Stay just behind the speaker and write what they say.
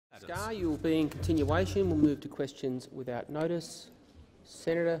Scar, you will be in continuation. We'll move to questions without notice.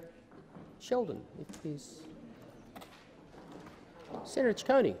 Senator Sheldon, if it is. Senator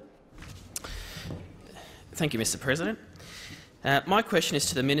Ciccone. Thank you, Mr. President. My question is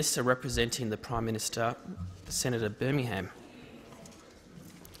to the Minister representing the Prime Minister, Senator Birmingham.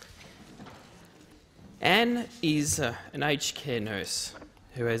 Anne is an aged care nurse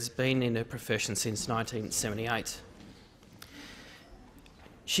who has been in her profession since 1978.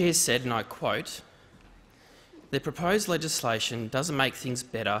 She has said, and I quote, "The proposed legislation doesn't make things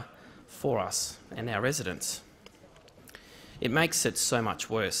better for us and our residents. It makes it so much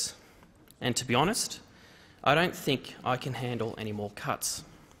worse. And to be honest, I don't think I can handle any more cuts."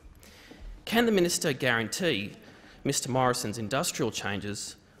 Can the Minister guarantee Mr Morrison's industrial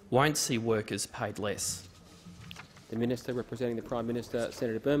changes won't see workers paid less? The Minister representing the Prime Minister,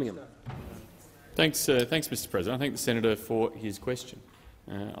 Senator Birmingham. Thanks, Mr. President. I thank the senator for his question.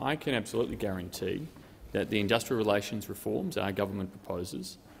 I can absolutely guarantee that the industrial relations reforms our government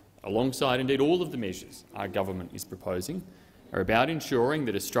proposes, alongside indeed all of the measures our government is proposing, are about ensuring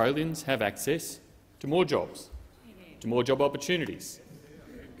that Australians have access to more jobs, to more job opportunities,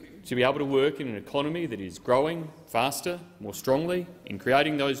 to be able to work in an economy that is growing faster, more strongly, in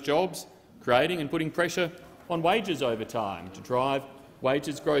creating those jobs, creating and putting pressure on wages over time to drive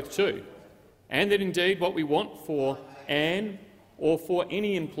wages growth too, and that indeed what we want for Anne or for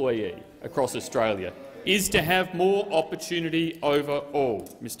any employee across Australia is to have more opportunity overall,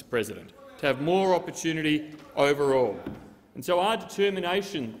 Mr. President, to have more opportunity overall. And so our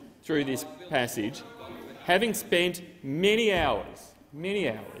determination through this passage, having spent many hours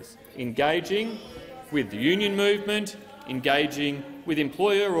engaging with the union movement, engaging with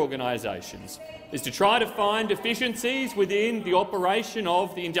employer organisations, is to try to find efficiencies within the operation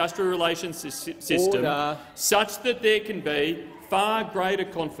of the industrial relations system such that there can be far greater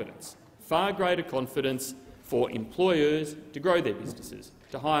confidence for employers to grow their businesses,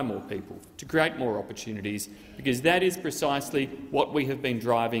 to hire more people, to create more opportunities, because that is precisely what we have been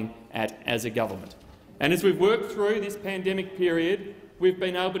driving at as a government. And as we've worked through this pandemic period, we've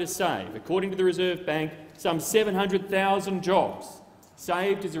been able to save, according to the Reserve Bank, some 700,000 jobs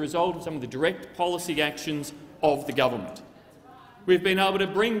saved as a result of some of the direct policy actions of the government. We've been able to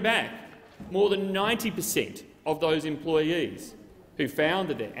bring back more than 90% of those employees who found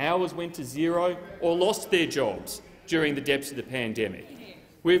that their hours went to zero or lost their jobs during the depths of the pandemic.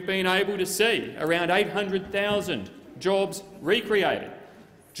 We've been able to see around 800,000 jobs recreated,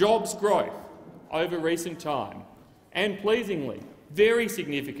 jobs growth over recent time, and pleasingly, very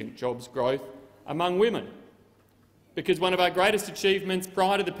significant jobs growth among women. Because one of our greatest achievements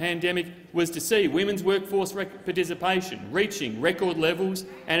prior to the pandemic was to see women's workforce participation reaching record levels,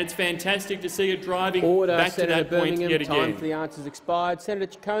 and it's fantastic to see it driving back to that point yet again. Time for the answers expired.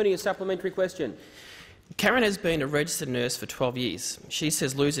 Senator Ciccone, a supplementary question. Karen has been a registered nurse for 12 years. She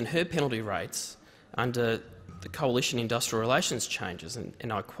says losing her penalty rates under the Coalition Industrial Relations changes,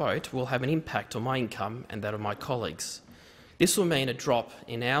 and I quote, "will have an impact on my income and that of my colleagues. This will mean a drop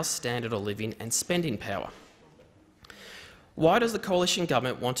in our standard of living and spending power." Why does the Coalition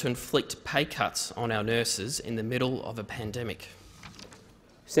Government want to inflict pay cuts on our nurses in the middle of a pandemic?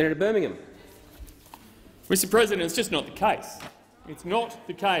 Senator Birmingham. Mr. President, it's just not the case. It's not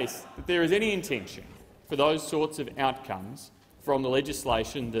the case that there is any intention for those sorts of outcomes from the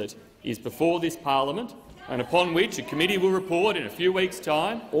legislation that is before this parliament and upon which a committee will report in a few weeks'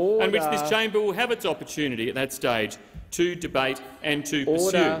 time, and which this chamber will have its opportunity at that stage to debate and to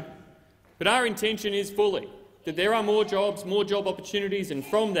pursue. But our intention is fully that there are more jobs, more job opportunities, and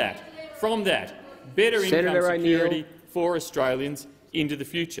from that, better income security for Australians into the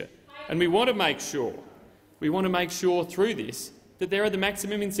future. And we want to make sure through this that there are the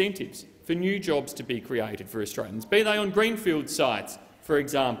maximum incentives for new jobs to be created for Australians, be they on greenfield sites, for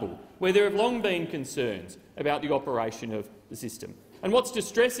example, where there have long been concerns about the operation of the system. And what's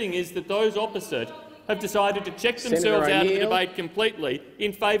distressing is that those opposite have decided to check themselves out of the debate completely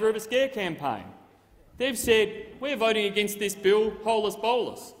in favour of a scare campaign. They've said, we're voting against this bill holus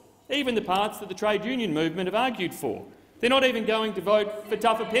bolus, even the parts that the trade union movement have argued for. They're not even going to vote for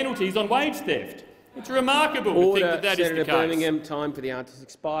tougher penalties on wage theft. It's remarkable to think that that is the case. Senator Birmingham, time for the answers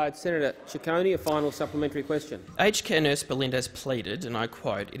expired. Senator Ciccone, a final supplementary question. Aged care nurse Belinda has pleaded, and I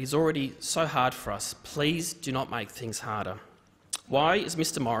quote, "It is already so hard for us. Please do not make things harder." Why is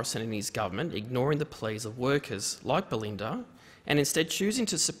Mr Morrison and his government ignoring the pleas of workers like Belinda and instead choosing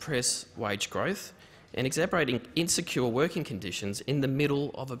to suppress wage growth and exacerbating insecure working conditions in the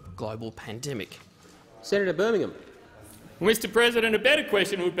middle of a global pandemic? Senator Birmingham. Well, Mr President, a better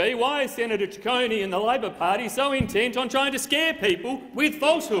question would be, why is Senator Ciccone and the Labor Party so intent on trying to scare people with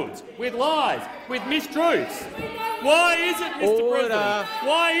falsehoods, with lies, with mistruths? Why is it, Mr President?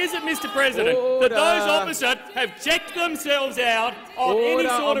 Why is it, Mr President, that those opposite have checked themselves out of any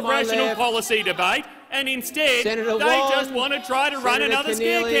sort of rational policy debate, and instead they just want to try to run another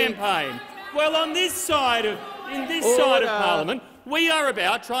scare campaign? Well, on this side of Parliament, we are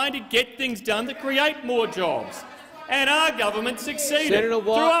about trying to get things done that create more jobs. And our government succeeded. Through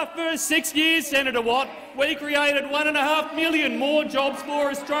our first 6 years, Senator Watt, we created 1.5 million more jobs for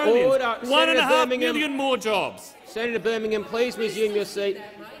Australians. 1.5 million more jobs. Senator Birmingham, please resume your seat.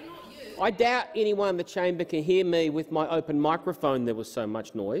 I doubt anyone in the chamber can hear me with my open microphone. There was so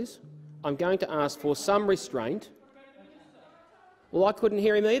much noise. I'm going to ask for some restraint. Well, I couldn't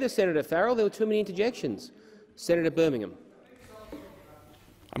hear him either, Senator Farrell. There were too many interjections. Senator Birmingham.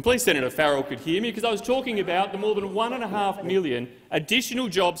 I'm pleased Senator Farrell could hear me, because I was talking about the more than 1.5 million additional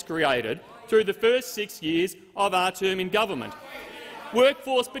jobs created through the first 6 years of our term in government.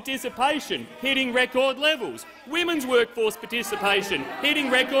 Workforce participation hitting record levels. Women's workforce participation hitting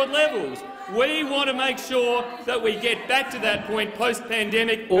record levels. We want to make sure that we get back to that point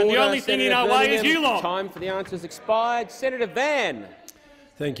post-pandemic, and the only thing in our way is you lot. Time for the answers expired. Senator Van.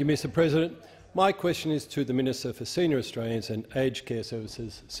 Thank you, Mr President. My question is to the Minister for Senior Australians and Aged Care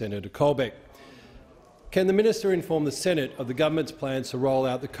Services, Senator Colbeck. Can the Minister inform the Senate of the government's plans to roll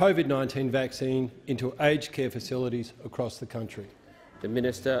out the COVID-19 vaccine into aged care facilities across the country? The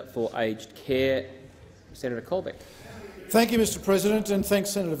Minister for Aged Care, Senator Colbeck. Thank you, Mr President, and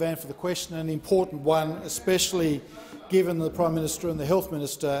thanks, Senator Van, for the question, an important one, especially given the Prime Minister and the Health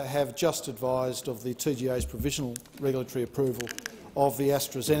Minister have just advised of the TGA's provisional regulatory approval of the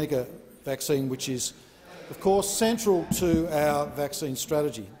AstraZeneca vaccine, which is, of course, central to our vaccine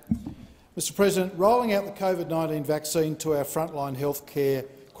strategy. Mr President, rolling out the COVID-19 vaccine to our frontline healthcare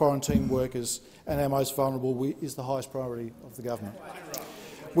quarantine workers and our most vulnerable is the highest priority of the government.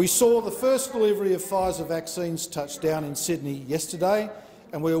 We saw the first delivery of Pfizer vaccines touch down in Sydney yesterday,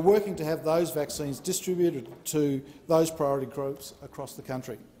 and we are working to have those vaccines distributed to those priority groups across the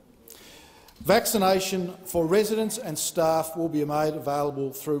country. Vaccination for residents and staff will be made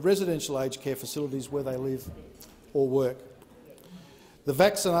available through residential aged care facilities where they live or work. The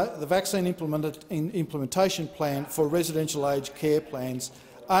vaccine implementation plan for residential aged care plans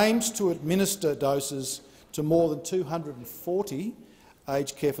aims to administer doses to more than 240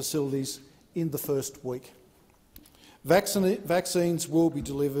 aged care facilities in the first week. Vaccines will be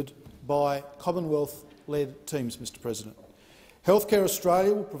delivered by Commonwealth-led teams, Mr President. Healthcare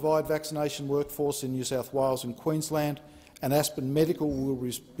Australia will provide vaccination workforce in New South Wales and Queensland, and Aspen Medical will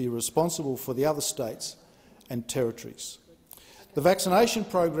be responsible for the other states and territories. The vaccination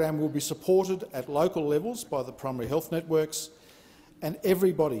program will be supported at local levels by the primary health networks, and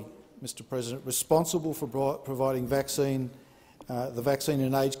everybody, Mr President, responsible for providing the vaccine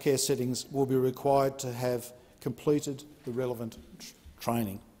in aged care settings will be required to have completed the relevant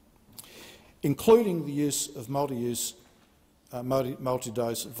training, including the use of multi-dose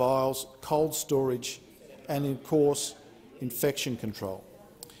vials, cold storage and, of course, infection control.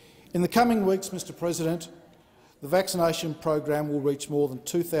 In the coming weeks, Mr President, the vaccination program will reach more than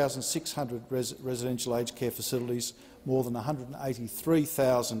 2,600 residential aged care facilities, more than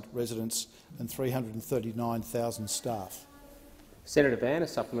 183,000 residents and 339,000 staff. Senator Van, a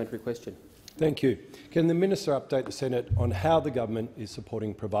supplementary question. Thank you. Can the Minister update the Senate on how the government is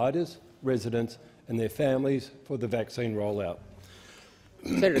supporting providers, residents and their families for the vaccine rollout?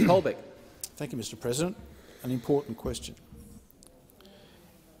 Senator Colbeck. Thank you, Mr President. An important question.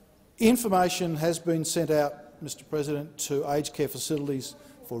 Information has been sent out, Mr President, to aged care facilities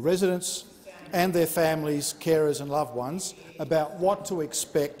for residents and their families, carers and loved ones about what to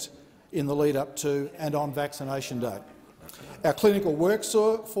expect in the lead-up to and on vaccination day. Our clinical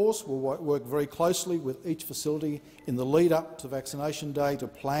workforce will work very closely with each facility in the lead-up to vaccination day to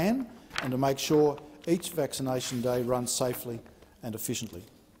plan and to make sure each vaccination day runs safely and efficiently.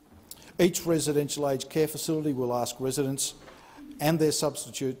 Each residential aged care facility will ask residents and their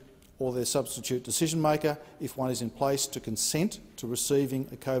substitute or their substitute decision-maker, if one is in place, to consent to receiving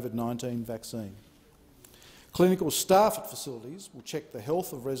a COVID-19 vaccine. Clinical staff at facilities will check the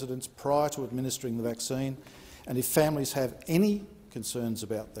health of residents prior to administering the vaccine, and if families have any concerns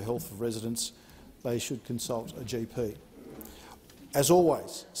about the health of residents, they should consult a GP. As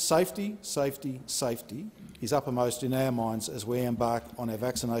always, safety, safety, safety is uppermost in our minds as we embark on our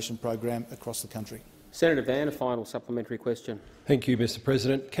vaccination program across the country. Senator Van, a final supplementary question. Thank you, Mr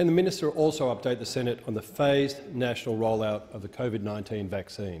President. Can the Minister also update the Senate on the phased national rollout of the COVID-19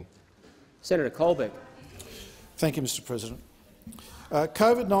 vaccine? Senator Colbeck. Thank you, Mr President.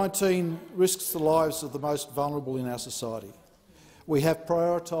 COVID-19 risks the lives of the most vulnerable in our society. We have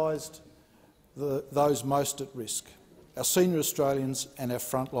prioritised those most at risk, our senior Australians and our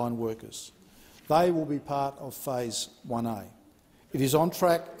frontline workers. They will be part of Phase 1A. It is on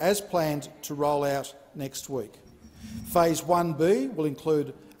track as planned to roll out next week. Phase 1B will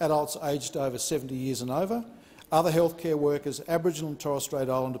include adults aged over 70 years and over, other healthcare workers, Aboriginal and Torres Strait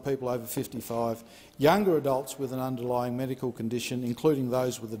Islander people over 55, younger adults with an underlying medical condition, including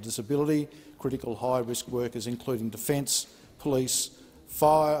those with a disability, critical high-risk workers, including defence, police,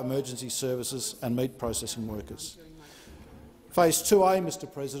 fire, emergency services and meat processing workers. Phase 2A,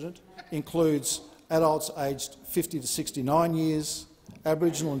 Mr President, includes adults aged 50 to 69 years,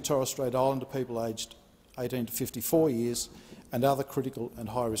 Aboriginal and Torres Strait Islander people aged 18 to 54 years and other critical and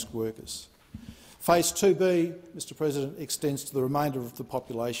high-risk workers. Phase 2B, Mr President, extends to the remainder of the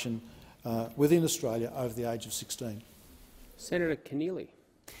population within Australia over the age of 16. Senator Keneally.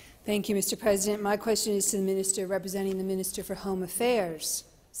 Thank you, Mr President. My question is to the Minister representing the Minister for Home Affairs,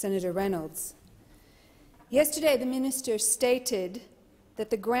 Senator Reynolds. Yesterday, the Minister stated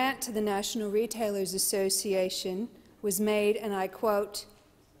that the grant to the National Retailers Association was made, and I quote,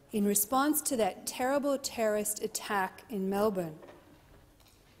 in response to that terrible terrorist attack in Melbourne.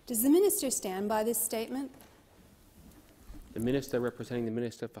 Does the Minister stand by this statement? The Minister representing the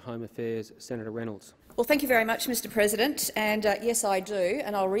Minister for Home Affairs, Senator Reynolds. Well, thank you very much, Mr President. And yes, I do,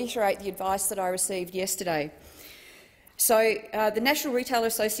 and I'll reiterate the advice that I received yesterday. So the National Retailer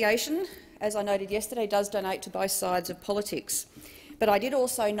Association, as I noted yesterday, does donate to both sides of politics. But I did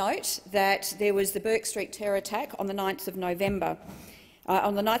also note that there was the Bourke Street terror attack on the 9th of November.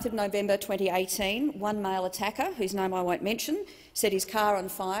 On the 9th of November 2018, one male attacker, whose name I won't mention, set his car on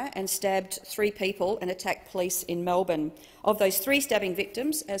fire and stabbed 3 people and attacked police in Melbourne. Of those 3 stabbing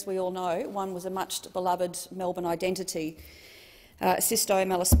victims, as we all know, one was a much-beloved Melbourne identity, Sisto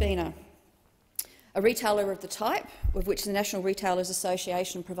Malaspina, a retailer of the type of which the National Retailers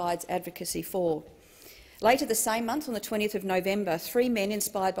Association provides advocacy for. Later the same month, on the 20th of November, 3 men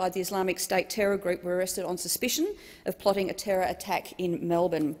inspired by the Islamic State terror group were arrested on suspicion of plotting a terror attack in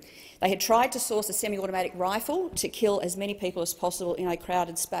Melbourne. They had tried to source a semi-automatic rifle to kill as many people as possible in a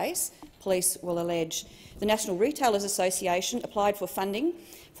crowded space, police will allege. The National Retailers Association applied for funding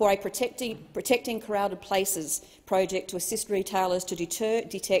for a Protecting Crowded Places project to assist retailers to deter,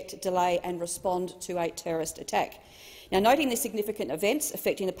 detect, delay and respond to a terrorist attack. Now, noting the significant events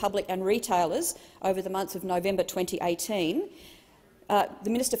affecting the public and retailers over the months of November 2018, the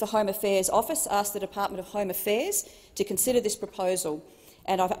Minister for Home Affairs office asked the Department of Home Affairs to consider this proposal,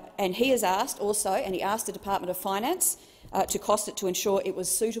 and he has asked also, and he asked the Department of Finance to cost it to ensure it was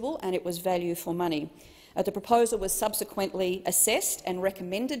suitable and it was value for money. The proposal was subsequently assessed and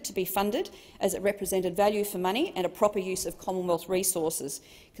recommended to be funded as it represented value for money and a proper use of Commonwealth resources,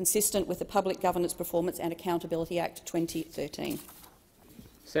 consistent with the Public Governance Performance and Accountability Act 2013.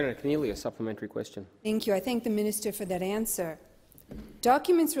 Senator Keneally, a supplementary question. Thank you. I thank the Minister for that answer.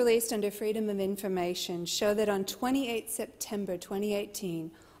 Documents released under Freedom of Information show that on 28 September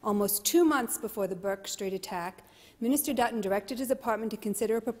 2018, almost 2 months before the Bourke Street attack, Minister Dutton directed his department to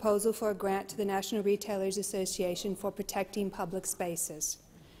consider a proposal for a grant to the National Retailers Association for protecting public spaces.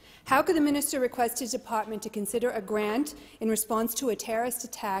 How could the minister request his department to consider a grant in response to a terrorist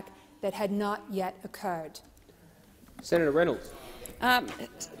attack that had not yet occurred? Senator Reynolds.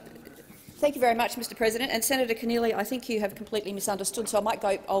 Thank you very much, Mr President. And Senator Keneally, I think you have completely misunderstood, so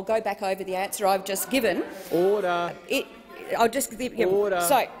I'll go back over the answer I've just given. Order. Order.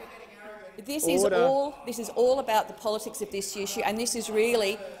 So, this is all about the politics of this issue, and this is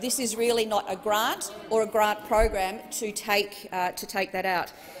really not a grant or a grant program to take that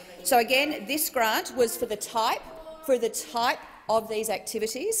out. So again, this grant was for the type of these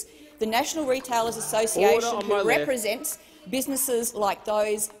activities. The National Retailers Association, who represents businesses like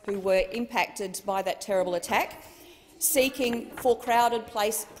those who were impacted by that terrible attack, seeking for crowded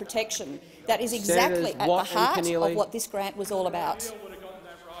place protection. That is exactly at the heart of what this grant was all about.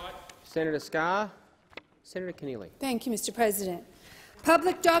 Senator Scarr. Senator Keneally. Thank you, Mr President.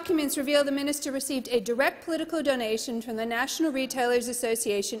 Public documents reveal the minister received a direct political donation from the National Retailers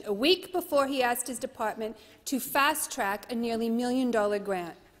Association a week before he asked his department to fast-track a nearly $1 million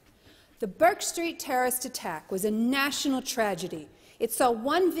grant. The Bourke Street terrorist attack was a national tragedy. It saw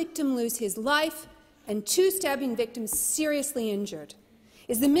 1 victim lose his life and 2 stabbing victims seriously injured.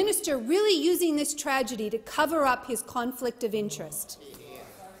 Is the minister really using this tragedy to cover up his conflict of interest?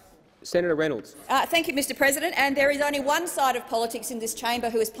 Senator Reynolds. Thank you, Mr President. And there is only one side of politics in this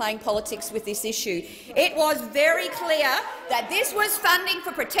chamber who is playing politics with this issue. It was very clear that this was funding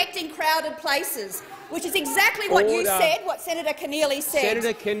for protecting crowded places. which is exactly what you Order. said, what Senator Keneally said.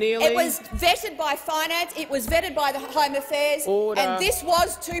 Senator Keneally. It was vetted by Finance, it was vetted by the Home Affairs, Order. and this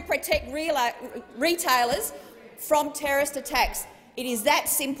was to protect retailers from terrorist attacks. It is that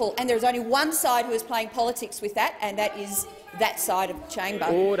simple, and there is only one side who is playing politics with that, and that is that side of the chamber.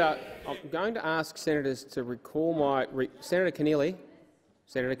 Order. I'm going to ask senators to recall my Senator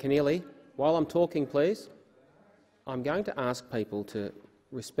Keneally, while I'm talking, please. I'm going to ask people to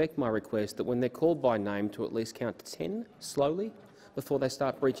respect my request that when they're called by name to at least count to 10 slowly before they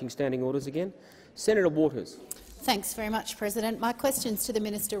start breaching standing orders again. Senator Waters. Thanks very much, President. My question is to the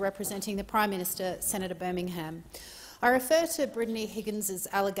Minister representing the Prime Minister, Senator Birmingham. I refer to Brittany Higgins's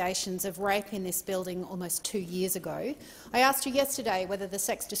allegations of rape in this building almost 2 years ago. I asked you yesterday whether the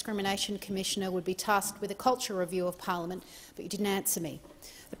Sex Discrimination Commissioner would be tasked with a culture review of Parliament, but you didn't answer me.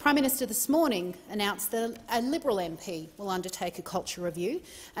 The Prime Minister this morning announced that a Liberal MP will undertake a culture review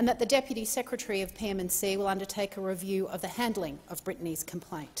and that the Deputy Secretary of PM&C will undertake a review of the handling of Brittany's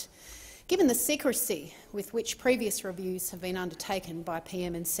complaint. Given the secrecy with which previous reviews have been undertaken by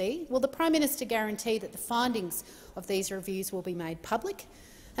PM&C, will the Prime Minister guarantee that the findings of these reviews will be made public?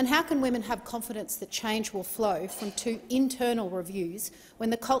 And how can women have confidence that change will flow from 2 internal reviews when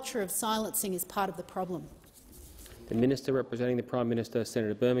the culture of silencing is part of the problem? The Minister representing the Prime Minister,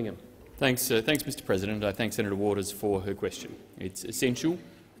 Senator Birmingham. Thanks, Mr. President. I thank Senator Waters for her question. It's essential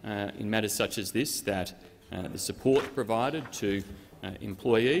in matters such as this that the support provided to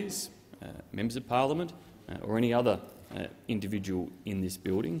employees, members of Parliament or any other individual in this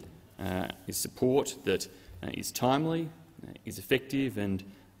building is support that is timely, is effective and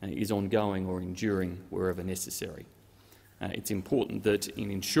is ongoing or enduring wherever necessary. It's important that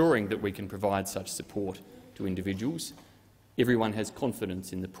in ensuring that we can provide such support to individuals, everyone has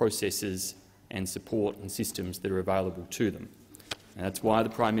confidence in the processes and support and systems that are available to them. And that's why the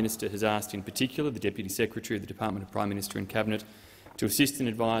Prime Minister has asked in particular the Deputy Secretary of the Department of Prime Minister and Cabinet to assist and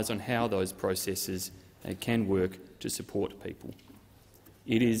advise on how those processes can work to support people.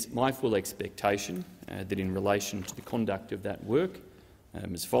 It is my full expectation that in relation to the conduct of that work,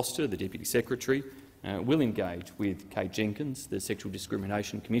 Ms Foster, the Deputy Secretary, will engage with Kate Jenkins, the Sexual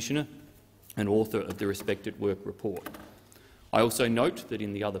Discrimination Commissioner and author of the Respect at Work report. I also note that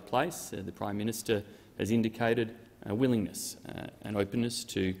in the other place the Prime Minister has indicated a willingness and openness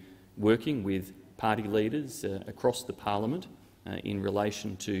to working with party leaders across the Parliament in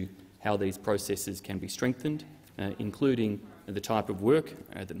relation to how these processes can be strengthened, including the type of work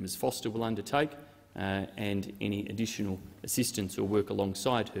that Ms Foster will undertake and any additional assistance or work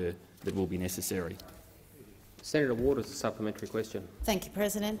alongside her that will be necessary. Senator Waters, a supplementary question. Thank you,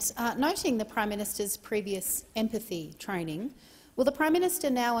 President. Noting the Prime Minister's previous empathy training, will the Prime Minister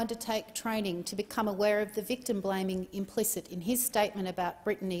now undertake training to become aware of the victim blaming implicit in his statement about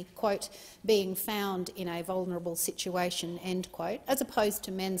Brittany, quote, being found in a vulnerable situation, end quote, as opposed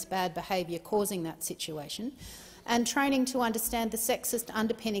to men's bad behaviour causing that situation, and training to understand the sexist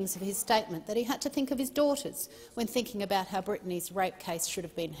underpinnings of his statement that he had to think of his daughters when thinking about how Brittany's rape case should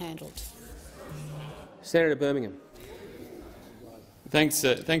have been handled? Senator Birmingham. Thanks,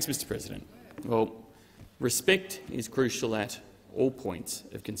 Mr. President. Well, respect is crucial at all points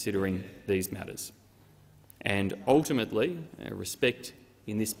of considering these matters, and ultimately respect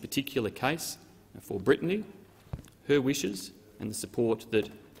in this particular case for Brittany, her wishes and the support that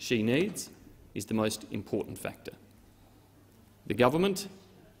she needs is the most important factor. The government,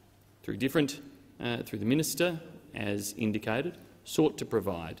 through the minister, as indicated, sought to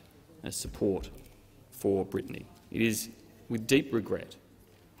provide support for Brittany. It is with deep regret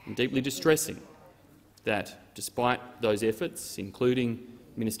and deeply distressing that, despite those efforts, including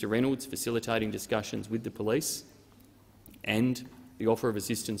Minister Reynolds facilitating discussions with the police and the offer of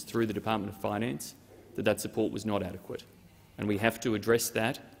assistance through the Department of Finance, that support was not adequate. And we have to address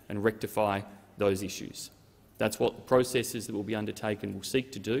that and rectify those issues. That's what the processes that will be undertaken will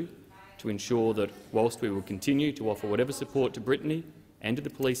seek to do, to ensure that, whilst we will continue to offer whatever support to Brittany and to the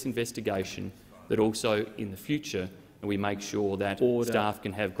police investigation, that also in the future we make sure that staff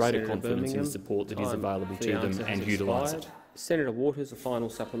can have greater confidence in the support that is available to them and utilise it. Senator Waters, a final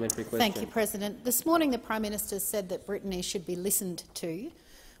supplementary question. Thank you, President. This morning the Prime Minister said that Brittany should be listened to.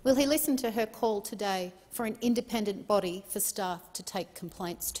 Will he listen to her call today for an independent body for staff to take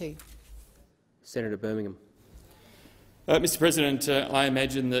complaints to? Senator Birmingham. Mr. President, I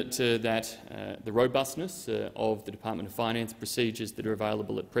imagine that the robustness of the Department of Finance procedures that are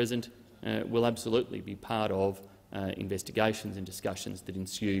available at present will absolutely be part of investigations and discussions that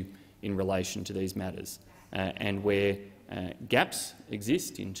ensue in relation to these matters, and where gaps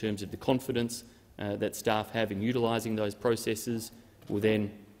exist in terms of the confidence that staff have in utilising those processes will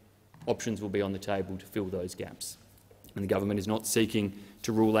then options will be on the table to fill those gaps. And the government is not seeking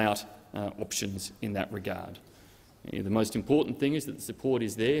to rule out options in that regard. The most important thing is that the support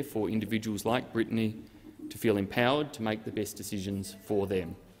is there for individuals like Brittany to feel empowered to make the best decisions for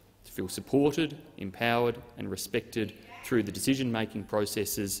them, to feel supported, empowered and respected through the decision-making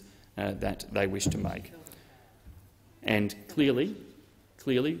processes that they wish to make. And clearly,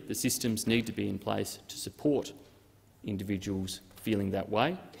 the systems need to be in place to support individuals feeling that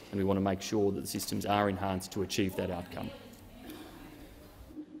way, and we want to make sure that the systems are enhanced to achieve that outcome.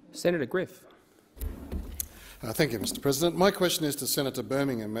 Senator Griff. Thank you, Mr President. My question is to Senator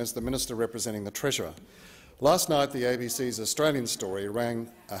Birmingham as the Minister representing the Treasurer. Last night, the ABC's Australian Story ran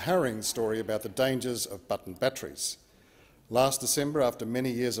a harrowing story about the dangers of button batteries. Last December, after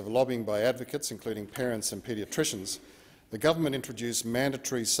many years of lobbying by advocates, including parents and paediatricians, the government introduced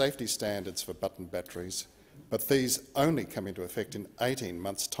mandatory safety standards for button batteries, but these only come into effect in 18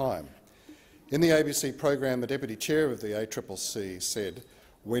 months' time. In the ABC program, the Deputy Chair of the ACCC said,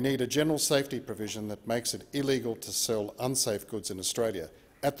 "We need a general safety provision that makes it illegal to sell unsafe goods in Australia.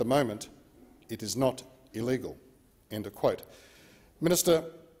 At the moment, it is not illegal." End of quote. Minister,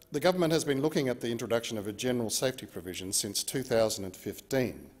 the government has been looking at the introduction of a general safety provision since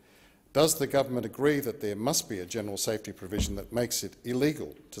 2015. Does the government agree that there must be a general safety provision that makes it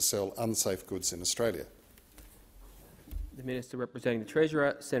illegal to sell unsafe goods in Australia? The Minister representing the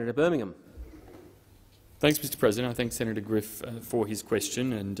Treasurer, Senator Birmingham. Thanks, Mr President. I thank Senator Griff for his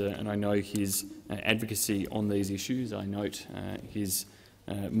question, and I know his advocacy on these issues. I note his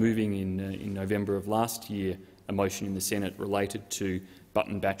moving in November of last year a motion in the Senate related to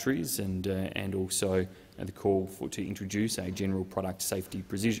button batteries and also the call to introduce a general product safety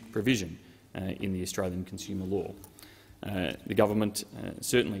provision in the Australian consumer law. The government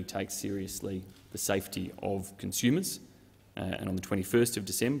certainly takes seriously the safety of consumers. And on the 21st of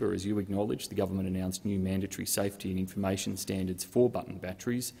December, as you acknowledged, the government announced new mandatory safety and information standards for button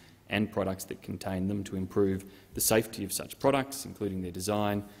batteries and products that contain them to improve the safety of such products, including their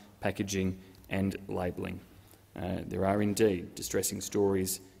design, packaging and labelling. There are indeed distressing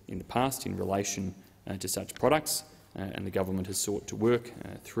stories in the past in relation to such products, and the government has sought to work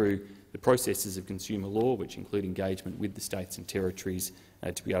through the processes of consumer law, which include engagement with the states and territories,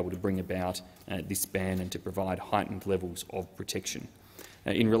 to be able to bring about this ban and to provide heightened levels of protection.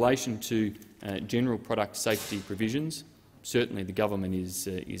 In relation to general product safety provisions, certainly the government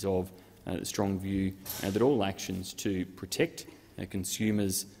is of a strong view that all actions to protect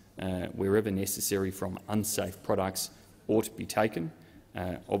consumers wherever necessary from unsafe products ought to be taken.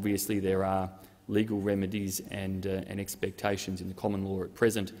 Obviously, there are legal remedies and expectations in the common law at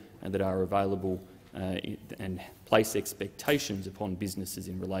present that are available and place expectations upon businesses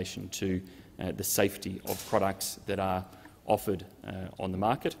in relation to the safety of products that are offered on the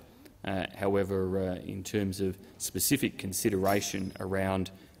market. However, in terms of specific consideration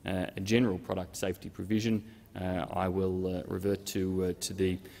around a general product safety provision, I will revert to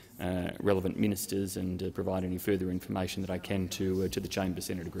the relevant ministers and provide any further information that I can to the chamber.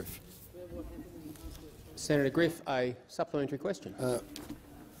 Senator Griff. Senator Griff, a supplementary question.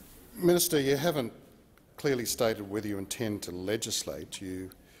 Minister, you haven't clearly stated whether you intend to legislate.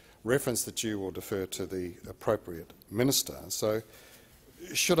 You reference that you will defer to the appropriate minister. So,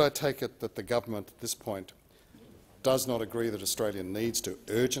 should I take it that the government at this point does not agree that Australia needs to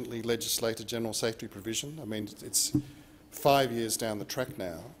urgently legislate a general safety provision? I mean, it's 5 years down the track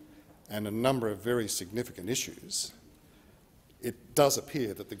now, and a number of very significant issues. It does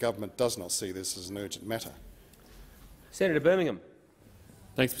appear that the government does not see this as an urgent matter. Senator Birmingham.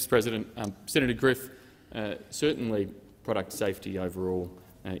 Thanks, Mr President. Senator Griff, certainly product safety overall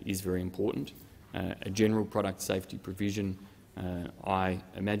is very important. A general product safety provision, I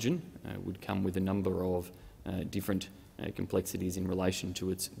imagine, would come with a number of different complexities in relation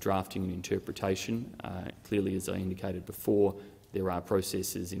to its drafting and interpretation. Clearly, as I indicated before, there are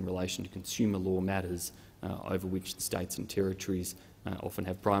processes in relation to consumer law matters over which the states and territories often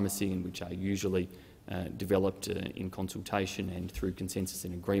have primacy and which are usually developed in consultation and through consensus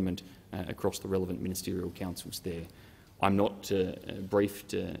and agreement across the relevant ministerial councils there. I'm not briefed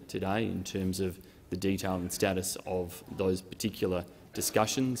today in terms of the detail and status of those particular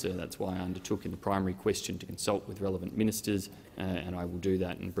discussions. That's why I undertook in the primary question to consult with relevant ministers, and I will do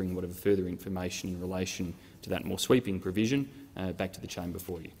that and bring whatever further information in relation to that more sweeping provision back to the chamber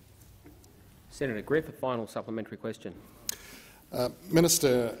for you. Senator Griff, a final supplementary question.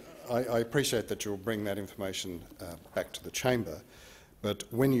 Minister, I appreciate that you'll bring that information back to the chamber, but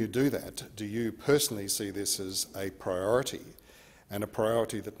when you do that, do you personally see this as a priority and a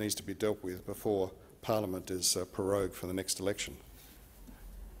priority that needs to be dealt with before Parliament is prorogued for the next election?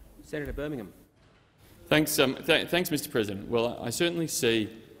 Senator Birmingham. Thanks, Mr President. Well, I certainly see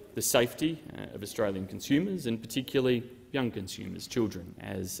the safety of Australian consumers, and particularly young consumers, children,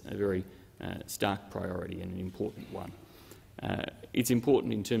 as a very stark priority and an important one. It's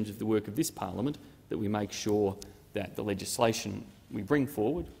important in terms of the work of this parliament that we make sure that the legislation we bring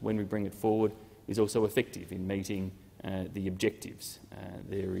forward, when we bring it forward, is also effective in meeting the objectives.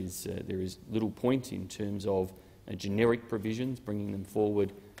 There is little point in terms of generic provisions, bringing them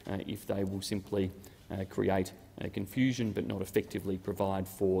forward if they will simply create confusion but not effectively provide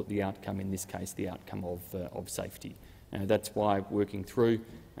for the outcome, in this case the outcome of safety. That's why working through,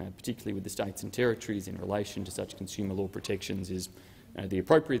 particularly with the states and territories in relation to such consumer law protections, is the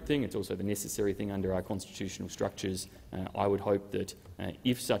appropriate thing. It's also the necessary thing under our constitutional structures. I would hope that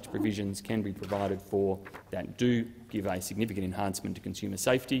if such provisions can be provided for that do give a significant enhancement to consumer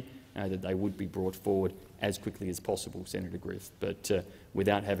safety, that they would be brought forward as quickly as possible, Senator Griff. But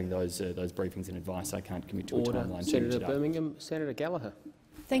without having those briefings and advice, I can't commit to a timeline. Senator Birmingham. Senator Gallagher.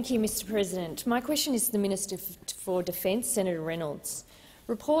 Thank you, Mr President. My question is to the Minister for Defence, Senator Reynolds.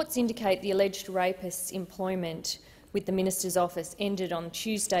 Reports indicate the alleged rapist's employment with the Minister's office ended on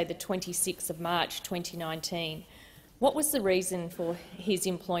Tuesday, the 26th of March 2019. What was the reason for his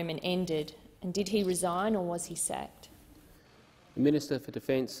employment ended, and did he resign or was he sacked? The Minister for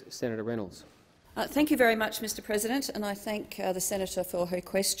Defence, Senator Reynolds. Thank you very much, Mr President, and I thank the senator for her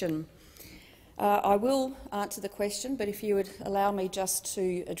question. I will answer the question, but if you would allow me just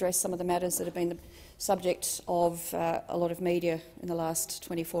to address some of the matters that have been the subject of a lot of media in the last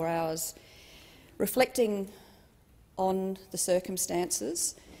 24 hours. Reflecting on the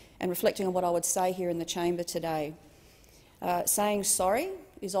circumstances and reflecting on what I would say here in the chamber today, saying sorry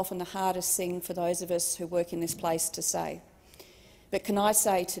is often the hardest thing for those of us who work in this place to say. But can I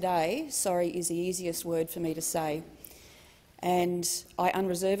say today, sorry is the easiest word for me to say. And I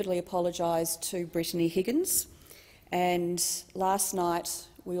unreservedly apologise to Brittany Higgins. And last night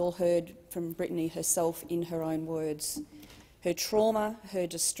we all heard from Brittany herself in her own words. Her trauma, her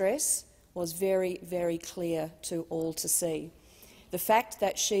distress was very, very clear to all to see. The fact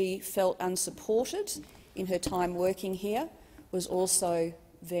that she felt unsupported in her time working here was also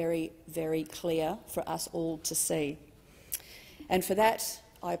very, very clear for us all to see. And for that,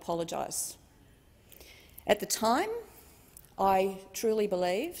 I apologise. At the time, I truly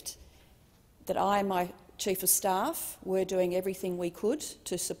believed that I and my Chief of Staff were doing everything we could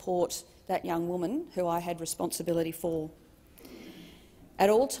to support that young woman who I had responsibility for. At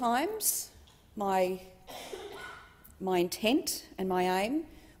all times, my intent and my aim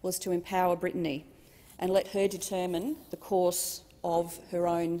was to empower Brittany and let her determine the course of her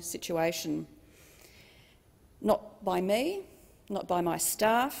own situation. Not by me, not by my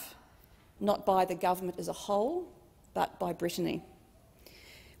staff, not by the government as a whole, but by Brittany.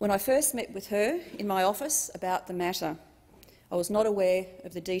 When I first met with her in my office about the matter, I was not aware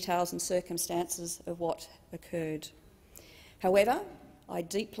of the details and circumstances of what occurred. However, I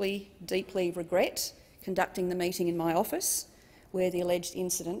deeply, deeply regret conducting the meeting in my office where the alleged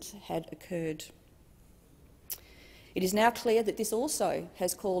incident had occurred. It is now clear that this also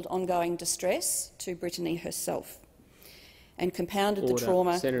has caused ongoing distress to Brittany herself and compounded the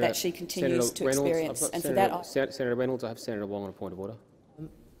trauma that she continues to experience. And for that, Senator Reynolds, I have Senator Wong on a point of order.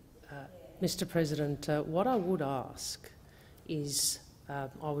 Mr President, what I would ask is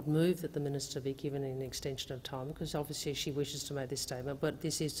I would move that the Minister be given an extension of time, because obviously she wishes to make this statement, but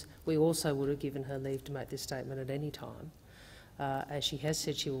we also would have given her leave to make this statement at any time. As she has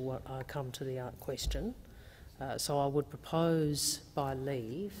said, she will come to the question. So I would propose by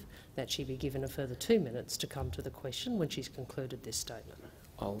leave that she be given a further 2 minutes to come to the question when she's concluded this statement.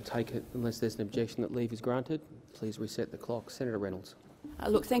 I'll take it unless there's an objection that leave is granted. Please reset the clock. Senator Reynolds.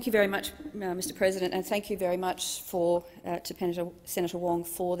 Look, thank you very much, Mr President, and thank you very much to Senator Wong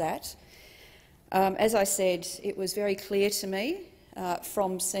for that. As I said, it was very clear to me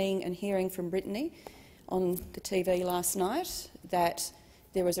from seeing and hearing from Brittany on the TV last night that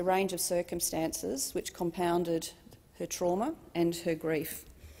there was a range of circumstances which compounded her trauma and her grief.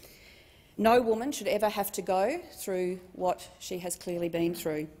 No woman should ever have to go through what she has clearly been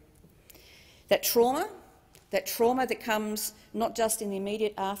through. That trauma that comes not just in the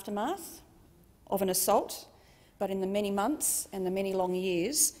immediate aftermath of an assault, but in the many months and the many long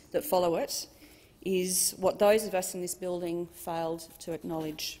years that follow it, is what those of us in this building failed to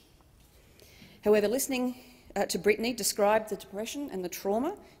acknowledge. However, listening to Brittany describe the depression and the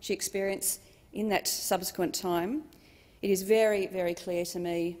trauma she experienced in that subsequent time, it is very, very clear to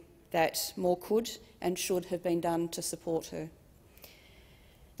me that more could and should have been done to support her.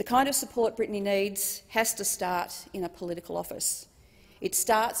 The kind of support Brittany needs has to start in a political office. It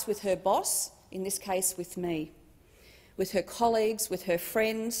starts with her boss, in this case with me, with her colleagues, with her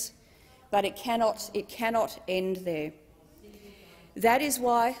friends, but it cannot end there. That is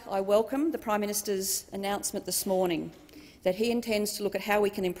why I welcome the Prime Minister's announcement this morning that he intends to look at how we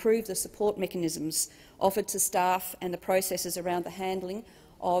can improve the support mechanisms offered to staff and the processes around the handling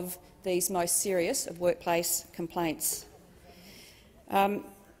of these most serious of workplace complaints.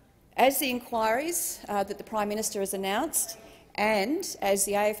 As the inquiries that the Prime Minister has announced and as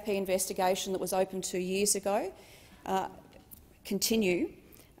the AFP investigation that was opened 2 years ago continue,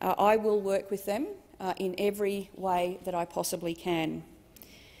 I will work with them in every way that I possibly can.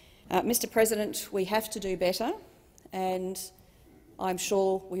 Mr. President, we have to do better, and I'm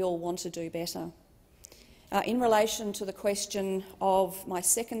sure we all want to do better. In relation to the question of my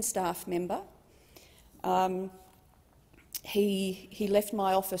second staff member, he left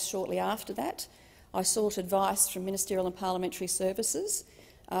my office shortly after that. I sought advice from Ministerial and Parliamentary Services,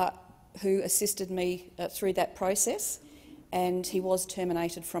 who assisted me through that process, and he was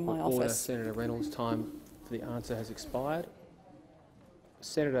terminated from my office. Senator Reynolds, time for the answer has expired.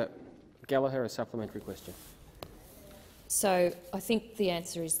 Senator Gallagher, a supplementary question. So I think the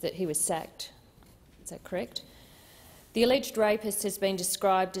answer is that he was sacked. Is that correct? The alleged rapist has been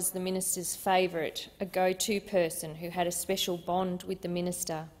described as the minister's favourite, a go-to person who had a special bond with the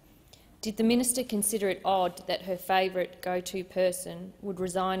minister. Did the minister consider it odd that her favourite go-to person would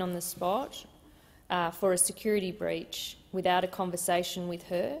resign on the spot for a security breach without a conversation with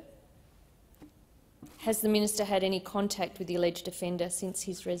her? Has the minister had any contact with the alleged offender since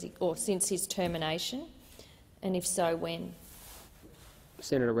his termination, and if so, when?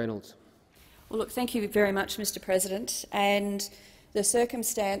 Senator Reynolds. Well, look, thank you very much, Mr. President. And the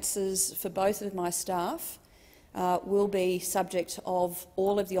circumstances for both of my staff will be subject of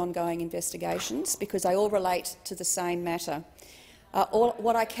all of the ongoing investigations because they all relate to the same matter.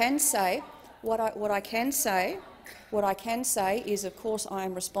 What I can say is, of course, I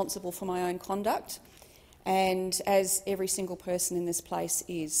am responsible for my own conduct, and as every single person in this place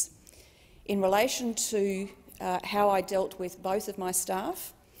is. In relation to how I dealt with both of my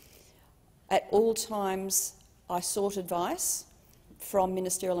staff, at all times I sought advice from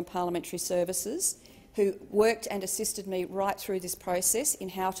Ministerial and Parliamentary Services, who worked and assisted me right through this process in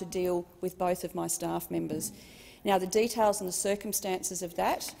how to deal with both of my staff members. Now, the details and the circumstances of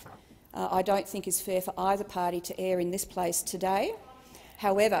that I don't think is fair for either party to air in this place today.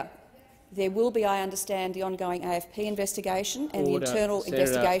 However, there will be, I understand, the ongoing AFP investigation and the internal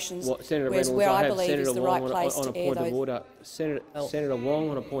investigations where I believe is the right place to air those. Senator Wong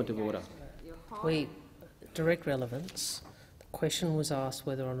on a point of order. Direct relevance. The question was asked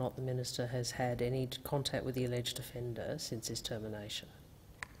whether or not the minister has had any contact with the alleged offender since his termination.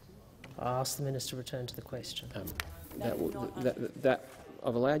 I ask the minister to return to the question.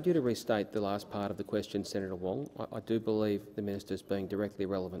 I've allowed you to restate the last part of the question, Senator Wong. I do believe the minister is being directly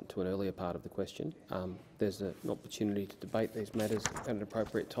relevant to an earlier part of the question. There's an opportunity to debate these matters at an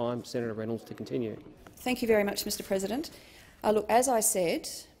appropriate time. Senator Reynolds, to continue. Thank you very much, Mr. President. Look, as I said,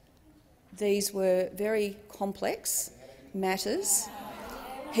 these were very complex matters.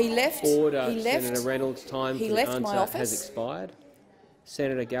 Senator Reynolds, time for the my answer office. has expired.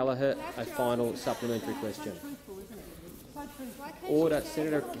 Senator Gallagher, a final supplementary question. Order.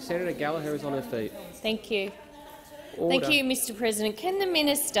 Senator Gallagher is on her feet. Thank you. Order. Thank you, Mr. President. Can the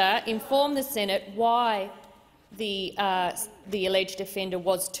minister inform the Senate why the alleged offender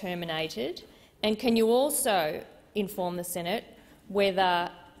was terminated, and can you also inform the Senate whether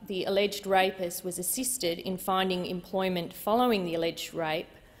the alleged rapist was assisted in finding employment following the alleged rape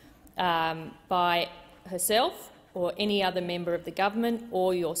by herself or any other member of the government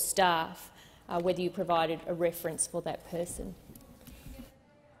or your staff, whether you provided a reference for that person?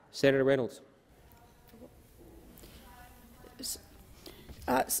 Senator Reynolds.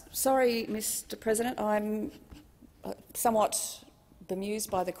 Sorry, Mr. President, I'm somewhat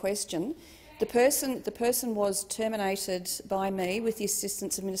bemused by the question. The person was terminated by me with the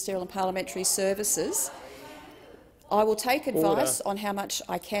assistance of Ministerial and Parliamentary Services. I will take advice on how much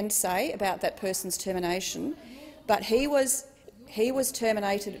I can say about that person's termination, but he was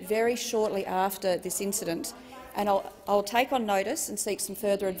terminated very shortly after this incident, and I'll take on notice and seek some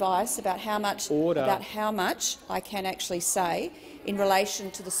further advice about how much I can actually say in relation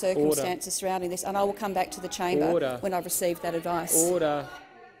to the circumstances surrounding this, and I will come back to the chamber when I've received that advice.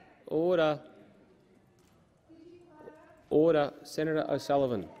 Order. Senator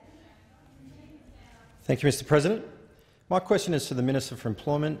O'Sullivan. Thank you, Mr. President. My question is to the Minister for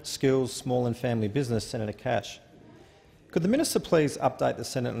Employment, Skills, Small and Family Business, Senator Cash. Could the minister please update the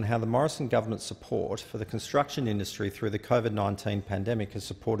Senate on how the Morrison government's support for the construction industry through the COVID-19 pandemic has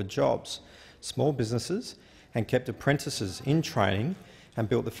supported jobs, small businesses and kept apprentices in training and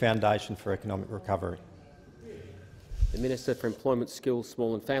built the foundation for economic recovery? The Minister for Employment, Skills,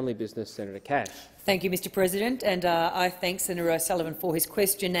 Small and Family Business, Senator Cash. Thank you, Mr President, and I thank Senator O'Sullivan for his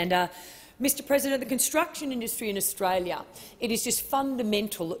question. And Mr President, the construction industry in Australia, it is just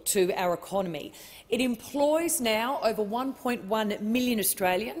fundamental to our economy. It employs now over 1.1 million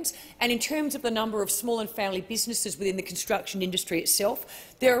Australians, and in terms of the number of small and family businesses within the construction industry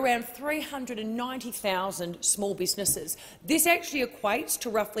itself, there are around 390,000 small businesses. This actually equates to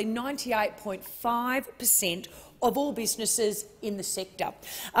roughly 98.5% of all businesses in the sector.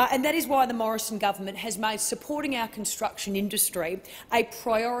 And that is why the Morrison government has made supporting our construction industry a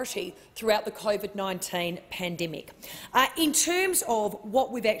priority throughout the COVID-19 pandemic. In terms of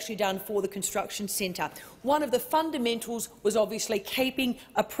what we've actually done for the construction centre, one of the fundamentals was obviously keeping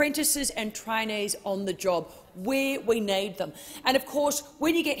apprentices and trainees on the job where we need them. And of course,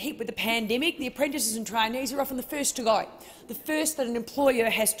 when you get hit with the pandemic, the apprentices and trainees are often the first to go, the first that an employer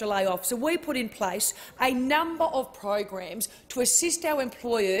has to lay off. So we put in place a number of programs to assist our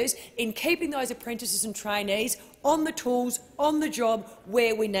employers in keeping those apprentices and trainees on the tools, on the job,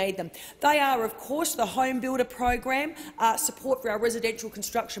 where we need them. They are, of course, the Home Builder program, support for our residential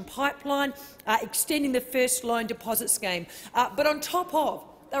construction pipeline, extending the first loan deposit scheme. But on top of,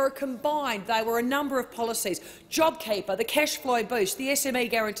 they were a number of policies: JobKeeper, the cash flow boost, the SME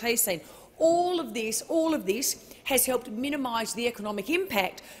guarantee scheme. All of this has helped minimise the economic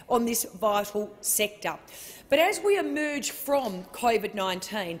impact on this vital sector. But as we emerge from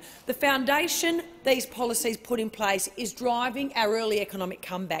COVID-19, the foundation these policies put in place is driving our early economic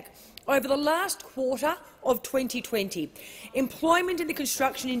comeback. Over the last quarter of 2020, employment in the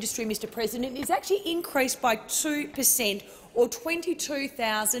construction industry, Mr President, is actually increased by 2%, or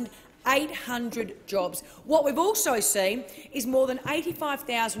 22,800 jobs. What we've also seen is more than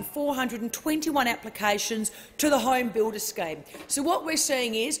 85,421 applications to the Home Builder scheme. So what we're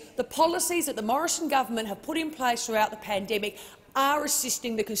seeing is the policies that the Morrison government have put in place throughout the pandemic are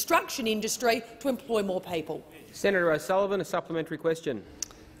assisting the construction industry to employ more people. Senator O'Sullivan, a supplementary question.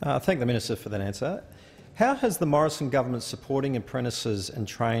 Thank the minister for that answer. How has the Morrison government supporting apprentices and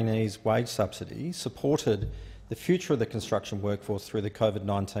trainees' wage subsidy supported the future of the construction workforce through the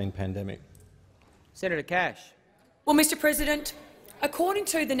COVID-19 pandemic? Senator Cash. Well, Mr President, according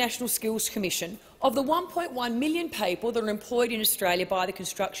to the National Skills Commission, of the 1.1 million people that are employed in Australia by the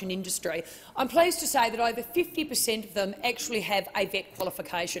construction industry, I'm pleased to say that over 50% of them actually have a VET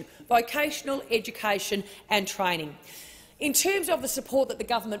qualification, vocational education and training. In terms of the support that the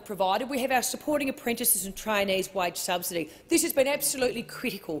government provided, we have our Supporting Apprentices and Trainees wage subsidy. This has been absolutely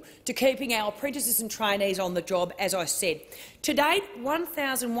critical to keeping our apprentices and trainees on the job, as I said. To date,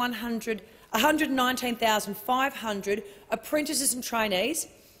 119,500 apprentices and trainees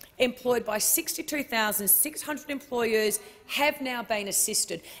employed by 62,600 employers have now been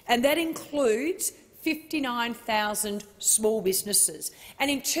assisted, and that includes 59,000 small businesses.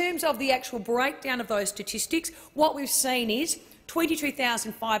 And in terms of the actual breakdown of those statistics, what we've seen is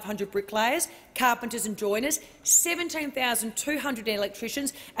 22,500 bricklayers, carpenters and joiners, 17,200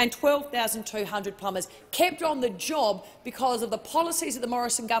 electricians and 12,200 plumbers kept on the job because of the policies that the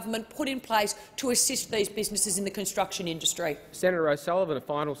Morrison government put in place to assist these businesses in the construction industry. Senator O'Sullivan, a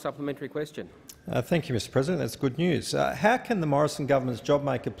final supplementary question. Thank you, Mr President. That's good news. How can the Morrison government's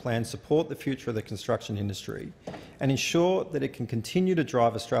JobMaker plan support the future of the construction industry and ensure that it can continue to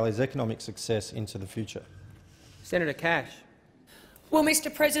drive Australia's economic success into the future? Senator Cash. Well,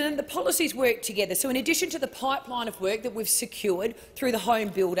 Mr President, the policies work together. So in addition to the pipeline of work that we've secured through the Home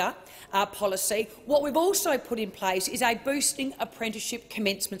Builder policy, what we've also put in place is a boosting apprenticeship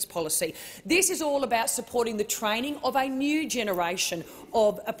commencements policy. This is all about supporting the training of a new generation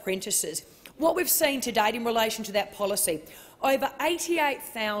of apprentices. What we've seen to date in relation to that policy, over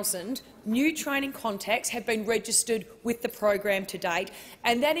 88,000 new training contacts have been registered with the program to date,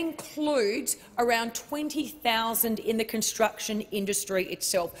 and that includes around 20,000 in the construction industry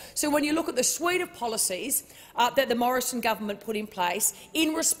itself. So when you look at the suite of policies that the Morrison government put in place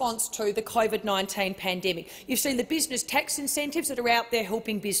in response to the COVID-19 pandemic, you've seen the business tax incentives that are out there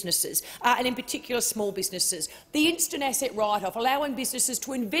helping businesses, and in particular small businesses, the instant asset write-off, allowing businesses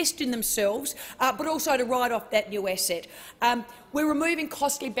to invest in themselves but also to write off that new asset. We're removing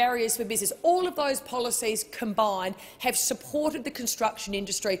costly barriers for business. All of those policies combined have supported the construction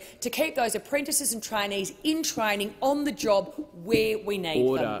industry to keep those apprentices and trainees in training on the job where we need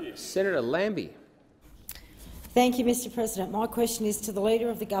them. Senator Lambie. Thank you, Mr President. My question is to the Leader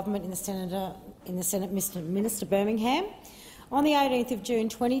of the Government in the in the Senate, Minister Birmingham. On the 18th of June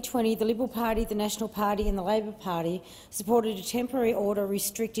 2020, the Liberal Party, the National Party and the Labor Party supported a temporary order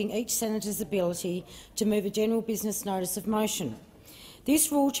restricting each senator's ability to move a general business notice of motion.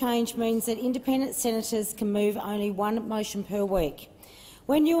 This rule change means that independent senators can move only one motion per week.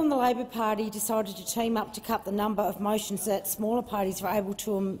 When you and the Labor Party decided to team up to cut the number of motions that smaller parties were able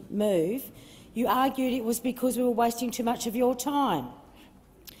to move, you argued it was because we were wasting too much of your time.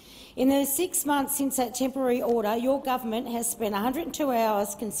 In the 6 months since that temporary order, your government has spent 102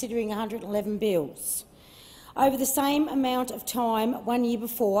 hours considering 111 bills. Over the same amount of time 1 year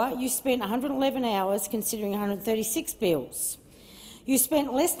before, you spent 111 hours considering 136 bills. You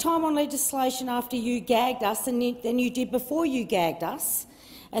spent less time on legislation after you gagged us than you did before you gagged us,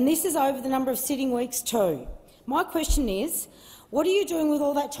 and this is over the number of sitting weeks too. My question is, what are you doing with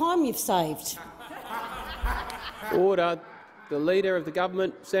all that time you've saved? Order. The Leader of the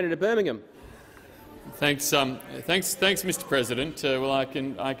Government, Senator Birmingham. Thanks, Mr. President. Well, I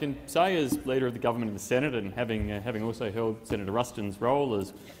can say, as Leader of the Government in the Senate, and having also held Senator Ruston's role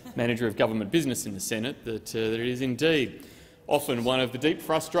as Manager of Government Business in the Senate, that it is indeed often one of the deep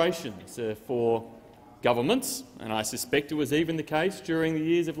frustrations for governments, and I suspect it was even the case during the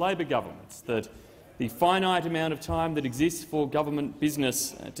years of Labor governments, that the finite amount of time that exists for government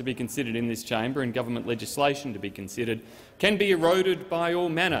business to be considered in this chamber and government legislation to be considered can be eroded by all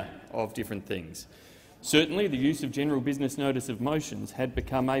manner of different things. Certainly, the use of general business notice of motions had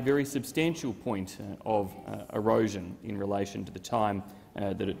become a very substantial point of erosion in relation to the time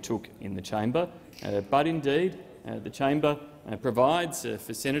that it took in the chamber. But indeed, the chamber provides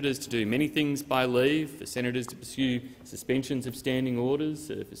for senators to do many things by leave, for senators to pursue suspensions of standing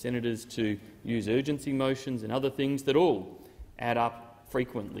orders, for senators to use urgency motions and other things that all add up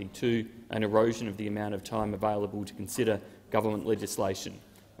frequently to an erosion of the amount of time available to consider government legislation.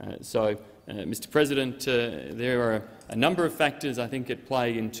 Mr. President, there are a number of factors, I think, at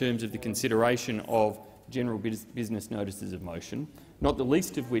play in terms of the consideration of general business notices of motion, not the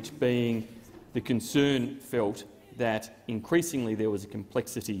least of which being the concern felt that increasingly there was a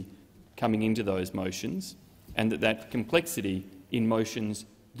complexity coming into those motions, and that complexity in motions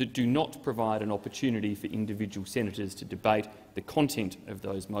that do not provide an opportunity for individual senators to debate the content of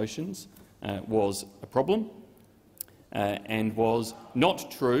those motions was a problem and was not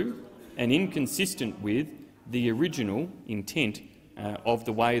true and inconsistent with the original intent of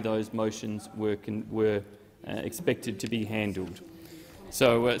the way those motions were expected to be handled.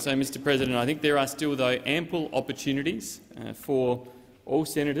 So, Mr. President, I think there are still, though, ample opportunities for all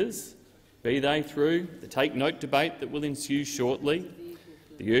senators, be they through the take-note debate that will ensue shortly,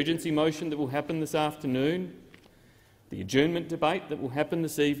 the urgency motion that will happen this afternoon, the adjournment debate that will happen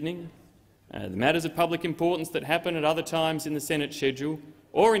this evening, the matters of public importance that happen at other times in the Senate schedule,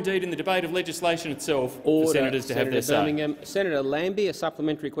 or indeed in the debate of legislation itself, for senators to have their say. Senator Lambie, a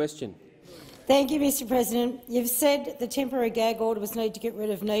supplementary question. Thank you, Mr. President. You've said the temporary gag order was needed to get rid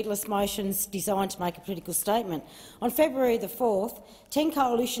of needless motions designed to make a political statement. On February the 4th, 10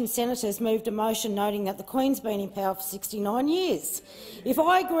 coalition senators moved a motion noting that the Queen's been in power for 69 years. If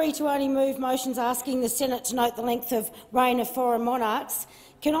I agree to only move motions asking the Senate to note the length of reign of foreign monarchs,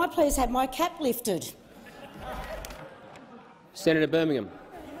 can I please have my cap lifted? Senator Birmingham.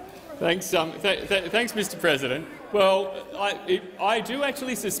 Thanks, Mr. President. Well, I do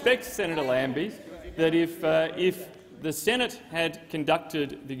actually suspect, Senator Lambie, that if the Senate had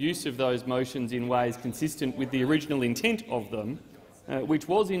conducted the use of those motions in ways consistent with the original intent of them, which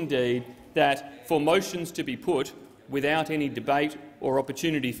was indeed that for motions to be put without any debate or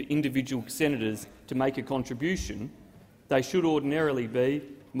opportunity for individual senators to make a contribution, they should ordinarily be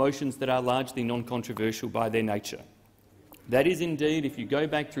motions that are largely non-controversial by their nature. That is indeed, if you go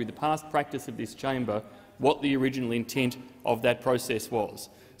back through the past practice of this chamber, what the original intent of that process was.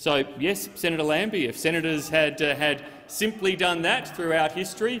 So, yes, Senator Lambie, if senators had simply done that throughout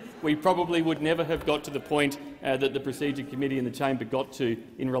history, we probably would never have got to the point that the Procedure Committee in the chamber got to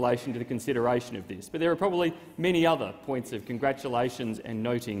in relation to the consideration of this. But there are probably many other points of congratulations and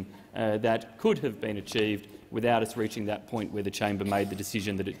noting that could have been achieved without us reaching that point where the chamber made the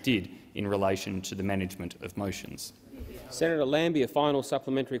decision that it did in relation to the management of motions. Senator Lambie, a final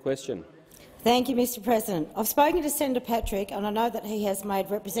supplementary question. Thank you, Mr. President. I've spoken to Senator Patrick, and I know that he has made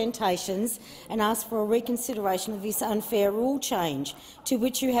representations and asked for a reconsideration of this unfair rule change, to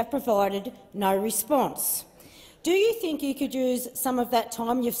which you have provided no response. Do you think you could use some of that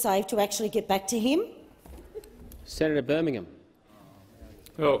time you've saved to actually get back to him? Senator Birmingham.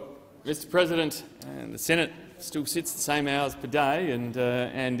 Well, Mr. President, the Senate still sits the same hours per day,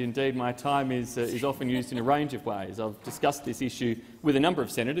 and indeed my time is often used in a range of ways. I've discussed this issue with a number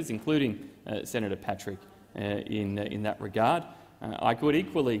of senators, including Senator Patrick, in that regard. I could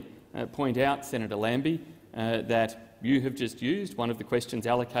equally point out, Senator Lambie, that you have just used one of the questions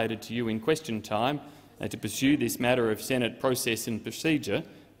allocated to you in question time to pursue this matter of Senate process and procedure.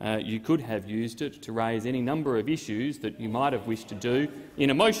 You could have used it to raise any number of issues that you might have wished to do in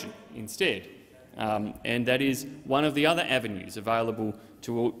a motion instead. And that is one of the other avenues available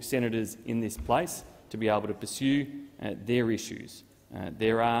to all senators in this place to be able to pursue their issues.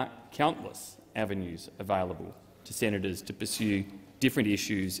 There are countless avenues available to senators to pursue different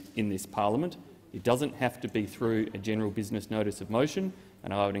issues in this parliament. It doesn't have to be through a general business notice of motion,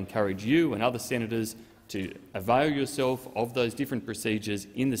 and I would encourage you and other senators to avail yourself of those different procedures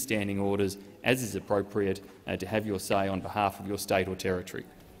in the standing orders as is appropriate to have your say on behalf of your state or territory.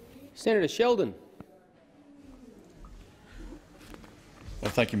 Senator Sheldon.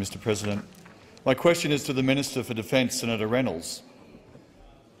 Well, thank you, Mr President. My question is to the Minister for Defence, Senator Reynolds.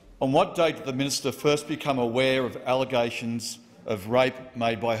 On what date did the minister first become aware of allegations of rape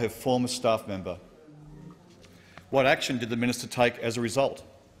made by her former staff member? What action did the minister take as a result?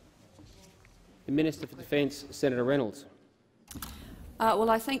 The Minister for Defence, Senator Reynolds. Well,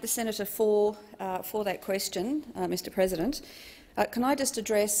 I thank the senator for that question, Mr President. Can I just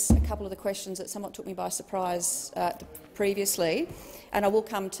address a couple of the questions that somewhat took me by surprise previously, and I will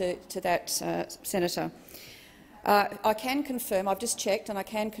come to that, Senator. I can confirm, I've just checked, and I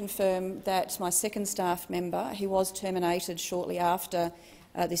can confirm that my second staff member, he was terminated shortly after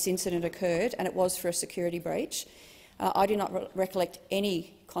this incident occurred, and it was for a security breach. I do not recollect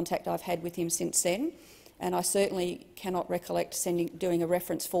any contact I've had with him since then, and I certainly cannot recollect doing a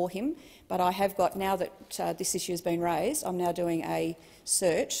reference for him. But I have got, now that this issue has been raised, I'm now doing a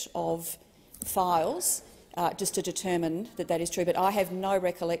search of files just to determine that that is true. But I have no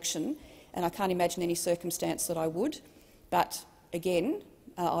recollection, and I can't imagine any circumstance that I would. But again,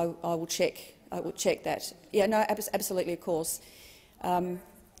 I will check. I will check that. Yeah, no, absolutely, of course.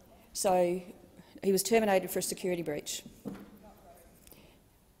 So he was terminated for a security breach.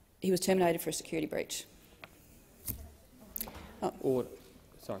 He was terminated for a security breach. Oh. Order.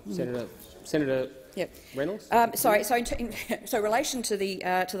 Sorry, Senator Yep. Reynolds. Sorry. So, in relation to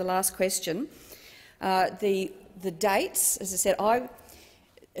the last question, the dates, as I said,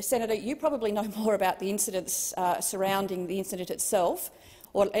 Senator, you probably know more about the incidents surrounding the incident itself,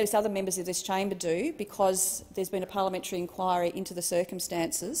 or at least other members of this chamber do, because there's been a parliamentary inquiry into the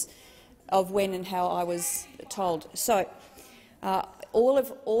circumstances of when and how I was told. So, all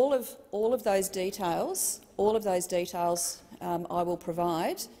of those details, I will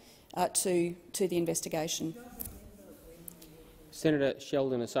provide to the investigation. Senator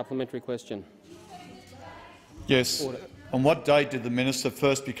Sheldon, a supplementary question. Yes. Order. On what date did the minister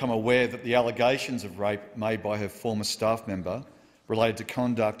first become aware that the allegations of rape made by her former staff member related to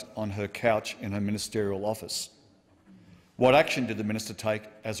conduct on her couch in her ministerial office? What action did the minister take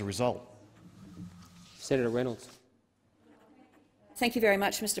as a result? Senator Reynolds. Thank you very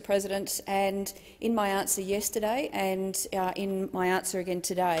much, Mr President. And in my answer yesterday and in my answer again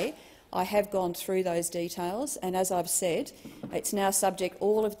today, I have gone through those details, and as I've said, it's now subject.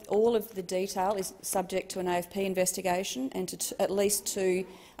 All of the detail is subject to an AFP investigation and to at least 2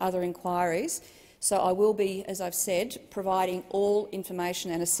 other inquiries. So I will be, as I've said, providing all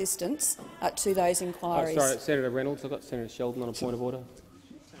information and assistance to those inquiries. Sorry, Senator Reynolds. I've got Senator Sheldon on a point of order.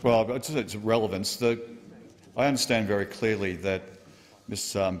 Well, it's relevance. I understand very clearly that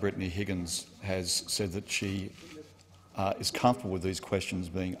Ms. Brittany Higgins has said that she is comfortable with these questions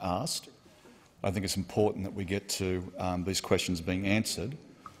being asked. I think it's important that we get to these questions being answered,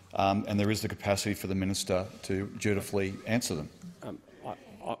 and there is the capacity for the minister to dutifully answer them.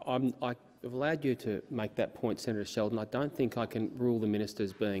 I've allowed you to make that point, Senator Sheldon. I don't think I can rule the minister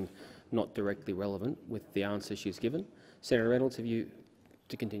as being not directly relevant with the answer she's given. Senator Reynolds, have you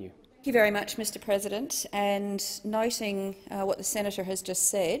to continue? Thank you very much, Mr President. And noting what the senator has just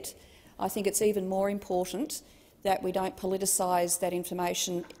said, I think it's even more important that we don't politicise that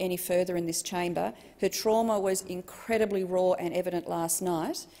information any further in this chamber. Her trauma was incredibly raw and evident last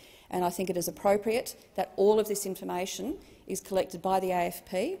night, and I think it is appropriate that all of this information is collected by the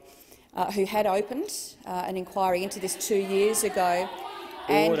AFP, who had opened an inquiry into this 2 years ago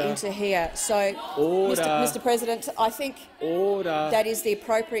and into here. So, Mr President, I think that is the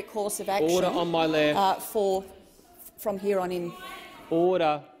appropriate course of action. Order on my left. From here on in.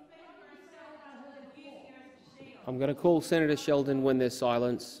 Order. I'm going to call Senator Sheldon when there's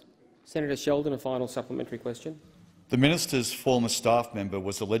silence. Senator Sheldon, a final supplementary question. The minister's former staff member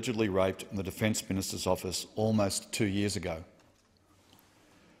was allegedly raped in the Defence Minister's office almost 2 years ago.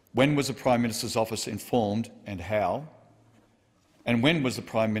 When was the Prime Minister's office informed and how? And when was the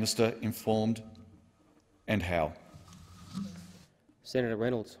Prime Minister informed and how? Senator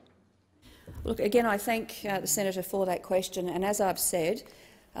Reynolds. Look, again, I thank the senator for that question, and as I've said,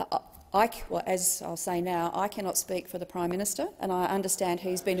 as I'll say now, I cannot speak for the Prime Minister, and I understand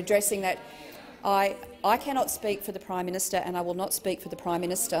he's been addressing that. I cannot speak for the Prime Minister, and I will not speak for the Prime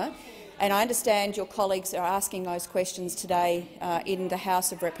Minister. And I understand your colleagues are asking those questions today in the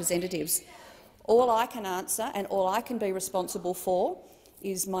House of Representatives. All I can answer and all I can be responsible for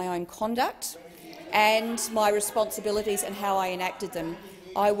is my own conduct and my responsibilities and how I enacted them.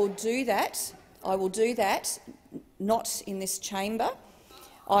 I will do that. I will do that not in this chamber.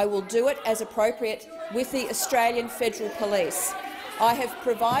 I will do it as appropriate with the Australian Federal Police. I have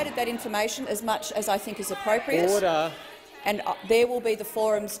provided that information as much as I think is appropriate. Order. And there will be the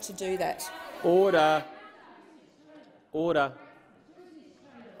forums to do that. Order. Order.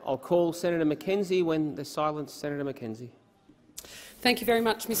 I'll call Senator McKenzie when there's silence. Senator McKenzie. Thank you very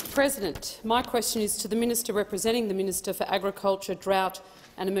much, Mr President. My question is to the Minister representing the Minister for Agriculture, Drought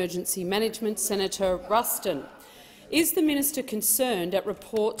and Emergency Management, Senator Ruston. Is the minister concerned at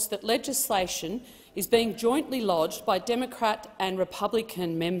reports that legislation is being jointly lodged by Democrat and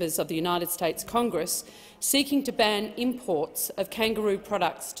Republican members of the United States Congress seeking to ban imports of kangaroo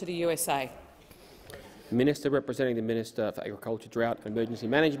products to the USA? Minister representing the Minister for Agriculture, Drought and Emergency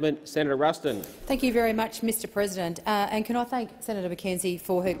Management, Senator Ruston. Thank you very much, Mr President. And can I thank Senator McKenzie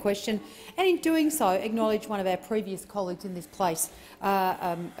for her question, and in doing so acknowledge one of our previous colleagues in this place,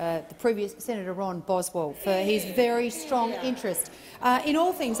 the previous Senator Ron Boswell, for his very strong interest in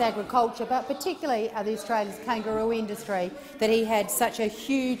all things agriculture, but particularly the Australia's kangaroo industry that he had such a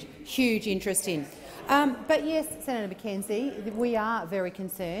huge interest in. But yes, Senator McKenzie, we are very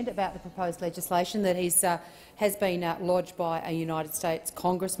concerned about the proposed legislation that has been lodged by a United States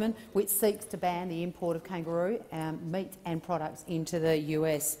congressman, which seeks to ban the import of kangaroo meat and products into the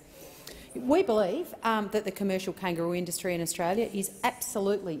US. We believe that the commercial kangaroo industry in Australia is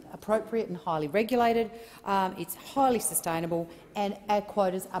absolutely appropriate and highly regulated. It's highly sustainable, and our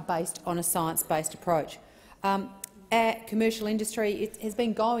quotas are based on a science-based approach. Our commercial industry has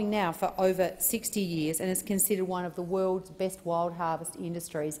been going now for over 60 years and is considered one of the world's best wild harvest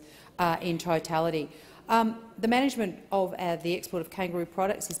industries in totality. The management of the export of kangaroo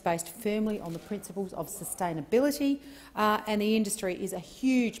products is based firmly on the principles of sustainability, and the industry is a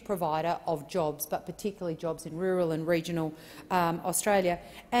huge provider of jobs, but particularly jobs in rural and regional Australia.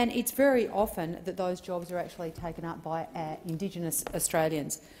 And it's very often that those jobs are actually taken up by Indigenous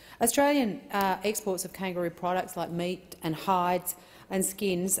Australians. Australian exports of kangaroo products like meat and hides and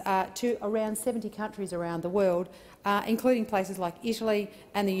skins to around 70 countries around the world, including places like Italy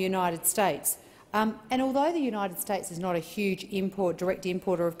and the United States. And although the United States is not a huge direct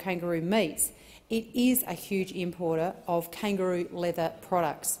importer of kangaroo meats, it is a huge importer of kangaroo leather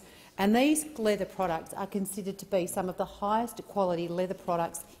products. And these leather products are considered to be some of the highest quality leather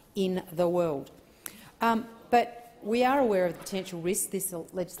products in the world. But we are aware of the potential risks this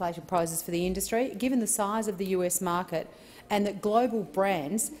legislation poses for the industry, given the size of the US market, and that global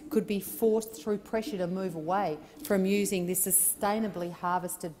brands could be forced through pressure to move away from using this sustainably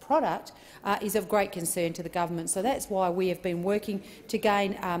harvested product is of great concern to the government. So that's why we have been working to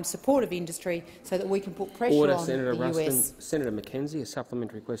gain support of industry so that we can put pressure on Senator the Ruston. US. Senator McKenzie, a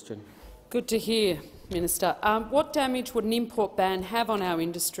supplementary question. Good to hear, Minister. What damage would an import ban have on our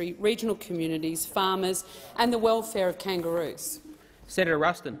industry, regional communities, farmers and the welfare of kangaroos? Senator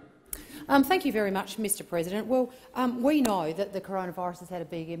Ruston. Thank you very much, Mr President. Well, we know that the coronavirus has had a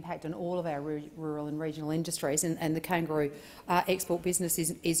big impact on all of our rural and regional industries, and the kangaroo export business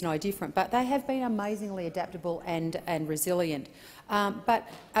is no different. But they have been amazingly adaptable and resilient. But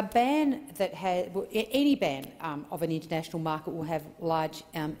a ban any ban of an international market will have large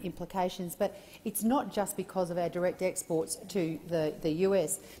implications. But it's not just because of our direct exports to the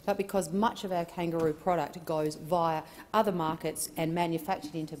US, but because much of our kangaroo product goes via other markets and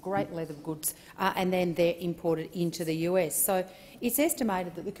manufactured into great leather goods, and then they're imported into the US. So it's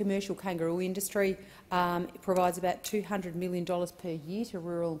estimated that the commercial kangaroo industry provides about $200 million per year to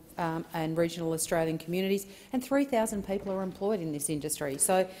rural and regional Australian communities, and 3,000 people are employed in this industry.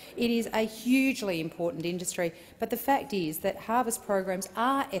 So it is a hugely important industry, but the fact is that harvest programs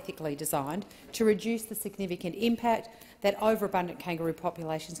are ethically designed to reduce the significant impact that overabundant kangaroo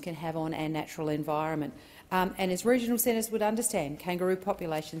populations can have on our natural environment. And as regional senators would understand, kangaroo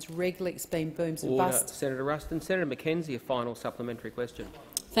populations regularly experience booms and busts. Senator Ruston. Senator McKenzie, a final supplementary question.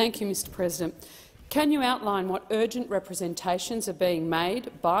 Thank you, Mr President. Can you outline what urgent representations are being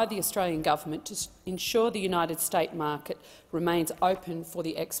made by the Australian government to ensure the United States market remains open for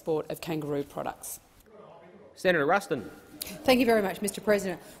the export of kangaroo products? Senator Ruston. Thank you very much, Mr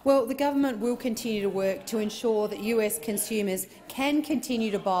President. Well, the government will continue to work to ensure that US consumers can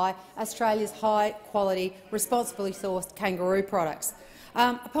continue to buy Australia's high-quality, responsibly sourced kangaroo products.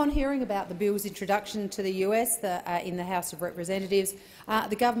 Upon hearing about the bill's introduction to the US in the House of Representatives,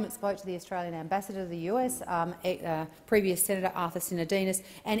 the government spoke to the Australian ambassador to the US, previous Senator Arthur Sinodinos,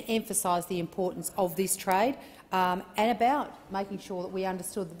 and emphasised the importance of this trade and about making sure that we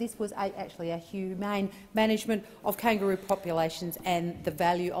understood that this was actually a humane management of kangaroo populations and the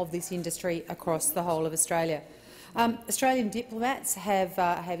value of this industry across the whole of Australia. Australian diplomats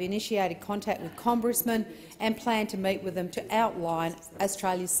have initiated contact with congressmen and plan to meet with them to outline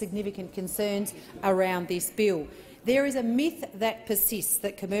Australia's significant concerns around this bill. There is a myth that persists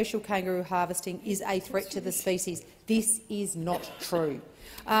that commercial kangaroo harvesting is a threat to the species. This is not true.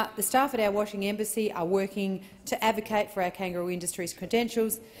 The staff at our Washington Embassy are working to advocate for our kangaroo industry's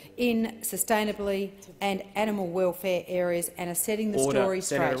credentials in sustainably and animal welfare areas and are setting the story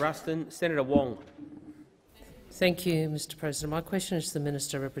straight. Senator Ruston. Senator Wong. Thank you, Mr President. My question is to the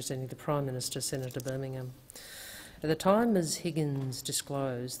Minister representing the Prime Minister, Senator Birmingham. At the time Ms Higgins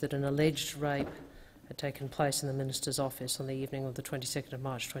disclosed that an alleged rape had taken place in the Minister's office on the evening of the 22nd of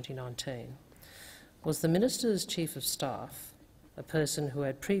March 2019, was the Minister's Chief of Staff a person who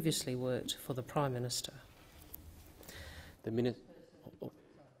had previously worked for the Prime Minister? The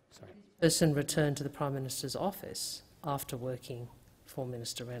person returned to the Prime Minister's office after working for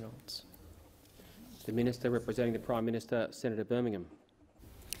Minister Reynolds. The Minister representing the Prime Minister, Senator Birmingham.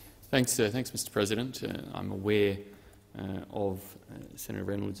 Thanks, Mr President. I'm aware of Senator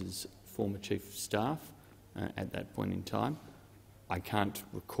Reynolds' former Chief of Staff at that point in time. I can't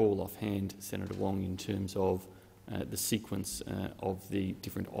recall offhand, Senator Wong, in terms of the sequence of the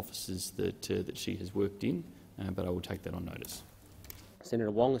different offices that she has worked in, but I will take that on notice.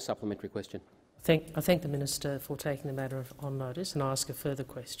 Senator Wong, a supplementary question. I thank the Minister for taking the matter on notice and ask a further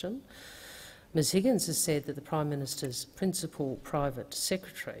question. Ms Higgins has said that the Prime Minister's principal private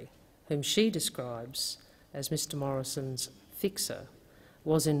secretary, whom she describes as Mr Morrison's fixer,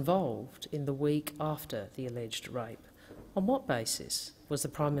 was involved in the week after the alleged rape. On what basis was the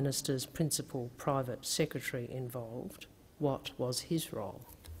Prime Minister's principal private secretary involved? What was his role?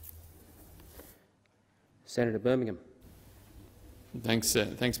 Senator Birmingham. Thanks,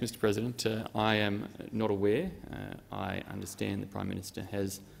 Mr President. I am not aware. I understand the Prime Minister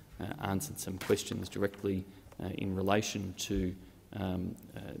has answered some questions directly in relation to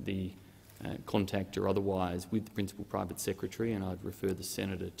the contact or otherwise with the Principal Private Secretary, and I'd refer the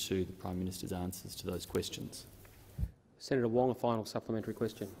Senator to the Prime Minister's answers to those questions. Senator Wong, a final supplementary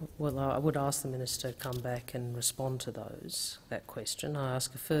question. Well, I would ask the Minister to come back and respond to that question. I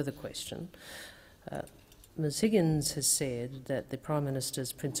ask a further question. Ms Higgins has said that the Prime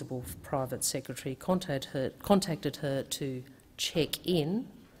Minister's Principal Private Secretary contacted her to check in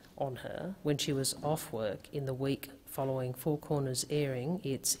on her when she was off work in the week following Four Corners airing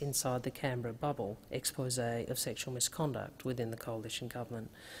its Inside the Canberra Bubble expose of sexual misconduct within the coalition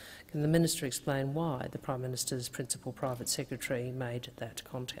government. Can the Minister explain why the Prime Minister's Principal Private Secretary made that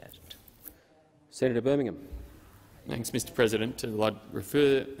contact? Senator Birmingham. Thanks, Mr President. I'd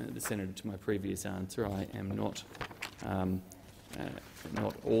refer the Senator to my previous answer. I am not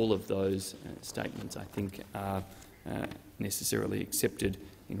all of those statements, I think, are necessarily accepted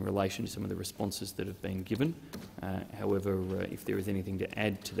in relation to some of the responses that have been given. However, if there is anything to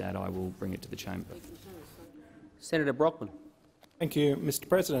add to that, I will bring it to the chamber. Senator Brockman. Thank you, Mr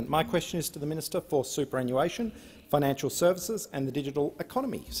President. My question is to the Minister for Superannuation, Financial Services and the Digital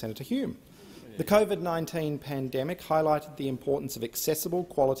Economy, Senator Hume. The COVID-19 pandemic highlighted the importance of accessible,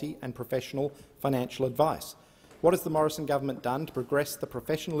 quality and professional financial advice. What has the Morrison government done to progress the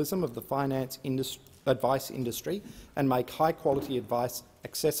professionalism of the finance advice industry and make high-quality advice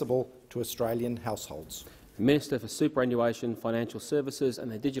accessible to Australian households? The Minister for Superannuation, Financial Services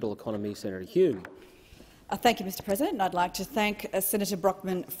and the Digital Economy, Senator Hume. Thank you, Mr President. I'd like to thank Senator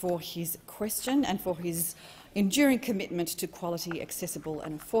Brockman for his question and for his enduring commitment to quality, accessible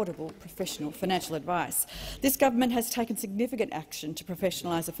and affordable professional financial advice. This government has taken significant action to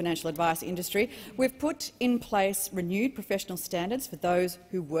professionalise the financial advice industry. We've put in place renewed professional standards for those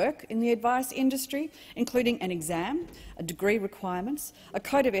who work in the advice industry, including an exam, a degree requirements, a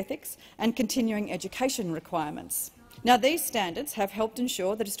code of ethics and continuing education requirements. Now, these standards have helped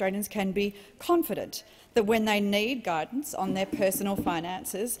ensure that Australians can be confident that when they need guidance on their personal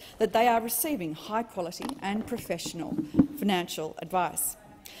finances, that they are receiving high-quality and professional financial advice.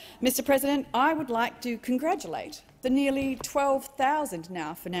 Mr President, I would like to congratulate the nearly 12,000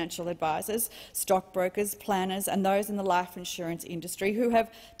 now financial advisors, stockbrokers, planners and those in the life insurance industry who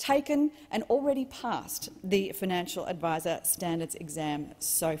have taken and already passed the Financial Advisor Standards exam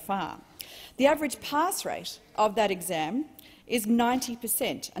so far. The average pass rate of that exam is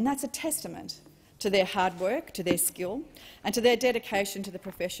 90%, and that's a testament to their hard work, to their skill and to their dedication to the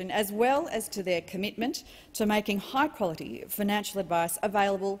profession, as well as to their commitment to making high-quality financial advice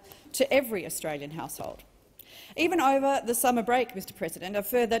available to every Australian household. Even over the summer break, Mr President, a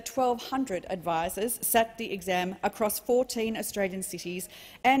further 1,200 advisors sat the exam across 14 Australian cities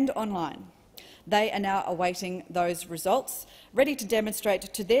and online. They are now awaiting those results, ready to demonstrate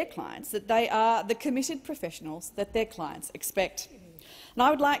to their clients that they are the committed professionals that their clients expect. And I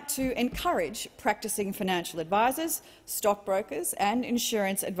would like to encourage practising financial advisors, stockbrokers and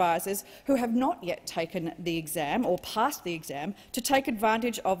insurance advisors who have not yet taken the exam or passed the exam to take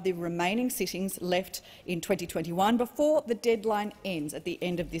advantage of the remaining sittings left in 2021 before the deadline ends at the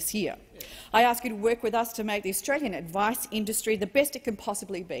end of this year. I ask you to work with us to make the Australian advice industry the best it can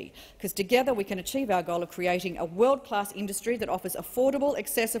possibly be, because together we can achieve our goal of creating a world-class industry that offers affordable,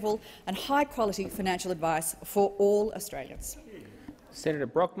 accessible and high-quality financial advice for all Australians. Senator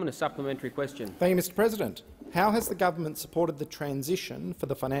Brockman, a supplementary question. Thank you, Mr President. How has the government supported the transition for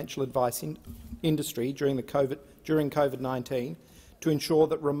the financial advice industry during COVID-19 to ensure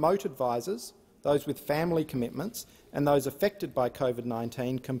that remote advisors, those with family commitments and those affected by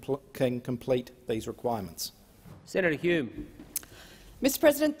COVID-19 can complete these requirements? Senator Hume. Mr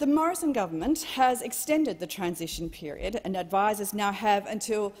President, the Morrison government has extended the transition period, and advisors now have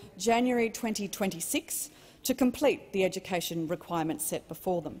until January 2026 to complete the education requirements set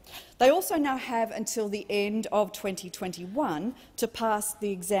before them. They also now have until the end of 2021 to pass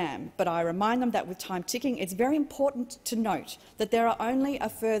the exam, but I remind them that with time ticking, it's very important to note that there are only a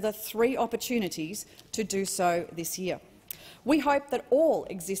further 3 opportunities to do so this year. We hope that all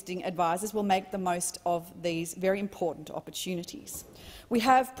existing advisors will make the most of these very important opportunities. We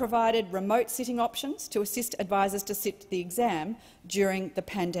have provided remote sitting options to assist advisors to sit the exam during the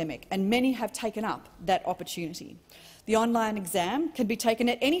pandemic, and many have taken up that opportunity. The online exam can be taken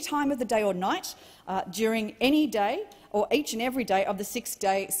at any time of the day or night, during any day or each and every day of the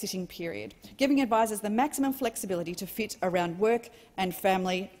 6-day sitting period, giving advisors the maximum flexibility to fit around work and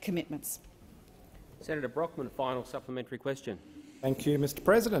family commitments. Senator Brockman, final supplementary question. Thank you, Mr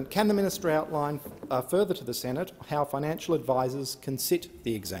President. Can the minister outline further to the Senate how financial advisors can sit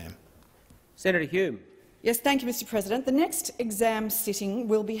the exam? Senator Hume. Yes, thank you, Mr President. The next exam sitting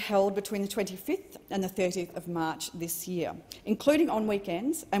will be held between the 25th and the 30th of March this year, including on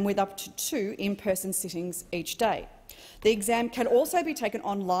weekends and with up to 2 in-person sittings each day. The exam can also be taken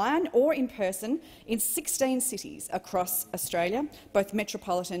online or in person in 16 cities across Australia, both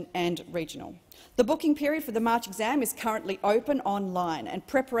metropolitan and regional. The booking period for the March exam is currently open online, and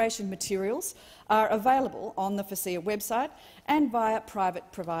preparation materials are available on the FASEA website and via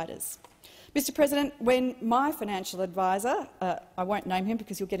private providers. Mr President, when my financial advisor, I won't name him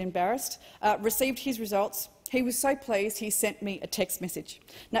because you'll get embarrassed, received his results, he was so pleased he sent me a text message.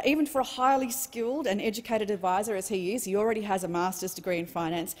 Now, even for a highly skilled and educated advisor as he is, he already has a master's degree in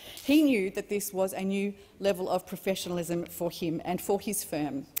finance, he knew that this was a new level of professionalism for him and for his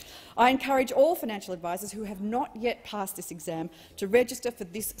firm. I encourage all financial advisors who have not yet passed this exam to register for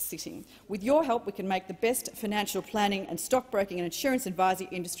this sitting. With your help, we can make the best financial planning and stockbroking and insurance advisory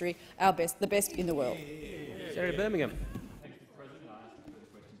industry the best in the world. Senator Birmingham.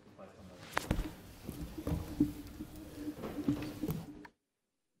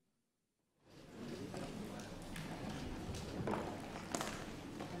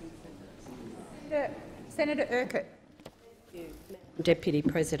 Senator Urquhart. Deputy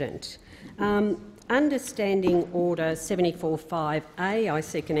President. Understanding Order 74.5a, I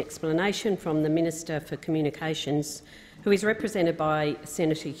seek an explanation from the Minister for Communications, who is represented by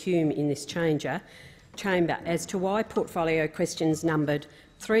Senator Hume in this chamber, as to why portfolio questions numbered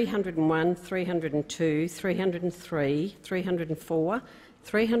 301, 302, 303, 304,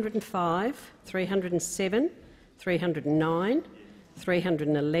 305, 307, 309,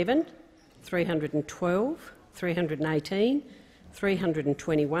 311, 312, 318,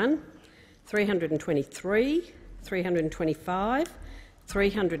 321, 323, 325,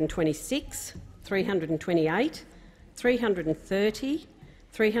 326, 328, 330,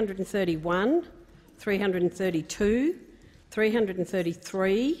 331, 332,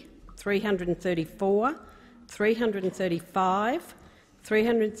 333, 334, 335,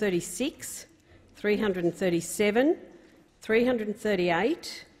 336, 337,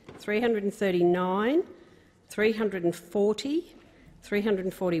 338, 339, 340,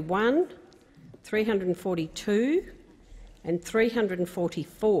 341, 342 and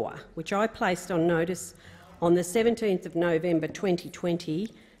 344, which I placed on notice on the 17th of November 2020,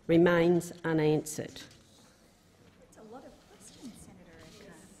 remains unanswered. That's a lot of questions, Senator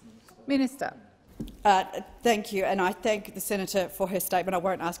Urquhart. Minister. Thank you, and I thank the senator for her statement. I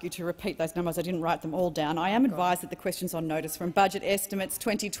won't ask you to repeat those numbers. I didn't write them all down. I am advised that the questions on notice from budget estimates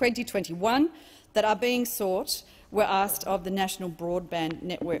 2020-21 that are being sought were asked of the National Broadband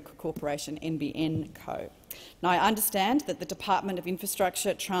Network Corporation, NBN Co. Now, I understand that the Department of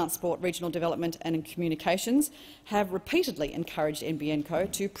Infrastructure, Transport, Regional Development and Communications have repeatedly encouraged NBN Co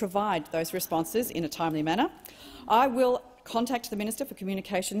to provide those responses in a timely manner. I will contact the Minister for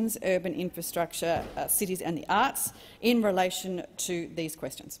Communications, Urban Infrastructure, Cities and the Arts in relation to these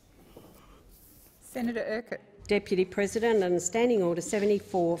questions. Senator Urquhart. Deputy President, under Standing Order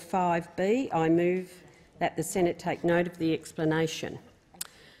 74(5)(b), I move that the Senate take note of the explanation.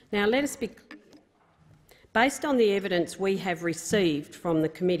 Now, let us be based on the evidence we have received from the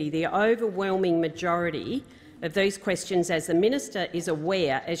committee, the overwhelming majority of these questions, as the minister is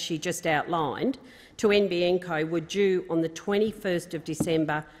aware, as she just outlined, to NBN Co were due on the 21st of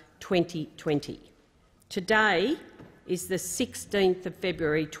December 2020. Today is the 16th of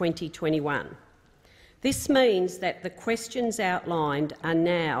February 2021. This means that the questions outlined are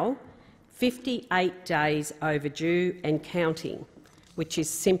now 58 days overdue and counting, which is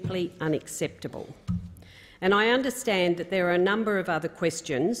simply unacceptable. And I understand that there are a number of other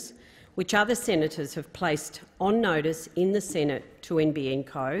questions which other senators have placed on notice in the Senate to NBN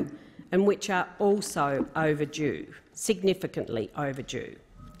Co and which are also overdue, significantly overdue.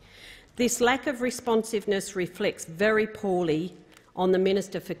 This lack of responsiveness reflects very poorly on the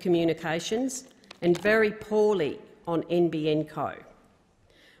Minister for Communications and very poorly on NBN Co.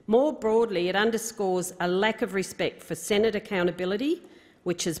 More broadly, it underscores a lack of respect for Senate accountability,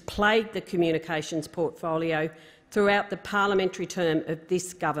 which has plagued the communications portfolio throughout the parliamentary term of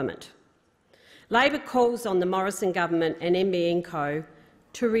this government. Labor calls on the Morrison government and NBN Co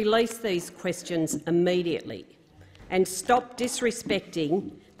to release these questions immediately and stop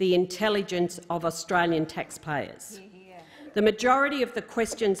disrespecting the intelligence of Australian taxpayers. The majority of the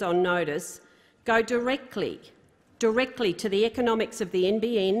questions on notice go directly to the economics of the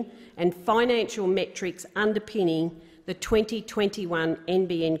NBN and financial metrics underpinning the 2021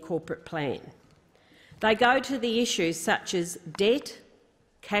 NBN corporate plan. They go to the issues such as debt,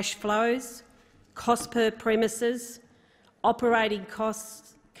 cash flows, cost per premises, operating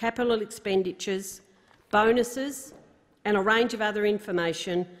costs, capital expenditures, bonuses and a range of other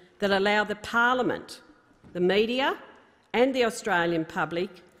information that allow the parliament, the media and the Australian public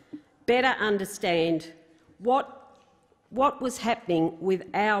better understand what was happening with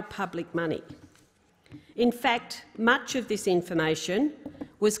our public money. In fact, much of this information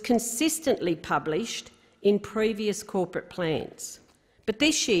was consistently published in previous corporate plans. But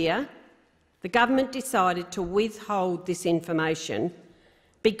this year, the government decided to withhold this information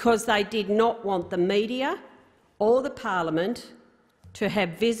because they did not want the media or the parliament to have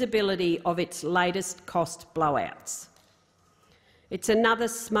visibility of its latest cost blowouts. It's another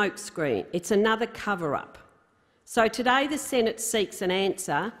smokescreen. It's another cover-up. So today the Senate seeks an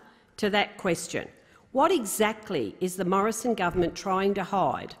answer to that question. What exactly is the Morrison government trying to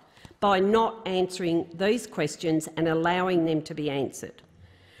hide by not answering these questions and allowing them to be answered?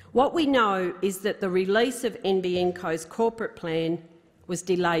 What we know is that the release of NBN Co's corporate plan was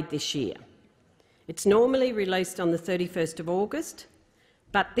delayed this year. It's normally released on the 31st of August,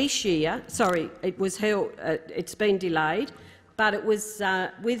 but this year, it's been delayed, but it was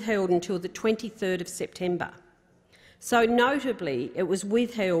withheld until the 23rd of September. So notably, it was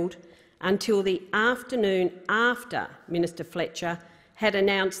withheld until the afternoon after Minister Fletcher had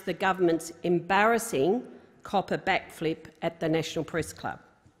announced the government's embarrassing copper backflip at the National Press Club.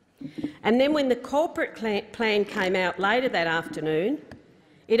 And then when the corporate plan came out later that afternoon,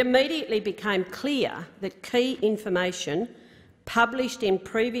 it immediately became clear that key information published in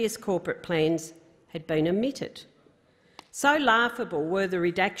previous corporate plans had been omitted. So laughable were the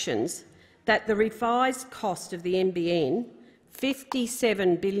redactions that the revised cost of the NBN,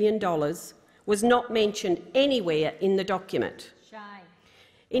 $57 billion, was not mentioned anywhere in the document. Shame.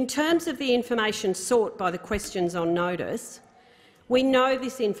 In terms of the information sought by the questions on notice, we know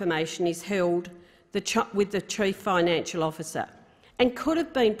this information is held with the Chief Financial Officer and could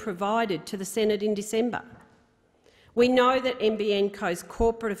have been provided to the Senate in December. We know that NBN Co's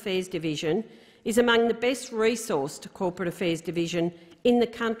Corporate Affairs Division is among the best resourced corporate affairs division in the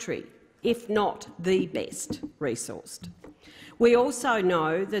country, if not the best resourced. We also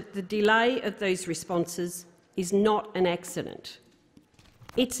know that the delay of these responses is not an accident.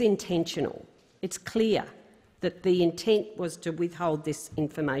 It's intentional. It's clear that the intent was to withhold this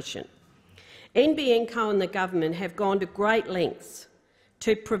information. NBN Co and the government have gone to great lengths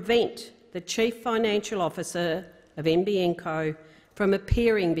to prevent the Chief Financial Officer of NBN Co from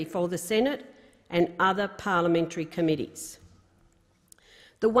appearing before the Senate and other parliamentary committees.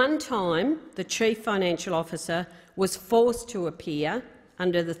 The one time the Chief Financial Officer was forced to appear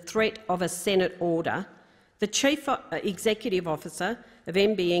under the threat of a Senate order, the Chief Executive Officer of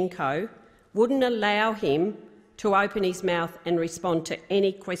NBN Co wouldn't allow him to open his mouth and respond to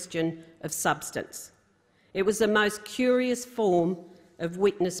any question of substance. It was the most curious form of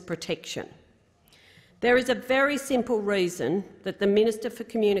witness protection. There is a very simple reason that the Minister for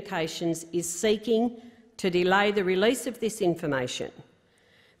Communications is seeking to delay the release of this information.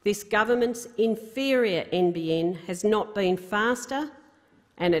 This government's inferior NBN has not been faster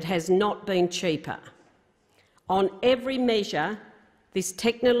and it has not been cheaper. On every measure, this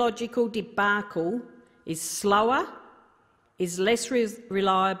technological debacle is slower, is less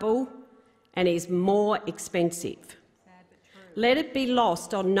reliable and is more expensive. Let it be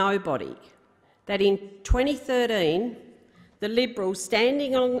lost on nobody that in 2013 the Liberals,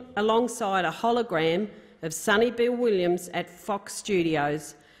 standing alongside a hologram of Sonny Bill Williams at Fox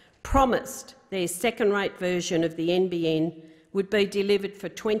Studios, promised their second-rate version of the NBN would be delivered for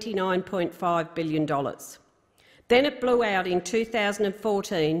 $29.5 billion. Then it blew out in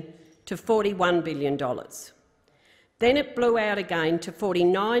 2014 to $41 billion. Then it blew out again to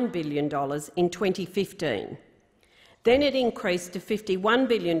 $49 billion in 2015. Then it increased to $51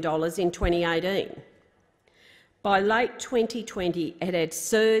 billion in 2018. By late 2020, it had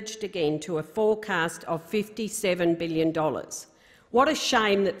surged again to a forecast of $57 billion. What a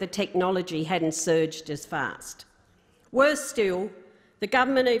shame that the technology hadn't surged as fast. Worse still, the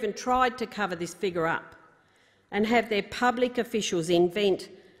government even tried to cover this figure up and have their public officials invent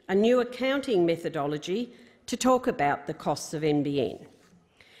a new accounting methodology to talk about the costs of NBN.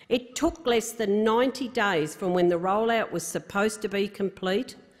 It took less than 90 days from when the rollout was supposed to be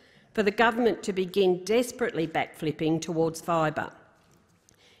complete for the government to begin desperately backflipping towards fibre,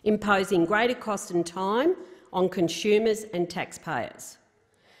 imposing greater cost and time on consumers and taxpayers.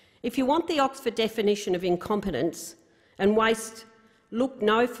 If you want the Oxford definition of incompetence and waste, look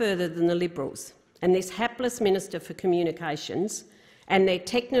no further than the Liberals and this hapless Minister for Communications and their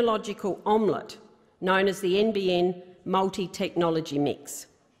technological omelette known as the NBN multi-technology mix.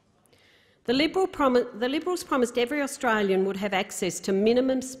 The Liberals promised every Australian would have access to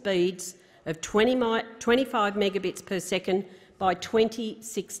minimum speeds of 25 megabits per second by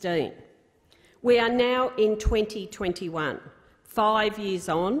 2016. We are now in 2021, 5 years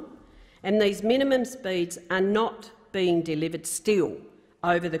on, and these minimum speeds are not being delivered still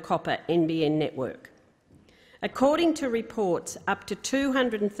over the copper NBN network. According to reports, up to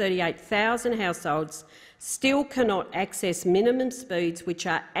 238,000 households still cannot access minimum speeds, which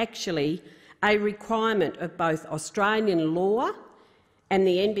are actually a requirement of both Australian law and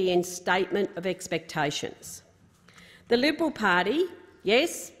the NBN Statement of Expectations. The Liberal Party,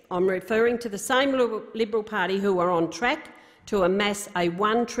 yes, I'm referring to the same Liberal Party who are on track to amass a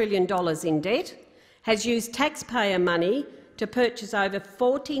 $1 trillion in debt, has used taxpayer money to purchase over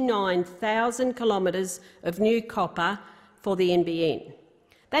 49,000 kilometres of new copper for the NBN.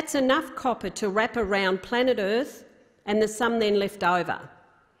 That's enough copper to wrap around planet Earth, and there's some then left over.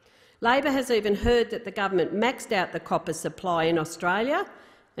 Labor has even heard that the government maxed out the copper supply in Australia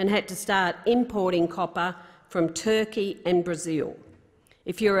and had to start importing copper from Turkey and Brazil.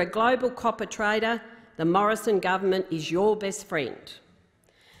 If you're a global copper trader, the Morrison government is your best friend.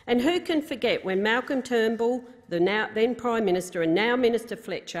 And who can forget when Malcolm Turnbull, the then Prime Minister and now Minister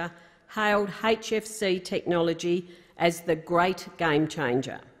Fletcher, hailed HFC technology as the great game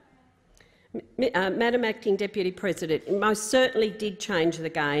changer. Madam Acting Deputy President, it most certainly did change the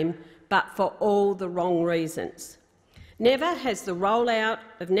game, but for all the wrong reasons. Never has the rollout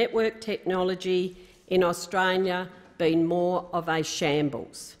of network technology in Australia been more of a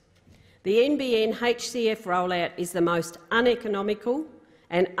shambles. The NBN HCF rollout is the most uneconomical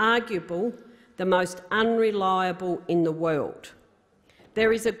and arguable the most unreliable in the world.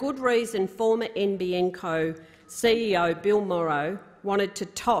 There is a good reason former NBN Co CEO Bill Morrow wanted to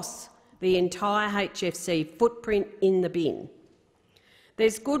toss the entire HFC footprint in the bin.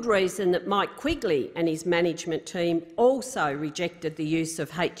 There's good reason that Mike Quigley and his management team also rejected the use of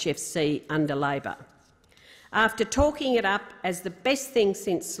HFC under Labor. After talking it up as the best thing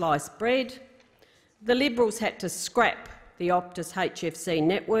since sliced bread, the Liberals had to scrap the Optus HFC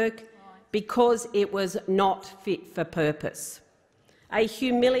network because it was not fit for purpose. A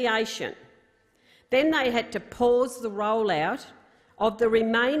humiliation. Then they had to pause the rollout of the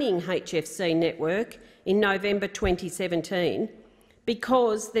remaining HFC network in November 2017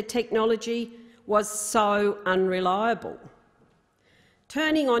 because the technology was so unreliable.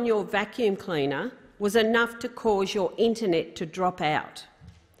 Turning on your vacuum cleaner was enough to cause your internet to drop out.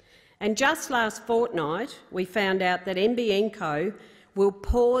 And just last fortnight, we found out that NBN Co will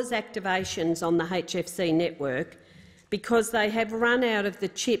pause activations on the HFC network because they have run out of the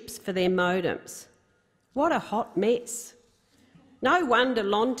chips for their modems. What a hot mess. No wonder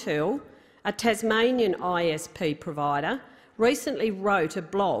Lontel, a Tasmanian ISP provider, recently wrote a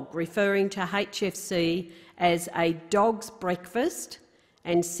blog referring to HFC as a dog's breakfast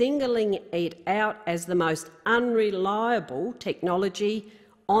and singling it out as the most unreliable technology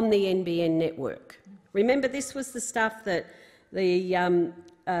on the NBN network. Remember, this was the stuff that the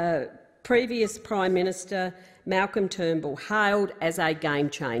previous Prime Minister, Malcolm Turnbull, hailed as a game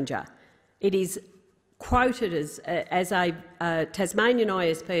changer. It is quoted as a Tasmanian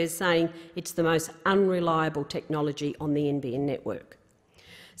ISP as saying it's the most unreliable technology on the NBN network.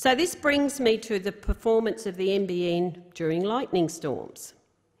 So this brings me to the performance of the NBN during lightning storms.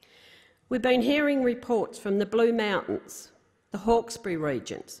 We've been hearing reports from the Blue Mountains, the Hawkesbury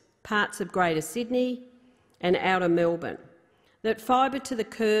regions, parts of Greater Sydney and outer Melbourne, that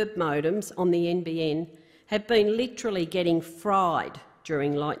fibre-to-the-curb modems on the NBN have been literally getting fried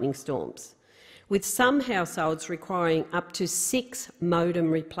during lightning storms, with some households requiring up to 6 modem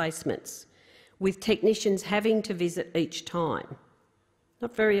replacements, with technicians having to visit each time.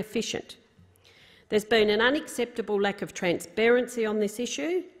 Not very efficient. There's been an unacceptable lack of transparency on this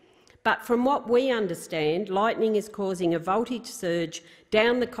issue, but from what we understand, lightning is causing a voltage surge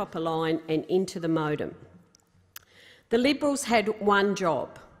down the copper line and into the modem. The Liberals had one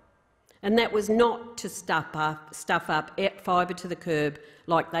job, and that was not to stuff up fibre to the curb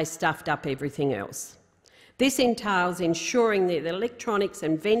like they stuffed up everything else. This entails ensuring that the electronics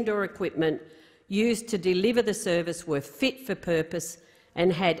and vendor equipment used to deliver the service were fit for purpose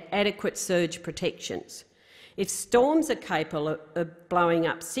and had adequate surge protections. If storms are capable of blowing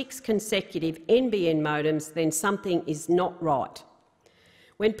up 6 consecutive NBN modems, then something is not right.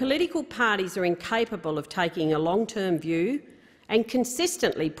 When political parties are incapable of taking a long-term view and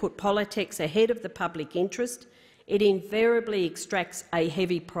consistently put politics ahead of the public interest, it invariably extracts a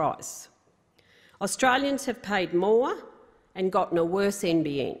heavy price. Australians have paid more and gotten a worse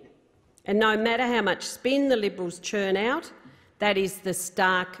NBN. And no matter how much spin the Liberals churn out, that is the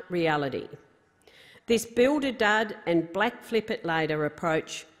stark reality. This build-a-dud and black-flip-it-later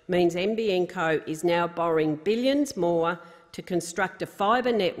approach means NBN Co is now borrowing billions more to construct a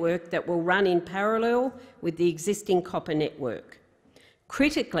fibre network that will run in parallel with the existing copper network.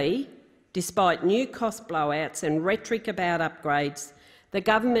 Critically, despite new cost blowouts and rhetoric about upgrades, the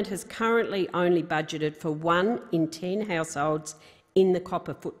government has currently only budgeted for 1 in 10 households in the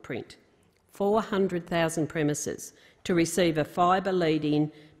copper footprint, 400,000 premises, to receive a fibre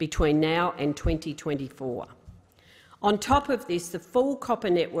lead-in between now and 2024. On top of this, the full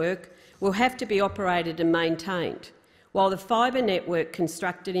copper network will have to be operated and maintained, while the fibre network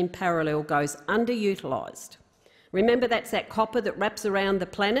constructed in parallel goes underutilised. Remember, that's that copper that wraps around the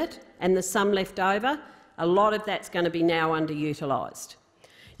planet and there's some left over. A lot of that's going to be now underutilised.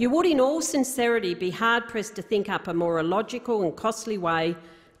 You would, in all sincerity, be hard-pressed to think up a more illogical and costly way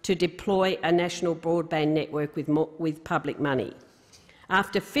to deploy a national broadband network with public money.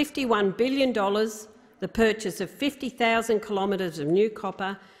 After $51 billion, the purchase of 50,000 kilometres of new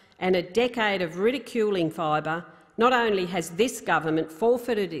copper and a decade of ridiculing fibre, not only has this government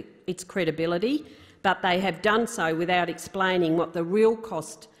forfeited its credibility, but they have done so without explaining what the real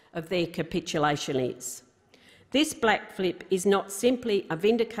cost of their capitulation is. This black flip is not simply a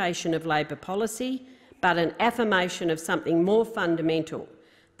vindication of Labor policy, but an affirmation of something more fundamental.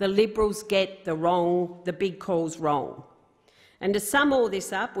 The Liberals get the big calls wrong. And to sum all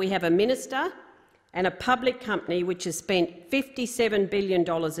this up, we have a minister and a public company which has spent $57 billion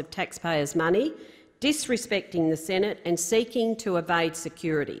of taxpayers' money disrespecting the Senate and seeking to evade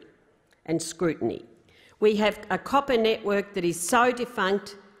security and scrutiny. We have a copper network that is so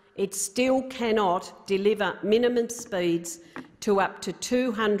defunct it still cannot deliver minimum speeds to up to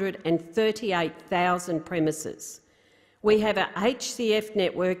 238,000 premises. We have a HCF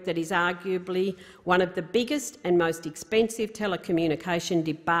network that is arguably one of the biggest and most expensive telecommunication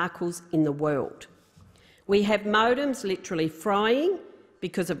debacles in the world. We have modems literally frying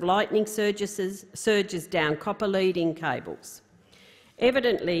because of lightning surges down copper lead-in cables.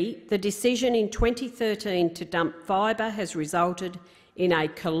 Evidently, the decision in 2013 to dump fibre has resulted in a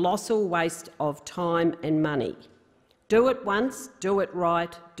colossal waste of time and money. Do it once, do it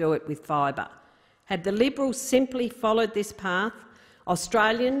right, do it with fibre. Had the Liberals simply followed this path,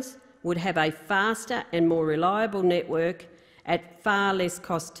 Australians would have a faster and more reliable network at far less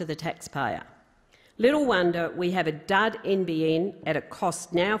cost to the taxpayer. Little wonder we have a dud NBN at a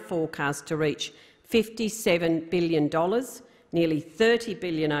cost now forecast to reach $57 billion, nearly $30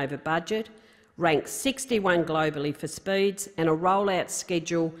 billion over budget, ranked 61 globally for speeds, and a rollout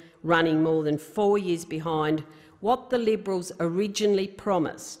schedule running more than 4 years behind what the Liberals originally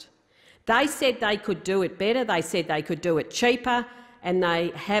promised. They said they could do it better, they said they could do it cheaper, and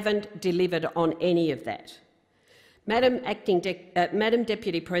they haven't delivered on any of that. Madam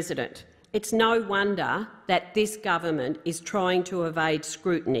Deputy President, it's no wonder that this government is trying to evade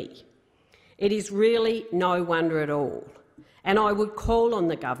scrutiny. It is really no wonder at all. And I would call on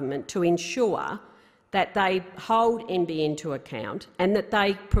the government to ensure that they hold NBN to account and that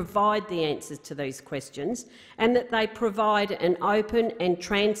they provide the answers to these questions and that they provide an open and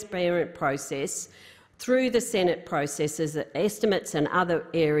transparent process through the Senate processes, estimates and other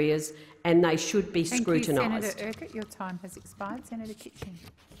areas, and they should be scrutinised. Senator Urquhart, your time has expired. Senator Kitching.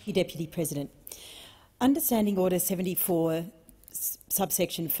 Thank you, Deputy President. Under Standing Order 74,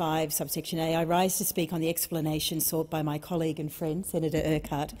 subsection 5, subsection A, I rise to speak on the explanation sought by my colleague and friend, Senator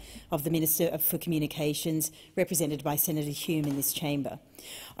Urquhart, of the Minister for Communications, represented by Senator Hume in this chamber.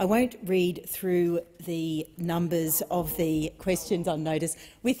 I won't read through the numbers of the questions on notice.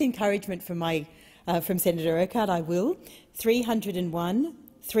 With encouragement from Senator Urquhart, I will. 301,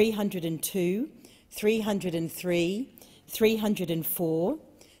 302, 303, 304,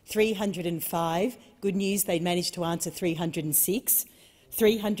 305. Good news, they managed to answer 306.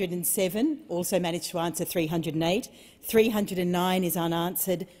 307 also managed to answer 308. 309 is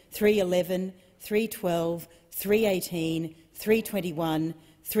unanswered. 311, 312, 318, 321,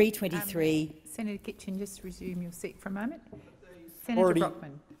 323. Senator Kitchen, just resume your seat for a moment. Senator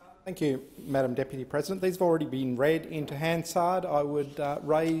Brockman. Thank you, Madam Deputy President. These have already been read into Hansard. I would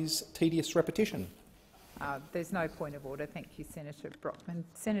raise tedious repetition. There's no point of order. Thank you, Senator Brockman.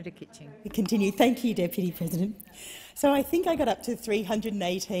 Senator Kitching. We continue. Thank you, Deputy President. So I think I got up to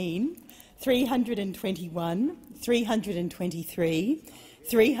 318, 321, 323,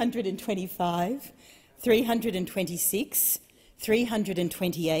 325, 326,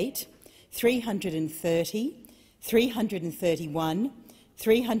 328, 330, 331,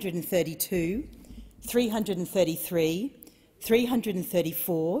 332, 333,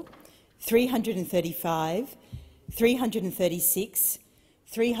 334, 335, 336,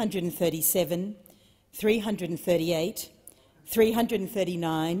 337, 338,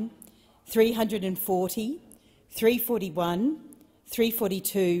 339, 340, 341,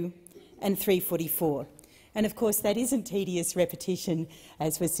 342 and 344. And of course that isn't tedious repetition,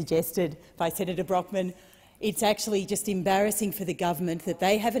 as was suggested by Senator Brockman. It's actually just embarrassing for the government that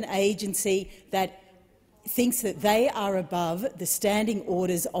they have an agency that thinks that they are above the standing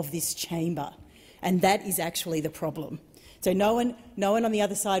orders of this chamber, and that is actually the problem. So no one on the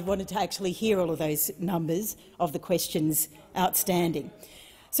other side wanted to actually hear all of those numbers of the questions outstanding.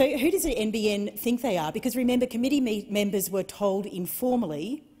 So who does the NBN think they are? Because remember, committee members were told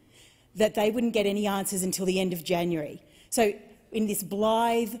informally that they wouldn't get any answers until the end of January. So in this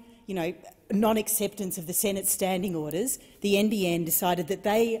blithe, non-acceptance of the Senate standing orders, the NBN decided that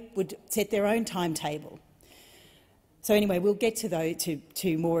they would set their own timetable. So anyway, we'll get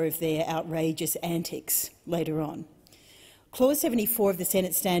to more of their outrageous antics later on. Clause 74 of the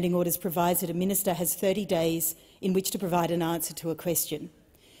Senate standing orders provides that a minister has 30 days in which to provide an answer to a question.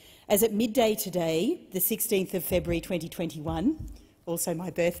 As at midday today, the 16th of February 2021, also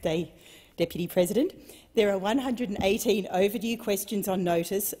my birthday, Deputy President, there are 118 overdue questions on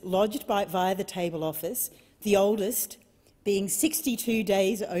notice lodged via the table office, the oldest being 62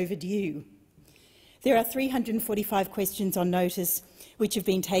 days overdue. There are 345 questions on notice which have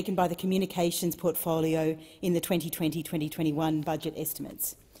been taken by the communications portfolio in the 2020-2021 budget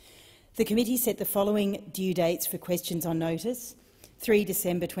estimates. The committee set the following due dates for questions on notice: 3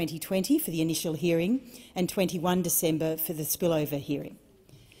 December 2020 for the initial hearing and 21 December for the spillover hearing.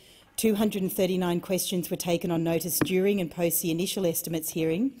 239 questions were taken on notice during and post the initial estimates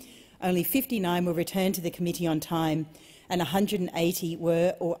hearing. Only 59 were returned to the committee on time and 180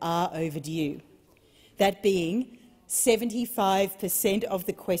 were or are overdue, that being 75% of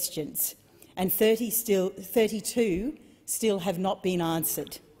the questions, and 32 still have not been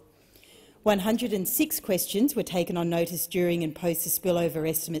answered. 106 questions were taken on notice during and post the spillover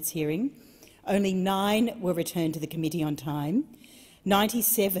estimates hearing. Only 9 were returned to the committee on time.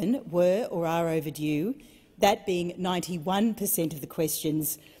 97 were or are overdue, that being 91% of the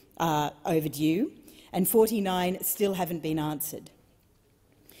questions are overdue, and 49 still haven't been answered.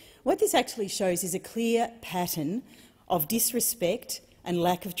 What this actually shows is a clear pattern of disrespect and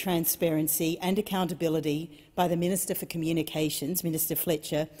lack of transparency and accountability by the Minister for Communications, Minister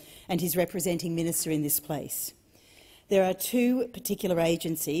Fletcher, and his representing minister in this place. There are two particular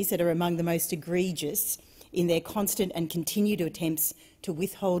agencies that are among the most egregious in their constant and continued attempts to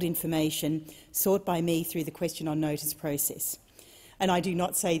withhold information sought by me through the question on notice process. And I do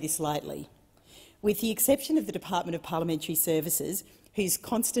not say this lightly. With the exception of the Department of Parliamentary Services, whose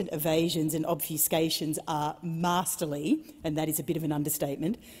constant evasions and obfuscations are masterly, and that is a bit of an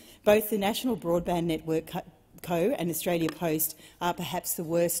understatement, both the National Broadband Network Co and Australia Post are perhaps the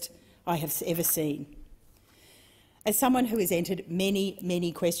worst I have ever seen. As someone who has entered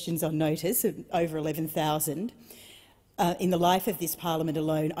many questions on notice, over 11,000, in the life of this parliament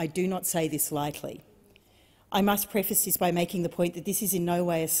alone, I do not say this lightly. I must preface this by making the point that this is in no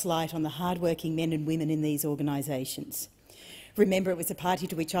way a slight on the hard-working men and women in these organisations. Remember, it was a party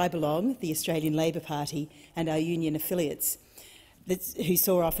to which I belong, the Australian Labor Party, and our union affiliates, who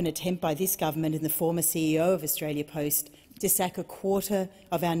saw off an attempt by this government and the former CEO of Australia Post to sack a quarter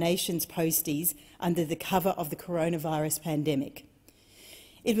of our nation's posties under the cover of the coronavirus pandemic.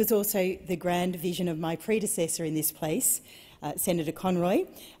 It was also the grand vision of my predecessor in this place, Senator Conroy,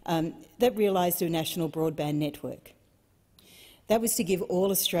 that realised a national broadband network. That was to give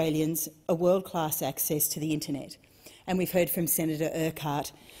all Australians a world-class access to the internet, and we've heard from Senator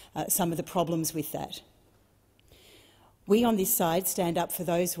Urquhart some of the problems with that. We on this side stand up for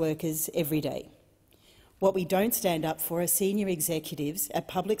those workers every day. What we don't stand up for are senior executives at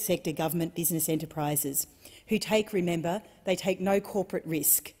public sector government business enterprises who take, remember, they take no corporate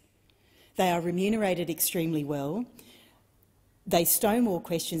risk. They are remunerated extremely well. They stonewall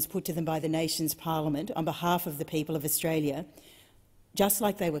questions put to them by the nation's parliament on behalf of the people of Australia, just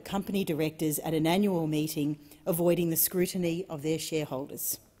like they were company directors at an annual meeting avoiding the scrutiny of their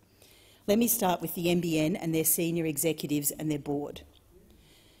shareholders. Let me start with the NBN and their senior executives and their board.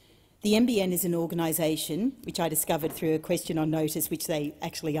 The NBN is an organisation which I discovered through a question on notice which they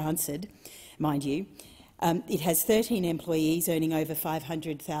actually answered, mind you. It has 13 employees earning over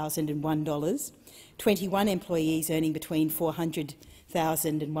 $500,001, 21 employees earning between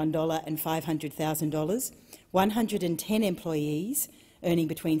 $400,001 and $500,000, 110 employees earning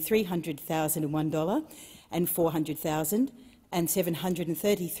between $300,001 and $400,000, and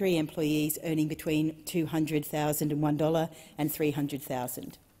 733 employees earning between $200,001 and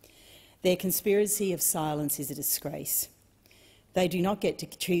 $300,000. Their conspiracy of silence is a disgrace. They do not get to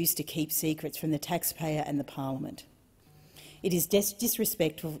choose to keep secrets from the taxpayer and the parliament. It is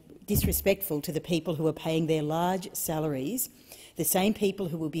disrespectful to the people who are paying their large salaries, the same people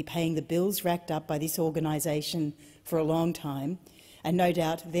who will be paying the bills racked up by this organisation for a long time, and no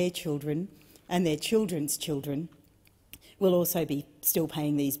doubt their children and their children's children will also be still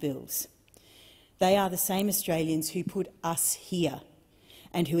paying these bills. They are the same Australians who put us here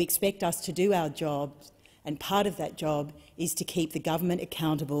and who expect us to do our job, and part of that job is to keep the government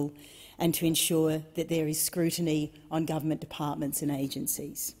accountable and to ensure that there is scrutiny on government departments and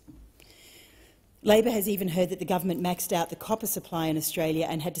agencies. Labor has even heard that the government maxed out the copper supply in Australia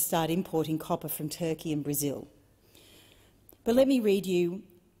and had to start importing copper from Turkey and Brazil. But let me read you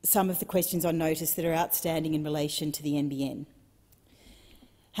some of the questions on notice that are outstanding in relation to the NBN.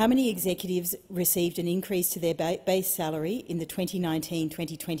 How many executives received an increase to their base salary in the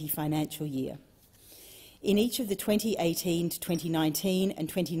 2019-2020 financial year? In each of the 2018 to 2019 and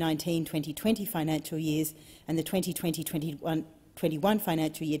 2019-2020 financial years and the 2020-21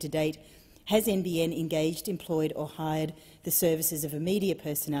 financial year to date, has NBN engaged, employed or hired the services of a media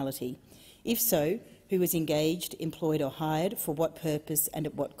personality? If so, who was engaged, employed or hired, for what purpose and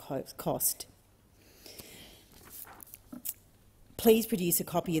at what cost? Please produce a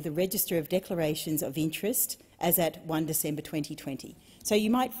copy of the Register of Declarations of Interest as at 1 December 2020. So you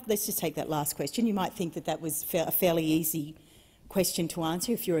might, let's just take that last question. You might think that that was a fairly easy question to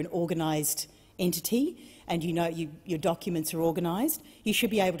answer. If you're an organised entity and you know your documents are organised, you should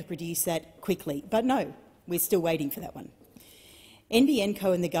be able to produce that quickly. But no, we're still waiting for that one. NBN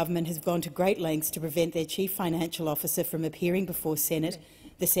Co and the government has gone to great lengths to prevent their Chief Financial Officer from appearing before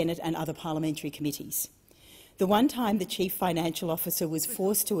the Senate and other parliamentary committees. The one time the Chief Financial Officer was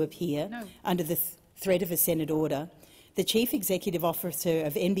forced to appear under the threat of a Senate order, the Chief Executive Officer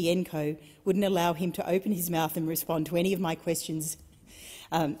of NBN Co wouldn't allow him to open his mouth and respond to any of my questions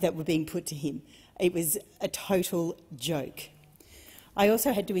that were being put to him. It was a total joke. I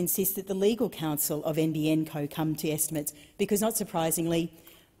also had to insist that the legal counsel of NBN Co come to estimates because, not surprisingly,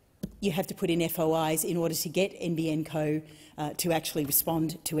 you have to put in FOIs in order to get NBN Co to actually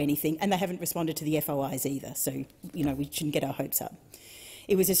respond to anything, and they haven't responded to the FOIs either, so we shouldn't get our hopes up.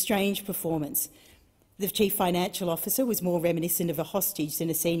 It was a strange performance. The Chief Financial Officer was more reminiscent of a hostage than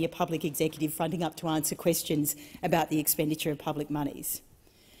a senior public executive fronting up to answer questions about the expenditure of public monies.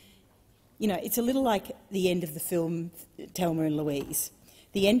 You know, it's a little like the end of the film Thelma and Louise.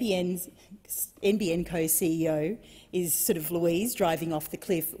 The NBN Co CEO is sort of Louise driving off the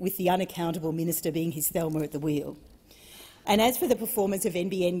cliff, with the unaccountable minister being his Thelma at the wheel. And as for the performance of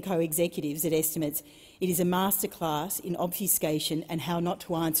NBN Co executives at estimates, it is a masterclass in obfuscation and how not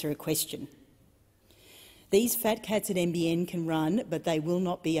to answer a question. These fat cats at NBN can run, but they will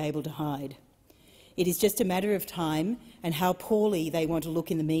not be able to hide. It is just a matter of time and how poorly they want to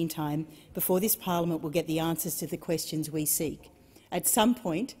look in the meantime before this parliament will get the answers to the questions we seek. At some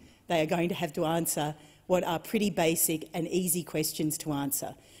point, they are going to have to answer what are pretty basic and easy questions to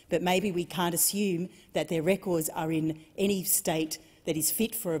answer. But maybe we can't assume that their records are in any state that is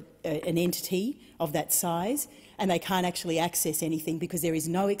fit for an entity of that size, and they can't actually access anything because there is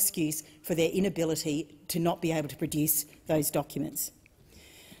no excuse for their inability to not be able to produce those documents.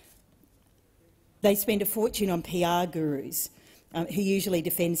 They spend a fortune on PR gurus who usually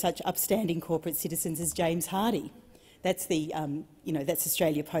defend such upstanding corporate citizens as James Hardie. That's that's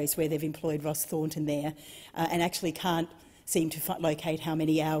Australia Post, where they've employed Ross Thornton there, and actually can't seem to locate how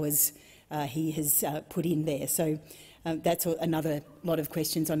many hours he has put in there. So that's another lot of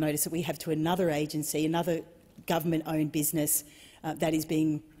questions on notice that we have to another agency, another government-owned business that is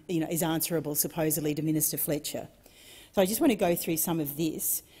being, is answerable supposedly to Minister Fletcher. So I just want to go through some of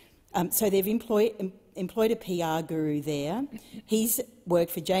this. So they've employed a PR guru there. He's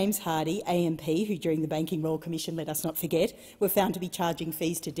worked for James Hardie, AMP, who during the Banking Royal Commission, let us not forget, were found to be charging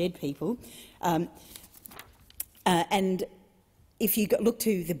fees to dead people. And if you look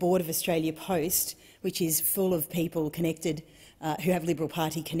to the board of Australia Post, which is full of people connected who have Liberal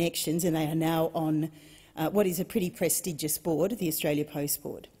Party connections, and they are now on what is a pretty prestigious board, the Australia Post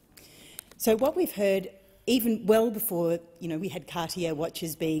board. So what we've heard, even well before we had Cartier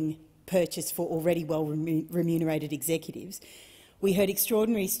watches being purchased for already well-remunerated executives, we heard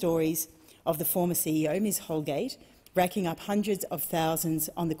extraordinary stories of the former CEO, Ms Holgate, racking up hundreds of thousands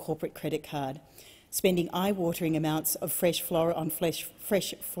on the corporate credit card, spending eye-watering amounts of fresh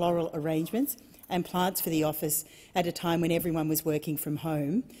floral arrangements and plants for the office at a time when everyone was working from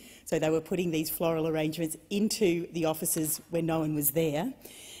home. So they were putting these floral arrangements into the offices when no one was there.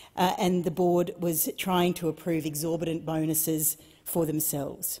 And the board was trying to approve exorbitant bonuses for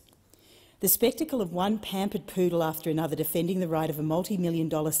themselves. The spectacle of one pampered poodle after another defending the right of a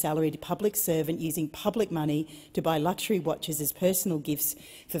multi-million-dollar salaried public servant using public money to buy luxury watches as personal gifts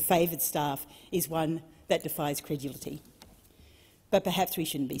for favoured staff is one that defies credulity. But perhaps we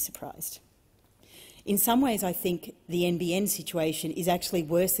shouldn't be surprised. In some ways, I think the NBN situation is actually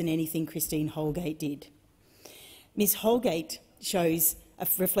worse than anything Christine Holgate did. Ms Holgate shows a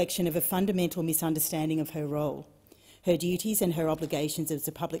reflection of a fundamental misunderstanding of her role, her duties and her obligations as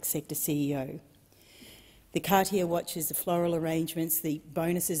a public sector CEO. The Cartier watches, the floral arrangements, the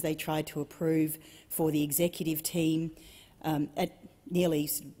bonuses they tried to approve for the executive team at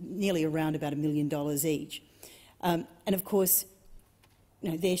nearly around about $1 million each. And of course,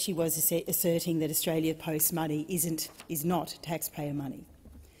 there she was asserting that Australia Post money is not taxpayer money.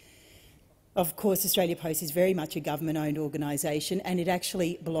 Of course, Australia Post is very much a government-owned organisation, and it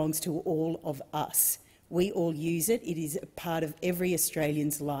actually belongs to all of us. We all use it. It is a part of every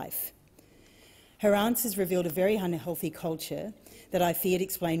Australian's life. Her answers revealed a very unhealthy culture that I feared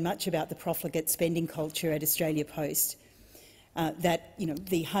explained much about the profligate spending culture at Australia Post that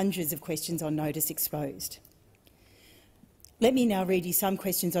the hundreds of questions on notice exposed. Let me now read you some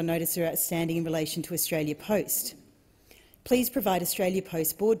questions on notice that are outstanding in relation to Australia Post. Please provide Australia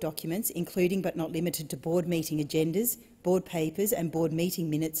Post board documents, including but not limited to board meeting agendas, board papers and board meeting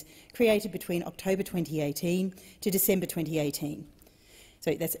minutes created between October 2018 to December 2018.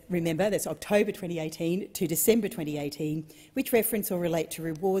 So remember, that's October 2018 to December 2018, which reference or relate to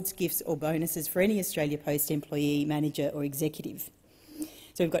rewards, gifts or bonuses for any Australia Post employee, manager or executive.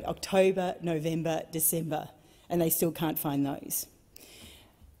 So we've got October, November, December, and they still can't find those.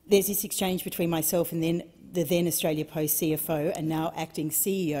 There's this exchange between myself and the then Australia Post CFO and now acting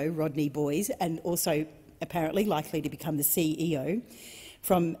CEO, Rodney Boys, and also apparently likely to become the CEO,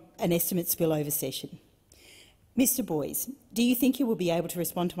 from an estimate spillover session. Mr Boys, do you think you will be able to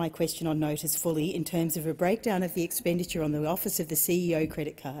respond to my question on notice fully in terms of a breakdown of the expenditure on the office of the CEO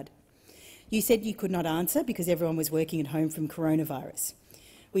credit card? You said you could not answer because everyone was working at home from coronavirus.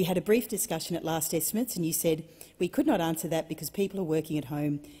 We had a brief discussion at last estimates and you said we could not answer that because people are working at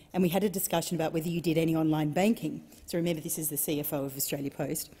home, and we had a discussion about whether you did any online banking. So remember, this is the CFO of Australia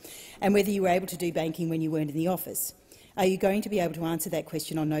Post, and whether you were able to do banking when you weren't in the office. Are you going to be able to answer that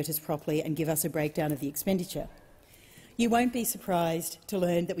question on notice properly and give us a breakdown of the expenditure? You won't be surprised to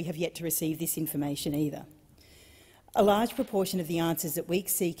learn that we have yet to receive this information either. A large proportion of the answers that we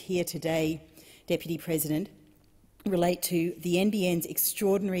seek here today, Deputy President, relate to the NBN's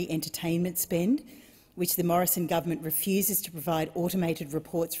extraordinary entertainment spend, which the Morrison government refuses to provide automated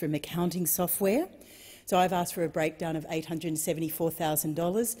reports from accounting software. So I've asked for a breakdown of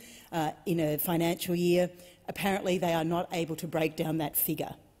 $874,000 in a financial year. Apparently they are not able to break down that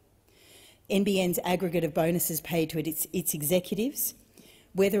figure. NBN's aggregate of bonuses paid to its executives,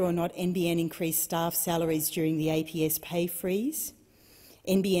 whether or not NBN increased staff salaries during the APS pay freeze,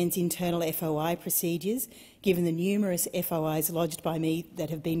 NBN's internal FOI procedures, given the numerous FOIs lodged by me that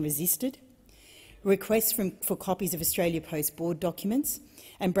have been resisted, requests for copies of Australia Post board documents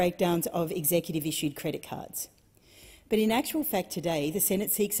and breakdowns of executive-issued credit cards. But in actual fact today, the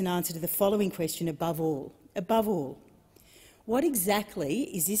Senate seeks an answer to the following question above all. What exactly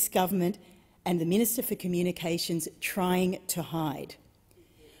is this government and the Minister for Communications trying to hide?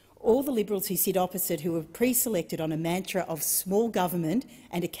 All the Liberals who sit opposite, who were pre-selected on a mantra of small government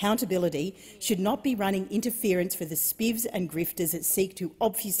and accountability, should not be running interference for the spivs and grifters that seek to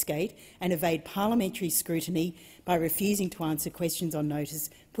obfuscate and evade parliamentary scrutiny by refusing to answer questions on notice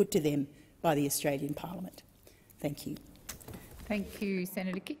put to them by the Australian Parliament. Thank you. Thank you,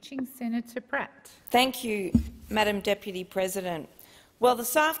 Senator Kitching. Senator Pratt. Thank you, Madam Deputy President. Well,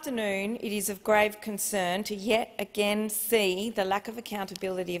 this afternoon it is of grave concern to yet again see the lack of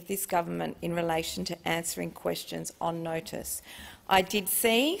accountability of this government in relation to answering questions on notice. I did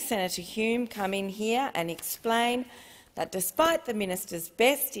see Senator Hume come in here and explain that despite the minister's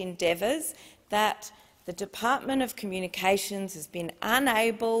best endeavours, that the Department of Communications has been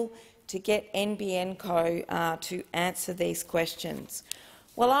unable to get NBN Co to answer these questions.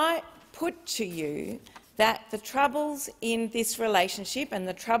 Well, I put to you that the troubles in this relationship and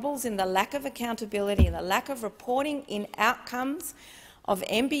the troubles in the lack of accountability and the lack of reporting in outcomes of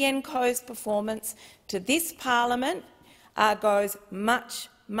NBN Co's performance to this parliament goes much,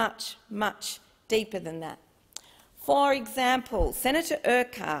 much, much deeper than that. For example, Senator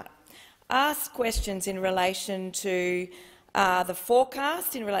Urquhart asked questions in relation to the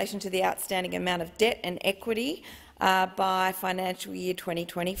forecast in relation to the outstanding amount of debt and equity by financial year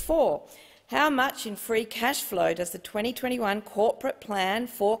 2024. How much in free cash flow does the 2021 corporate plan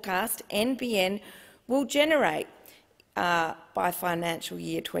forecast NBN will generate by financial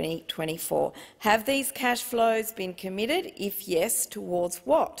year 2024? Have these cash flows been committed? If yes, towards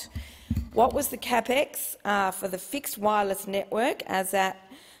what? What was the capex for the fixed wireless network as at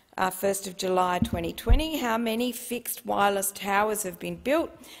 1st of July 2020? How many fixed wireless towers have been built?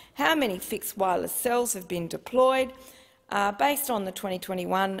 How many fixed wireless cells have been deployed? Based on the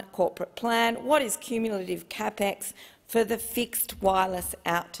 2021 corporate plan, what is cumulative capex for the fixed wireless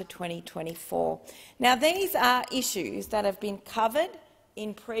out to 2024? Now, these are issues that have been covered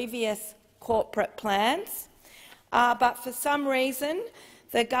in previous corporate plans, but for some reason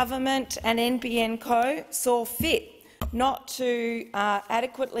the government and NBN Co saw fit not to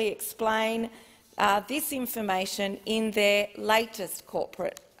adequately explain this information in their latest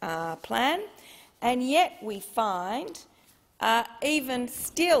corporate plan, and yet we find even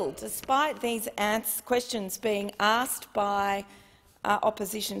still, despite these questions being asked by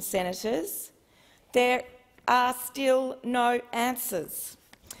opposition senators, there are still no answers.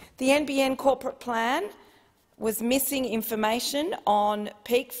 The NBN corporate plan was missing information on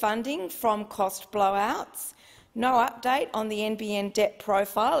peak funding from cost blowouts, no update on the NBN debt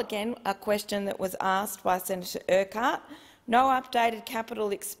profile, again a question that was asked by Senator Urquhart, no updated capital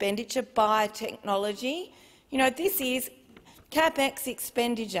expenditure by technology. You know, this is CapEx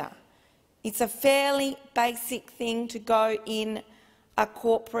expenditure. It's a fairly basic thing to go in a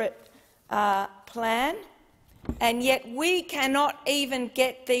corporate plan, and yet we cannot even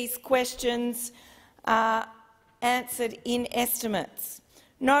get these questions answered in estimates.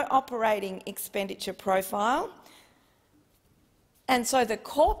 No operating expenditure profile. And so the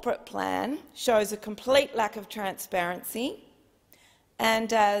corporate plan shows a complete lack of transparency,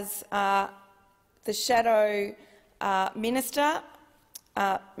 and as the shadow Minister,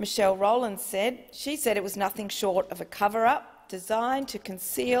 Michelle Rowland said, she said it was nothing short of a cover-up designed to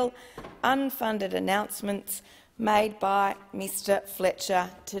conceal unfunded announcements made by Mr Fletcher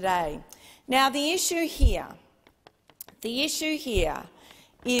today. Now, the issue here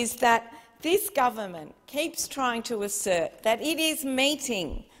is that this government keeps trying to assert that it is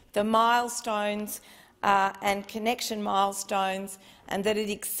meeting the milestones and connection milestones, and that it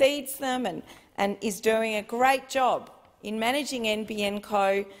exceeds them and is doing a great job in managing NBN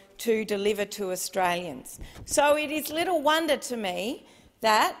Co to deliver to Australians. So it is little wonder to me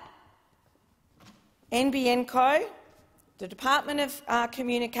that NBN Co, the Department of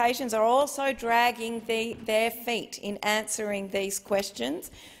Communications, are also dragging their feet in answering these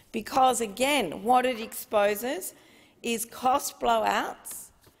questions because, again, what it exposes is cost blowouts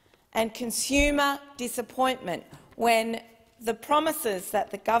and consumer disappointment when the promises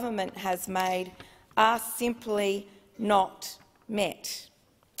that the government has made are simply not met.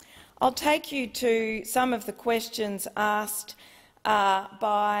 I'll take you to some of the questions asked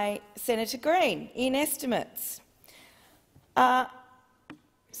by Senator Green in estimates.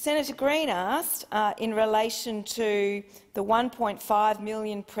 Senator Green asked in relation to the 1.5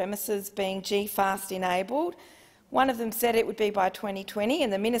 million premises being GFAST enabled. One of them said it would be by 2020,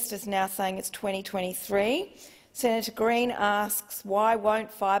 and the minister's now saying it's 2023. Senator Green asks, why won't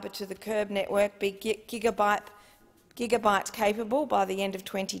fibre to the curb network be gigabyte capable by the end of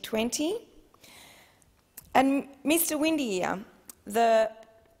 2020? And Mr Windeyer, the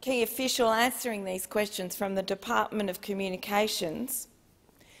key official answering these questions from the Department of Communications,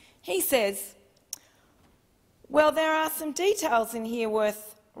 he says, well, there are some details in here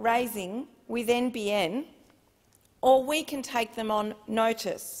worth raising with NBN, or we can take them on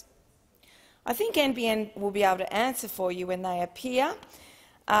notice. I think NBN will be able to answer for you when they appear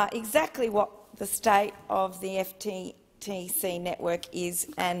exactly what the state of the FTTC network is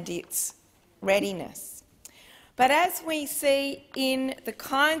and its readiness. But as we see in the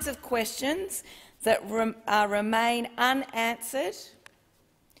kinds of questions that remain unanswered,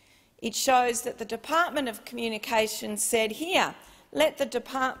 it shows that the Department of Communications said, here, let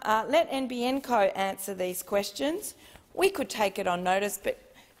NBN Co answer these questions. We could take it on notice, but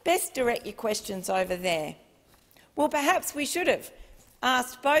best direct your questions over there. Well, perhaps we should have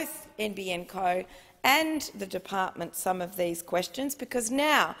asked both NBN Co and the department some of these questions, because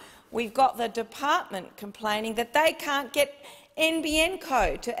now we've got the department complaining that they can't get NBN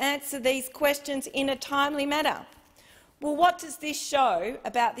Co to answer these questions in a timely manner. Well, what does this show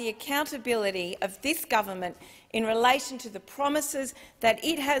about the accountability of this government in relation to the promises that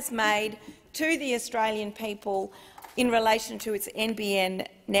it has made to the Australian people in relation to its NBN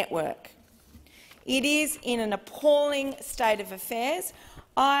network? It is in an appalling state of affairs.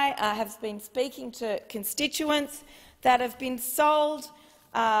 I have been speaking to constituents that have been sold,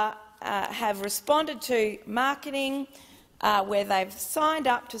 have responded to marketing where they've signed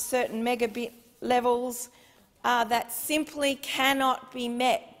up to certain megabit levels that simply cannot be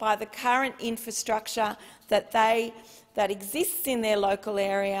met by the current infrastructure that exists in their local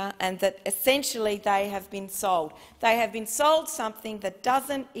area, and that essentially they have been sold. They have been sold something that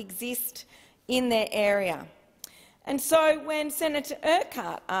doesn't exist in their area. And so when Senator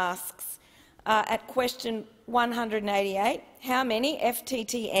Urquhart asks at question 188 how many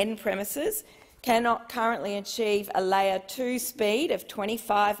FTTN premises cannot currently achieve a layer 2 speed of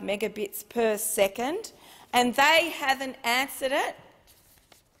 25 megabits per second, and they haven't answered it,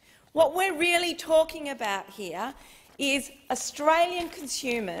 what we're really talking about here is Australian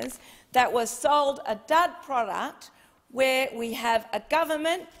consumers that were sold a dud product where we have a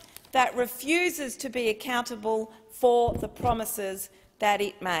government that refuses to be accountable for the promises that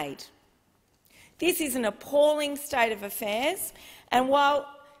it made. This is an appalling state of affairs, and while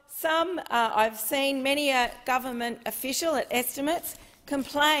I've seen many a government official at estimates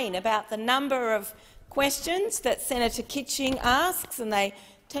complain about the number of questions that Senator Kitching asks, and they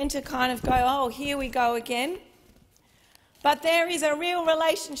tend to kind of go, oh, here we go again. But there is a real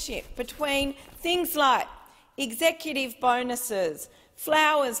relationship between things like executive bonuses,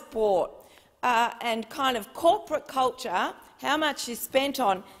 flowers bought, and kind of corporate culture, how much is spent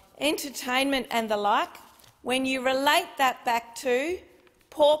on entertainment and the like, when you relate that back to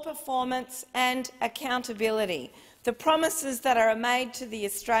poor performance and accountability, the promises that are made to the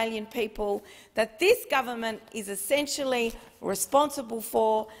Australian people that this government is essentially responsible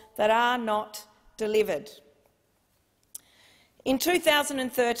for that are not delivered. In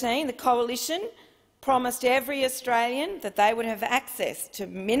 2013, the Coalition promised every Australian that they would have access to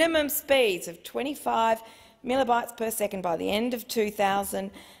minimum speeds of 25 millibytes per second by the end of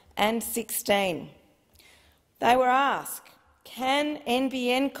 2016. They were asked, can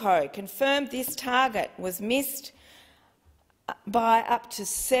NBN Co confirm this target was missed by up to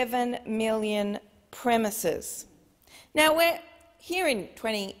 7 million premises? Now, we're here in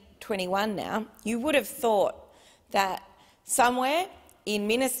 2021 now. You would have thought that somewhere in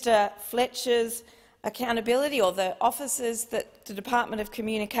Minister Fletcher's accountability, or the officers that the Department of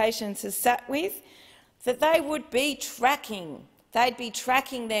Communications has sat with, that they would be tracking. They'd be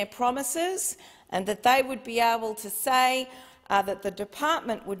tracking their promises and that they would be able to say that the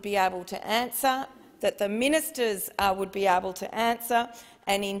department would be able to answer, that the ministers would be able to answer,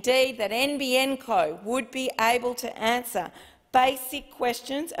 and indeed that NBN Co would be able to answer basic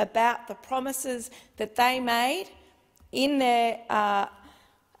questions about the promises that they made in their,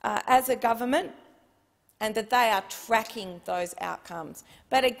 as a government, and that they are tracking those outcomes.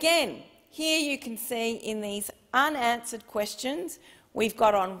 But again, here you can see in these unanswered questions, we've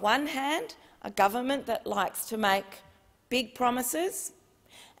got on one hand a government that likes to make big promises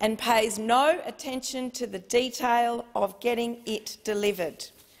and pays no attention to the detail of getting it delivered.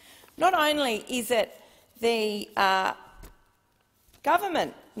 Not only is it the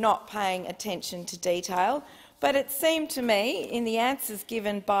government not paying attention to detail, but it seemed to me, in the answers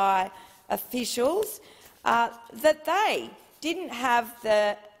given by officials, that they didn't have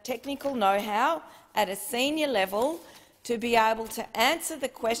the technical know-how at a senior level to be able to answer the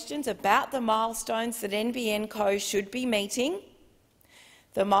questions about the milestones that NBN Co should be meeting,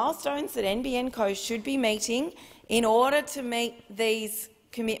 in order to meet these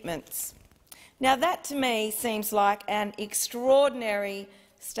commitments. Now, that to me seems like an extraordinary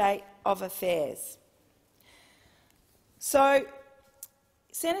state of affairs. So,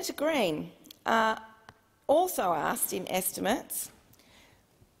 Senator Green also asked in estimates.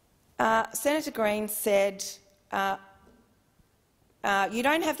 Senator Green said, you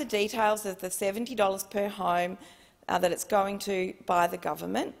don't have the details of the $70 per home that it's going to by the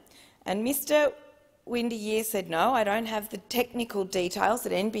government. And Mr Windeyer said, no, I don't have the technical details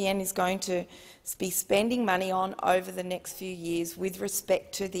that NBN is going to be spending money on over the next few years with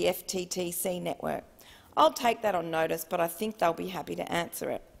respect to the FTTC network. I'll take that on notice, but I think they'll be happy to answer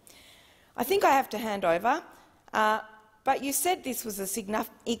it. I think I have to hand over, but you said this was a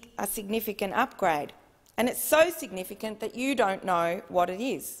significant upgrade, and it's so significant that you don't know what it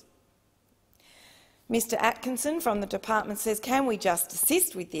is. Mr Atkinson from the department says, can we just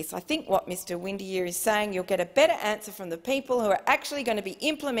assist with this? I think what Mr Windeyer is saying, you'll get a better answer from the people who are actually going to be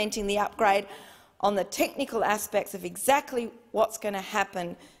implementing the upgrade on the technical aspects of exactly what's going to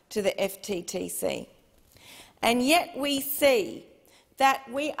happen to the FTTC. And yet we see that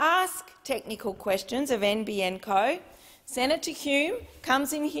we ask technical questions of NBN Co. Senator Hume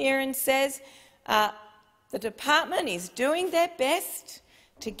comes in here and says the department is doing their best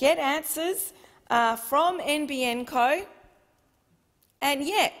to get answers from NBN Co, and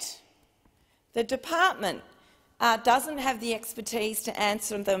yet the department doesn't have the expertise to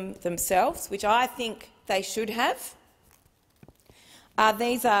answer them themselves, which I think they should have.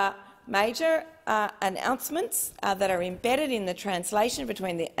 These are major announcements that are embedded in the translation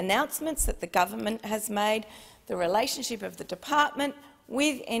between the announcements that the government has made, the relationship of the department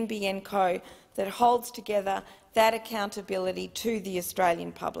with NBN Co that holds together that accountability to the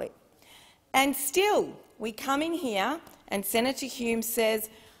Australian public. And still, we come in here and Senator Hume says,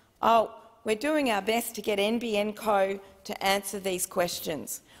 oh, we're doing our best to get NBN Co to answer these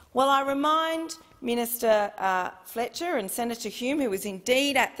questions. Well, I remind Minister Fletcher and Senator Hume, who was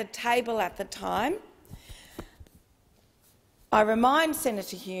indeed at the table at the time, I remind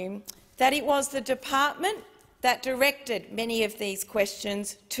Senator Hume that it was the department that directed many of these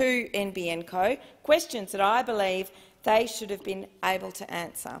questions to NBN Co, questions that I believe they should have been able to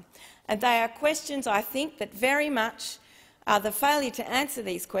answer. And they are questions, I think, that very much, the failure to answer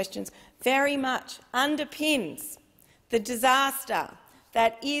these questions very much underpins the disaster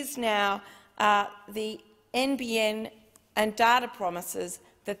that is now the NBN and data promises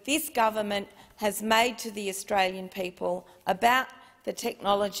that this government has made to the Australian people about the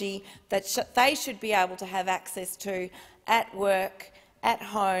technology that they should be able to have access to at work, at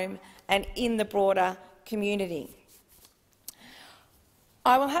home and in the broader community.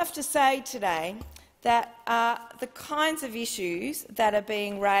 I will have to say today that the kinds of issues that are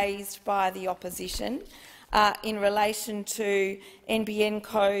being raised by the opposition in relation to NBN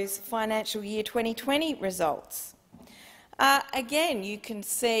Co's financial year 2020 results. Again, you can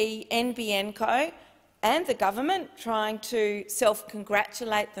see NBN Co and the government trying to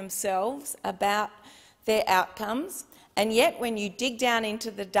self-congratulate themselves about their outcomes, and yet when you dig down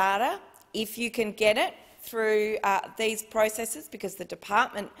into the data, if you can get it through these processes, because the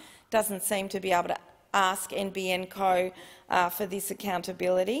department doesn't seem to be able to ask NBN Co for this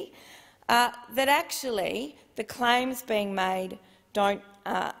accountability, that actually the claims being made don't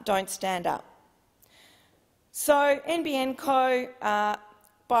stand up. So NBN Co,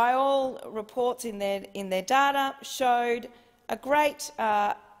 by all reports in their data, showed a great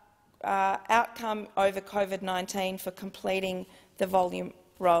outcome over COVID-19 for completing the volume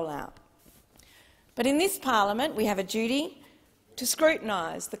rollout. But in this parliament we have a duty to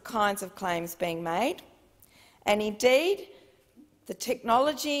scrutinise the kinds of claims being made, and indeed the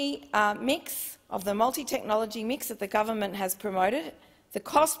technology mix of the multi-technology mix that the government has promoted. The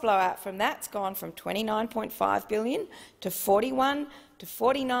cost blowout from that's gone from $29.5 billion to $41 to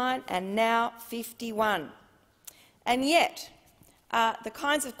 $49 and now $51. And yet, the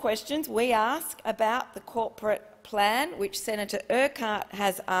kinds of questions we ask about the corporate plan, which Senator Urquhart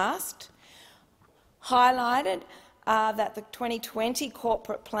has asked, highlighted that the 2020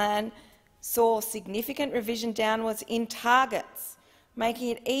 corporate plan saw significant revision downwards in targets, making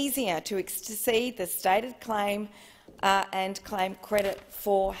it easier to exceed the stated claim and claim credit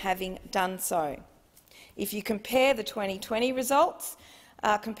for having done so. If you compare the 2020 results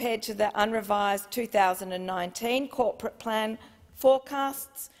compared to the unrevised 2019 corporate plan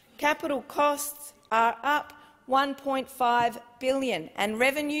forecasts, capital costs are up $1.5 billion and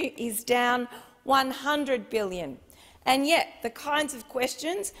revenue is down $100 billion. And yet the kinds of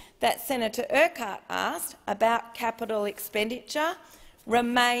questions that Senator Urquhart asked about capital expenditure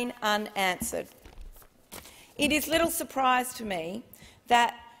remain unanswered. It is little surprise to me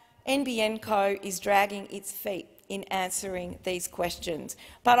that NBN Co is dragging its feet in answering these questions,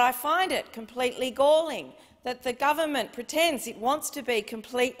 but I find it completely galling that the government pretends it wants to be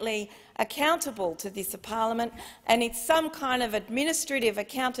completely accountable to this parliament and it's some kind of administrative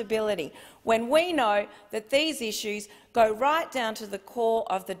accountability when we know that these issues go right down to the core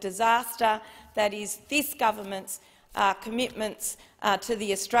of the disaster that is this government's commitments to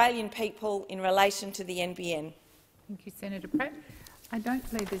the Australian people in relation to the NBN. Thank you, Senator Pratt. I don't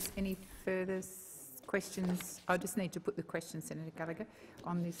believe there's any further questions. I just need to put the question, Senator Gallagher,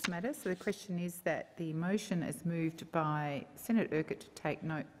 on this matter. So the question is that the motion as moved by Senator Urquhart to take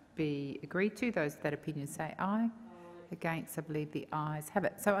note be agreed to. Those of that opinion say aye. Against, I believe the ayes have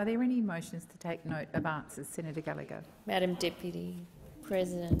it. So are there any motions to take note of answers? Senator Gallagher. Madam Deputy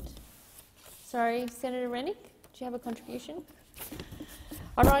President. Sorry, Senator Rennick, do you have a contribution?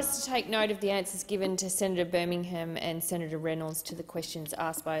 I rise to take note of the answers given to Senator Birmingham and Senator Reynolds to the questions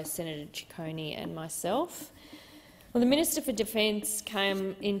asked by Senator Ciccone and myself. Well, the Minister for Defence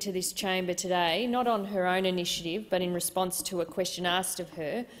came into this chamber today, not on her own initiative, but in response to a question asked of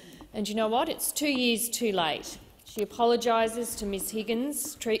her. And you know what? It's 2 years too late. She apologises to Ms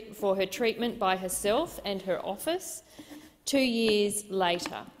Higgins for her treatment by herself and her office 2 years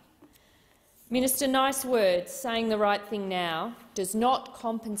later. Minister, nice words, saying the right thing now, does not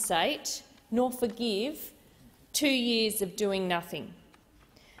compensate nor forgive 2 years of doing nothing.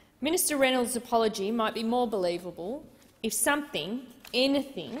 Minister Reynolds' apology might be more believable if something,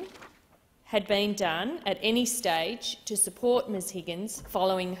 anything, had been done at any stage to support Ms Higgins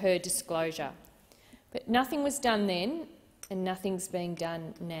following her disclosure. But nothing was done then and nothing's being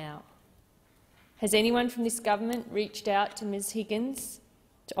done now. Has anyone from this government reached out to Ms Higgins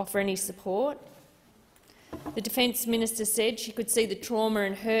to offer any support? The Defence Minister said she could see the trauma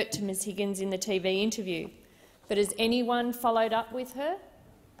and hurt to Ms Higgins in the TV interview. But has anyone followed up with her?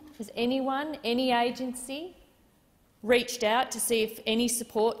 Has anyone, any agency, reached out to see if any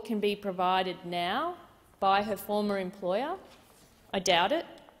support can be provided now by her former employer? I doubt it.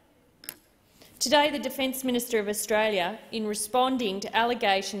 Today, the Defence Minister of Australia, in responding to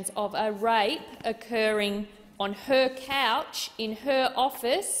allegations of a rape occurring on her couch in her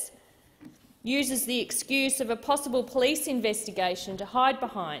office, uses the excuse of a possible police investigation to hide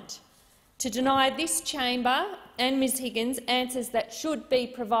behind, to deny this chamber and Ms Higgins answers that should be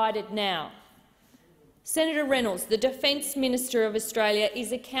provided now. Senator Reynolds, the Defence Minister of Australia,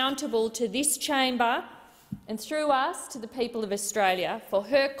 is accountable to this chamber and through us to the people of Australia for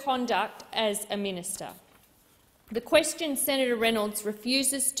her conduct as a minister. The question Senator Reynolds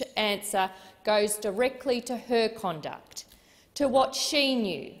refuses to answer goes directly to her conduct, to what she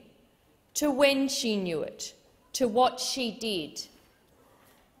knew, to when she knew it, to what she did,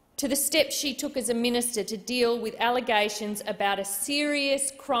 to the steps she took as a minister to deal with allegations about a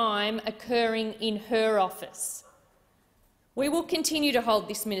serious crime occurring in her office. We will continue to hold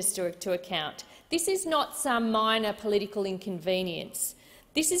this minister to account. This is not some minor political inconvenience.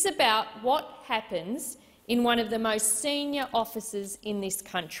 This is about what happens in one of the most senior offices in this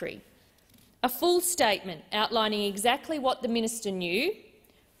country. A full statement outlining exactly what the minister knew,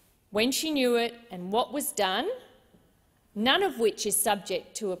 when she knew it and what was done, none of which is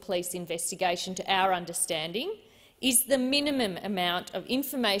subject to a police investigation to our understanding, is the minimum amount of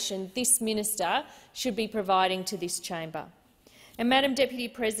information this minister should be providing to this chamber. And, Madam Deputy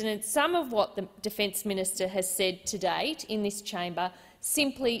President, some of what the Defence Minister has said to date in this chamber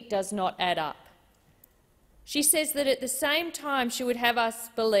simply does not add up. She says that at the same time she would have us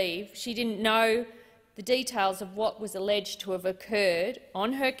believe she didn't know the details of what was alleged to have occurred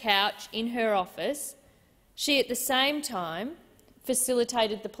on her couch in her office, she at the same time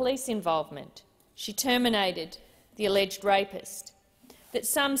facilitated the police involvement. She terminated the alleged rapist. That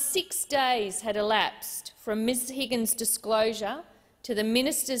some 6 days had elapsed from Ms Higgins' disclosure to the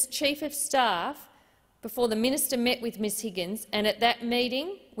minister's chief of staff before the minister met with Ms Higgins, and at that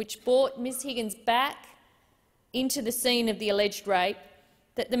meeting, which brought Ms Higgins back into the scene of the alleged rape,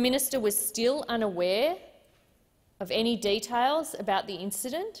 that the minister was still unaware of any details about the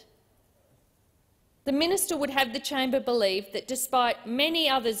incident. The minister would have the chamber believe that despite many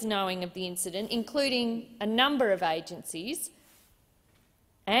others knowing of the incident, including a number of agencies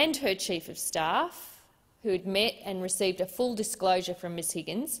and her chief of staff, who had met and received a full disclosure from Ms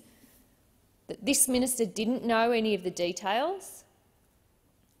Higgins, that this minister didn't know any of the details,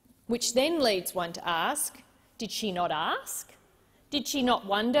 which then leads one to ask, did she not ask? Did she not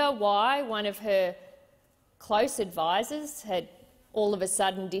wonder why one of her close advisers had all of a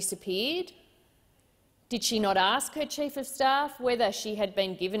sudden disappeared? Did she not ask her chief of staff whether she had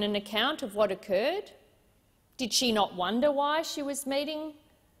been given an account of what occurred? Did she not wonder why she was meeting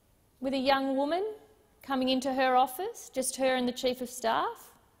with a young woman coming into her office, just her and the chief of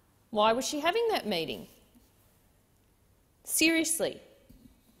staff? Why was she having that meeting? Seriously,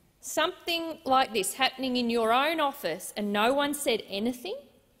 something like this happening in your own office and no one said anything?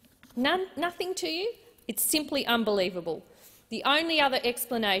 Nothing to you? It's simply unbelievable. The only other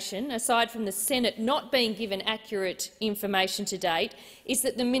explanation, aside from the Senate not being given accurate information to date, is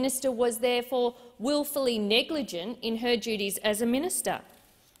that the minister was therefore wilfully negligent in her duties as a minister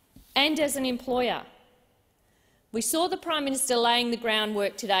and as an employer. We saw the Prime Minister laying the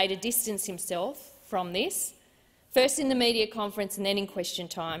groundwork today to distance himself from this, first in the media conference and then in question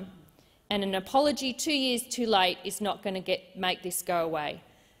time, and an apology 2 years too late is not going to make this go away.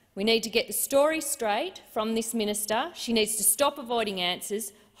 We need to get the story straight from this minister. She needs to stop avoiding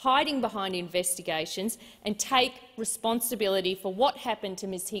answers, hiding behind investigations, and take responsibility for what happened to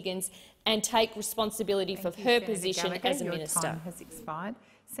Ms Higgins and take responsibility for her position as a minister. Your time has expired.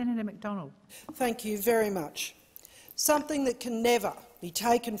 Senator McDonald. Thank you very much. Something that can never be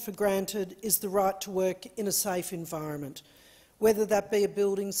taken for granted is the right to work in a safe environment, whether that be a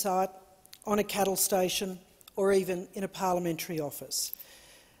building site, on a cattle station or even in a parliamentary office.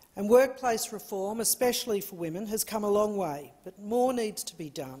 And workplace reform, especially for women, has come a long way, but more needs to be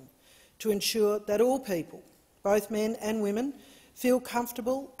done to ensure that all people, both men and women, feel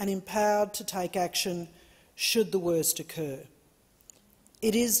comfortable and empowered to take action should the worst occur.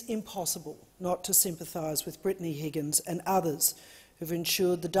 It is impossible not to sympathise with Brittany Higgins and others who have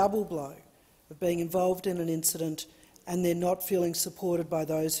endured the double blow of being involved in an incident and then not feeling supported by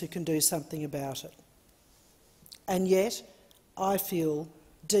those who can do something about it. And yet, I feel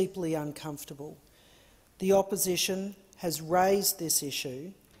deeply uncomfortable. The opposition has raised this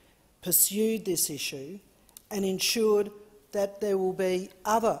issue, pursued this issue, and ensured that there will be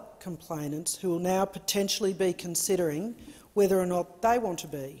other complainants who will now potentially be considering whether or not they want to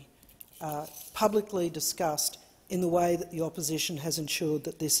be publicly discussed in the way that the opposition has ensured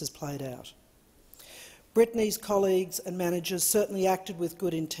that this has played out. Brittany's colleagues and managers certainly acted with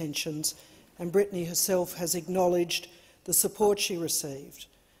good intentions, and Brittany herself has acknowledged the support she received.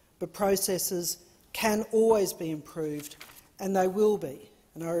 But processes can always be improved, and they will be.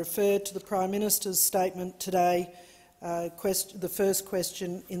 And I refer to the Prime Minister's statement today, the first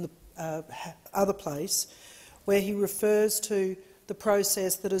question in the other place, where he refers to the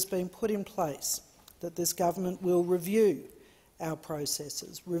process that has been put in place, that this government will review our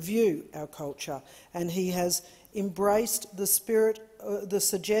processes, review our culture, and he has embraced the spirit, the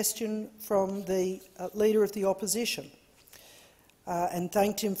suggestion from the Leader of the Opposition, and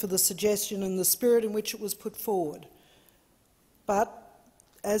thanked him for the suggestion and the spirit in which it was put forward. But,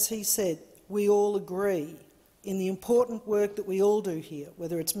 as he said, we all agree in the important work that we all do here,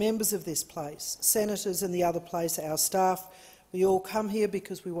 whether it's members of this place, senators in the other place, our staff. We all come here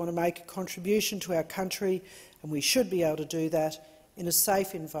because we want to make a contribution to our country, and we should be able to do that in a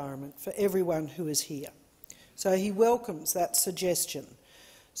safe environment for everyone who is here. So he welcomes that suggestion.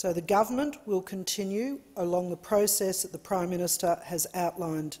 So the government will continue along the process that the Prime Minister has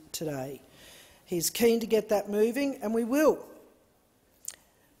outlined today. He's keen to get that moving, and we will.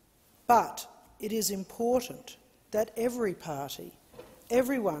 But it is important that every party,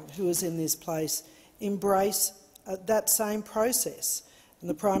 everyone who is in this place, embrace that same process. And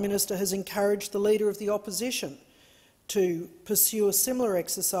the Prime Minister has encouraged the Leader of the Opposition to pursue a similar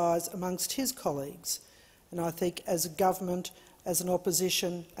exercise amongst his colleagues. And I think as a government, as an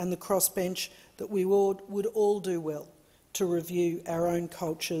opposition and the crossbench, that we would all do well to review our own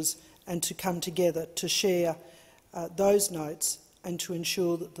cultures and to come together to share those notes and to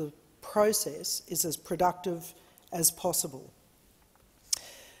ensure that the process is as productive as possible.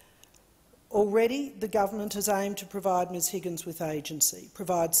 Already, the government has aimed to provide Ms Higgins with agency,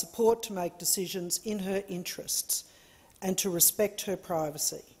 provide support to make decisions in her interests and to respect her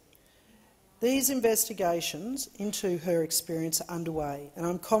privacy. These investigations into her experience are underway, and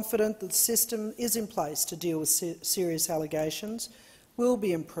I'm confident that the system is in place to deal with serious allegations will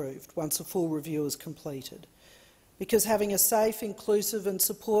be improved once a full review is completed, because having a safe, inclusive and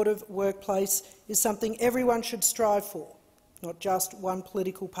supportive workplace is something everyone should strive for, not just one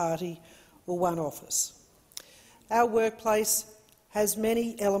political party or one office. Our workplace has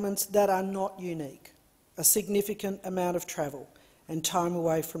many elements that are not unique, a significant amount of travel and time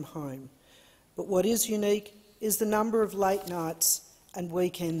away from home. But what is unique is the number of late nights and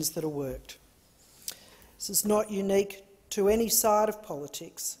weekends that are worked. This is not unique to any side of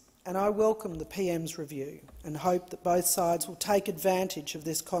politics, and I welcome the PM's review and hope that both sides will take advantage of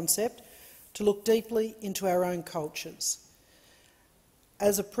this concept to look deeply into our own cultures.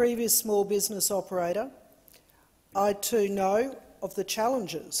 As a previous small business operator, I too know of the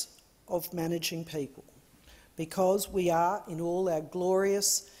challenges of managing people, because we are, in all our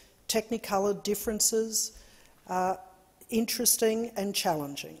glorious technicolor differences, interesting and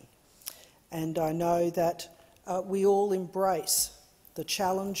challenging. And I know that we all embrace the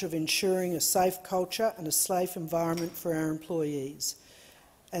challenge of ensuring a safe culture and a safe environment for our employees.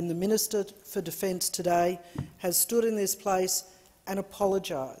 And the Minister for Defence today has stood in this place and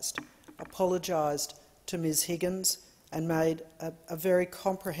apologised to Ms Higgins and made a very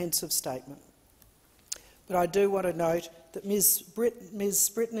comprehensive statement. But I do want to note that Ms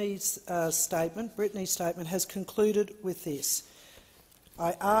Brittany's statement has concluded with this: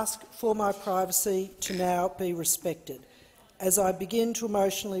 I ask for my privacy to now be respected as I begin to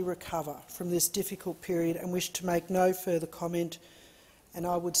emotionally recover from this difficult period and wish to make no further comment, and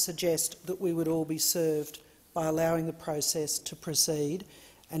I would suggest that we would all be served by allowing the process to proceed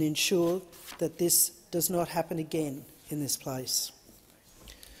and ensure that this does not happen again in this place.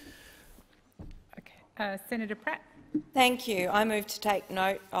 Okay. Senator Pratt. Thank you. I move to take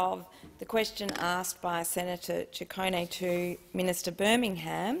note of the question asked by Senator Ciccone to Minister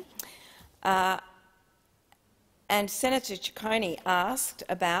Birmingham. And Senator Ciccone asked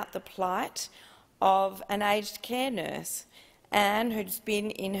about the plight of an aged care nurse, Anne, who's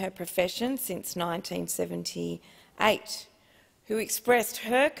been in her profession since 1978, who expressed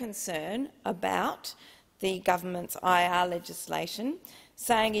her concern about the government's IR legislation,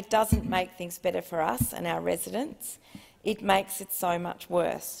 saying it doesn't make things better for us and our residents, it makes it so much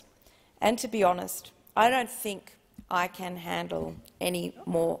worse. And to be honest, I don't think I can handle any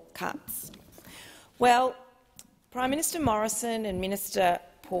more cuts. Well, Prime Minister Morrison and Minister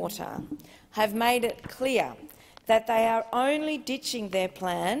Porter have made it clear that they are only ditching their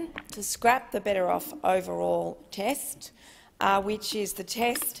plan to scrap the Better Off Overall test, which is the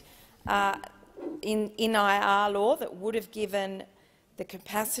test in IR law that would have given the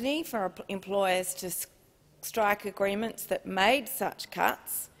capacity for employers to strike agreements that made such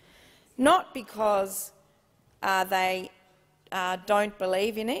cuts, not because they don't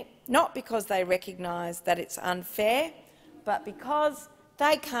believe in it, not because they recognise that it's unfair, but because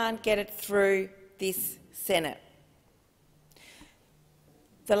they can't get it through this Senate.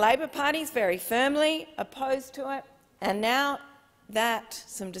 The Labor Party is very firmly opposed to it, and now that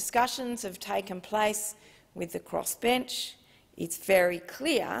some discussions have taken place with the crossbench, it's very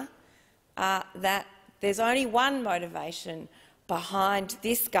clear that there's only one motivation behind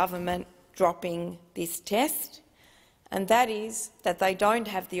this government dropping this test, and that is that they don't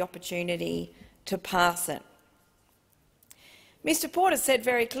have the opportunity to pass it. Mr Porter said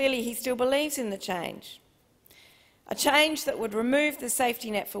very clearly he still believes in the change, a change that would remove the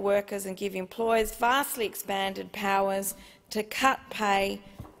safety net for workers and give employers vastly expanded powers to cut pay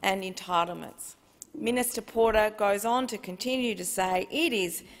and entitlements. Minister Porter goes on to continue to say it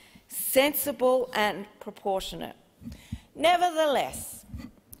is sensible and proportionate. Nevertheless,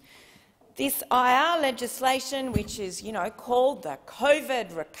 this IR legislation, which is called the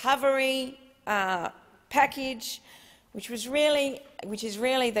COVID recovery package, which is really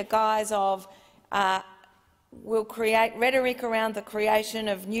the guise of we'll create rhetoric around the creation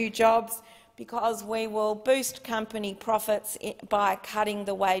of new jobs because we will boost company profits by cutting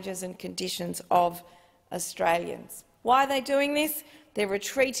the wages and conditions of Australians. Why are they doing this? They're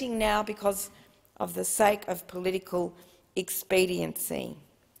retreating now because of the sake of political expediency.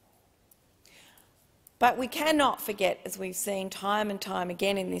 But we cannot forget, as we've seen time and time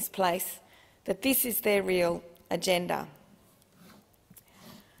again in this place, that this is their real agenda.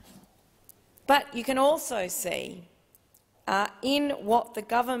 But you can also see in what the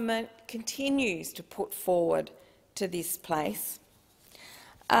government continues to put forward to this place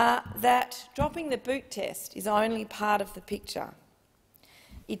that dropping the boot test is only part of the picture.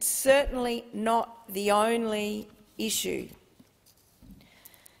 It's certainly not the only issue.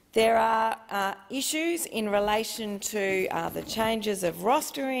 There are issues in relation to the changes of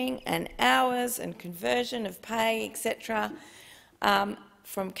rostering and hours and conversion of pay, etc.,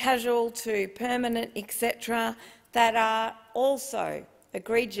 from casual to permanent, etc., that are also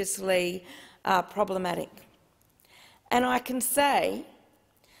egregiously problematic. And I can say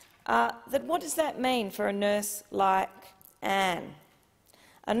that what does that mean for a nurse like Anne?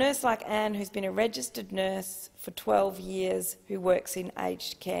 A nurse like Anne, who's been a registered nurse for 12 years, who works in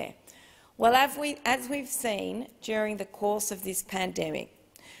aged care. Well, as we've seen during the course of this pandemic,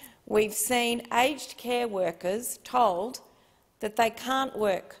 we've seen aged care workers told that they can't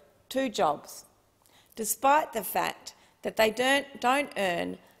work 2 jobs, despite the fact that they don't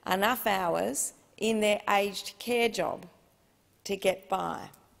earn enough hours in their aged care job to get by.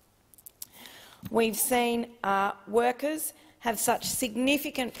 We've seen workers have such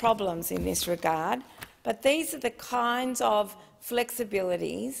significant problems in this regard, but these are the kinds of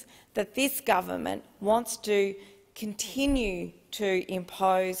flexibilities that this government wants to continue to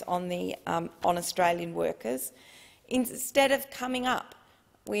impose on Australian workers, instead of coming up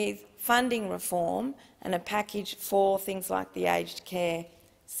with funding reform and a package for things like the aged care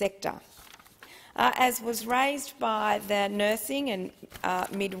sector. As was raised by the Nursing and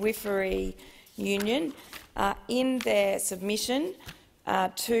Midwifery Union in their submission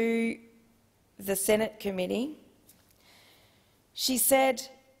to the Senate committee, she said,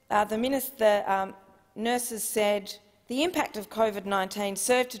 the nurses said, the impact of COVID-19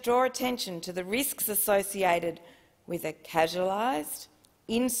 served to draw attention to the risks associated with a casualised,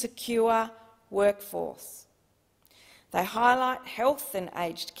 insecure workforce. They highlight health and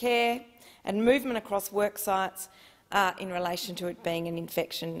aged care and movement across work sites in relation to it being an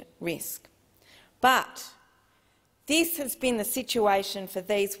infection risk. But this has been the situation for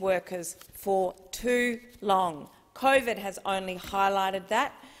these workers for too long. COVID has only highlighted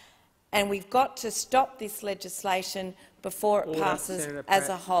that, and we've got to stop this legislation before it passes as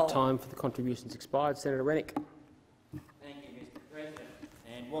a whole. Time for the contributions expired. Senator Rennick. Thank you, Mr. President.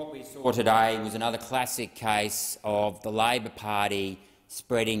 And what we saw today was another classic case of the Labor Party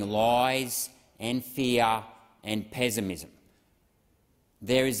spreading lies and fear and pessimism.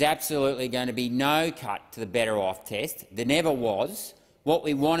 There is absolutely going to be no cut to the Better Off test. There never was. What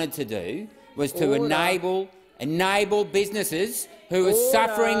we wanted to do was to enable businesses who are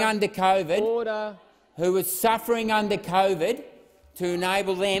suffering under COVID, to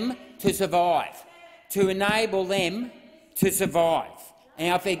enable them to survive, And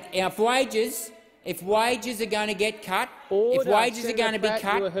if wages are going to get cut, if wages are going to be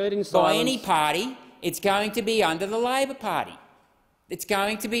cut by any party, it's going to be under the Labor Party. It's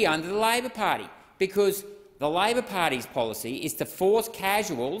going to be under the Labor Party, because the Labor Party's policy is to force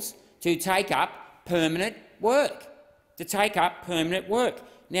casuals to take up permanent work.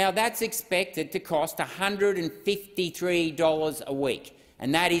 Now, that's expected to cost $153 a week,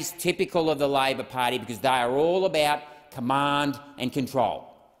 and that is typical of the Labor Party, because they are all about command and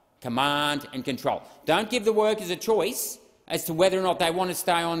control. Don't give the workers a choice as to whether or not they want to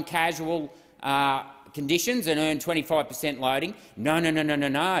stay on casual conditions and earn 25% loading. No.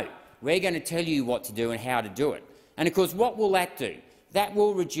 We're going to tell you what to do and how to do it. And of course, what will that do? That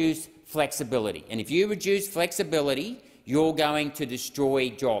will reduce flexibility. And if you reduce flexibility, you're going to destroy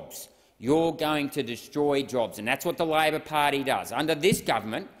jobs. And that's what the Labor Party does. Under this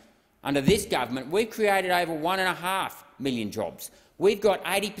government, we've created over 1.5 million jobs. We've got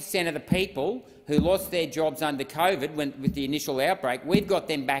 80% of the people who lost their jobs under COVID with the initial outbreak, we've got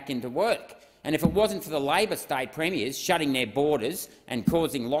them back into work. And if it wasn't for the Labor state premiers shutting their borders and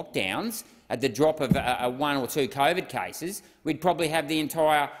causing lockdowns at the drop of 1 or 2 COVID cases, we'd probably have the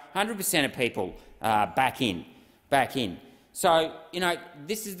entire 100% of people back in. So,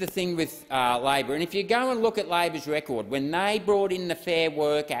 this is the thing with Labor. And if you go and look at Labor's record, when they brought in the Fair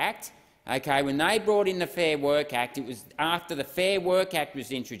Work Act, it was after the Fair Work Act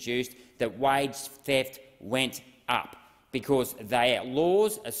was introduced that wage theft went up, because their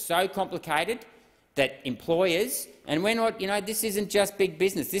laws are so complicated that employers, and we're not, this isn't just big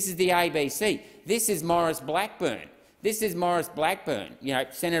business, this is the ABC, this is Maurice Blackburn.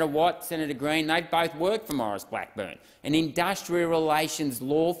 Senator Watt, Senator Green, they've both worked for Maurice Blackburn. An industrial relations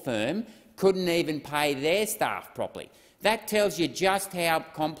law firm couldn't even pay their staff properly. That tells you just how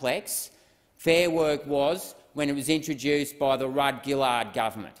complex Fair Work was when it was introduced by the Rudd-Gillard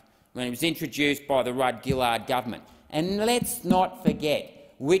government. when it was introduced by the Rudd-Gillard government. And let's not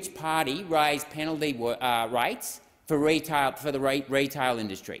forget which party raised penalty rates for the retail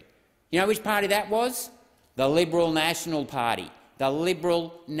industry. You know which party that was? The Liberal National Party. The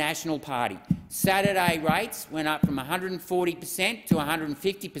Liberal National Party. Saturday rates went up from 140% to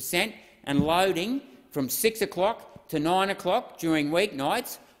 150%, and loading from 6 o'clock to 9 o'clock during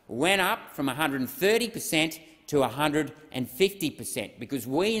weeknights went up from 130% to 150%, because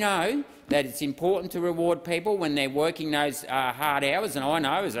we know that it's important to reward people when they're working those hard hours. And I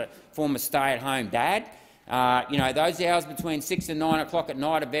know, as a former stay-at-home dad, you know, those hours between 6 and 9 o'clock at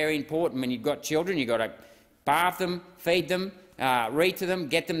night are very important. When you've got children, you've got to bath them, feed them, read to them,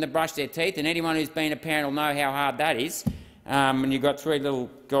 get them to brush their teeth, and anyone who's been a parent will know how hard that is when you've got 3 little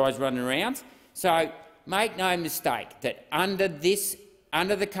guys running around. So make no mistake that under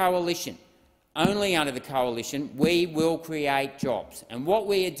the coalition, only under the coalition, we will create jobs. And what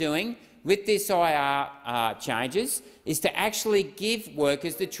we are doing with this IR changes is to actually give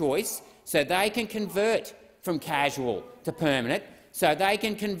workers the choice so they can convert from casual to permanent,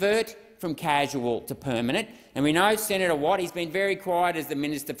 And we know Senator Watt, he's been very quiet as the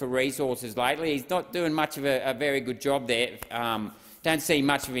Minister for Resources lately. He's not doing much of a very good job there. Don't see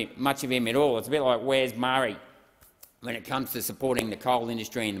much of him at all. It's a bit like Where's Murray when it comes to supporting the coal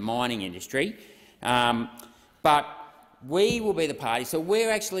industry and the mining industry. But we will be the party, so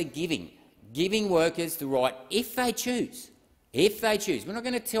we're actually giving workers the right, if they choose. We're not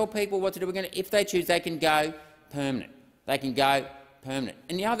going to tell people what to do. If they choose, they can go permanent.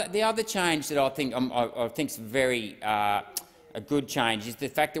 And the other change that I think is very a good change is the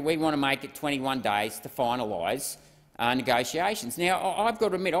fact that we want to make it 21 days to finalise negotiations. Now, I've got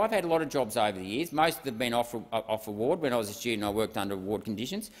to admit, I've had a lot of jobs over the years. Most of them have been off award. When I was a student, I worked under award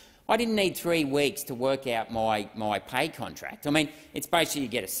conditions. I didn't need 3 weeks to work out my pay contract. I mean, it's basically you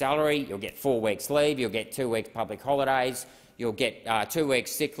get a salary, you'll get 4 weeks leave, you'll get 2 weeks public holidays, you'll get 2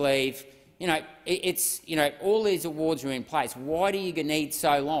 weeks sick leave. You know, all these awards are in place. Why do you need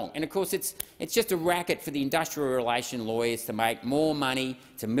so long? And of course, it's just a racket for the industrial relation lawyers to make more money,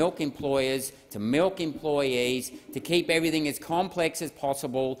 to milk employers, to milk employees, to keep everything as complex as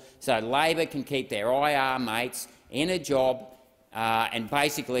possible, so Labor can keep their IR mates in a job and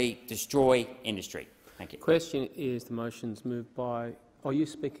basically destroy industry. Thank you. Question is the motion's moved by. Are you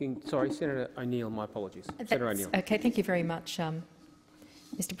speaking? Sorry, Senator O'Neill. My apologies. Senator O'Neill. Okay. Thank you very much,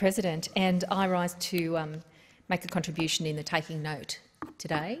 Mr. President, and I rise to make a contribution in the taking note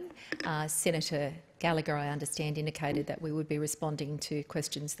today. Senator Gallagher, I understand, indicated that we would be responding to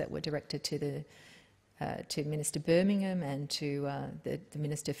questions that were directed to Minister Birmingham and to the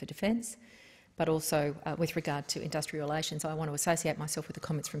Minister for Defence, but also with regard to industrial relations. I want to associate myself with the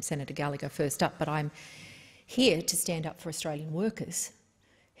comments from Senator Gallagher first up, but I'm here to stand up for Australian workers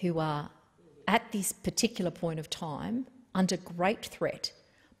who are, at this particular point of time, under great threat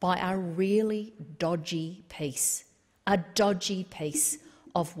by a really dodgy piece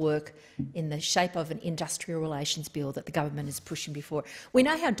of work in the shape of an industrial relations bill that the government is pushing before. We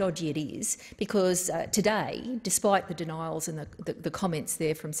know how dodgy it is because today, despite the denials and the comments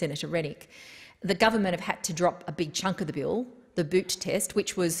there from Senator Rennick, the government have had to drop a big chunk of the bill, the boot test,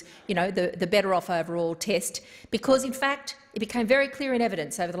 which was, you know, the better off overall test, because in fact it became very clear in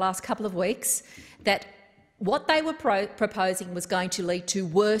evidence over the last couple of weeks that what they were proposing was going to lead to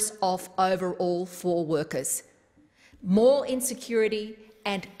worse off overall for workers, more insecurity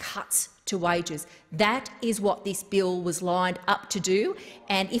and cuts to wages. That is what this bill was lined up to do,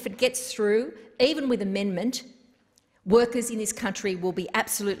 and if it gets through, even with amendment, workers in this country will be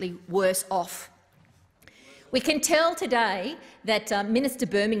absolutely worse off. We can tell today that Minister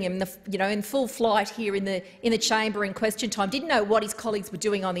Birmingham, in full flight here in the chamber in question time, didn't know what his colleagues were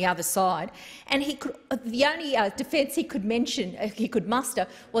doing on the other side, and the only defence he could muster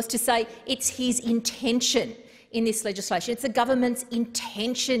was to say it's his intention in this legislation. It's the government's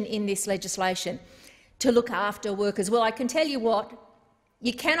intention in this legislation to look after workers. Well, I can tell you what,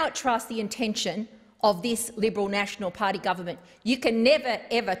 you cannot trust the intention of this Liberal National Party government. You can never,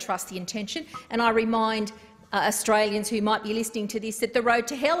 ever trust the intention, and I remind Australians who might be listening to this that the road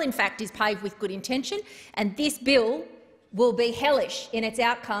to hell, in fact, is paved with good intention, and this bill will be hellish in its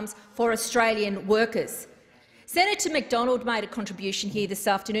outcomes for Australian workers. Senator McDonald made a contribution here this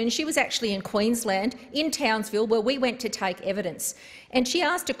afternoon. She was actually in Queensland, in Townsville, where we went to take evidence, and she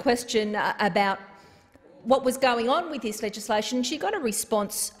asked a question about what was going on with this legislation. She got a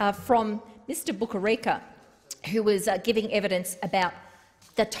response from Mr Bukarika, who was giving evidence about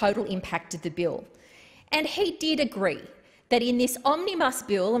the total impact of the bill. And he did agree that in this omnibus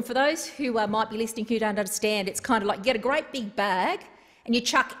bill, and for those who might be listening who don't understand, it's kind of like you get a great big bag and you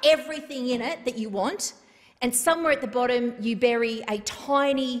chuck everything in it that you want, and somewhere at the bottom you bury a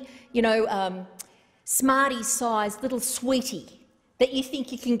tiny, Smartie-sized little sweetie that you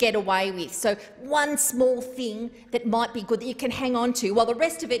think you can get away with. So one small thing that might be good that you can hang on to, while the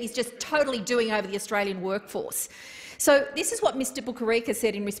rest of it is just totally doing over the Australian workforce. So this is what Mr Bukarika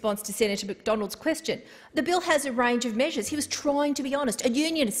said in response to Senator McDonald's question. The bill has a range of measures. He was trying to be honest. A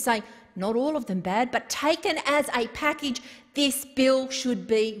union is saying not all of them bad, but taken as a package, this bill should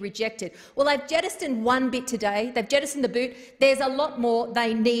be rejected. Well, they've jettisoned one bit today. They've jettisoned the boot. There's a lot more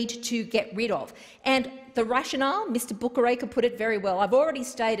they need to get rid of. And the rationale, Mr Bukarika put it very well. I've already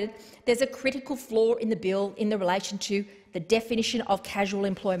stated there's a critical flaw in the bill in relation to the definition of casual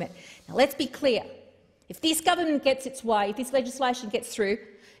employment. Now, let's be clear. If this government gets its way, if this legislation gets through,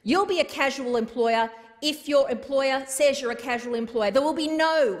 you'll be a casual employer if your employer says you're a casual employer. There will be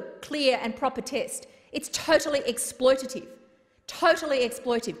no clear and proper test. It's totally exploitative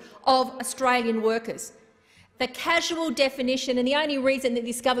of Australian workers. The casual definition, and the only reason that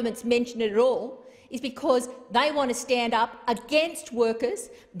this government's mentioned it at all, is because they want to stand up against workers.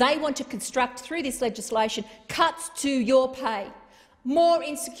 They want to construct, through this legislation, cuts to your pay, more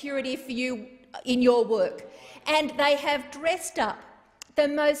insecurity for you in your work. And they have dressed up the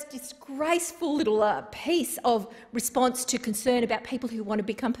most disgraceful little piece of response to concern about people who want to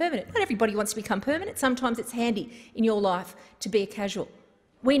become permanent. Not everybody wants to become permanent. Sometimes it's handy in your life to be a casual.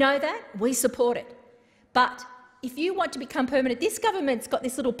 We know that. We support it. But if you want to become permanent, this government's got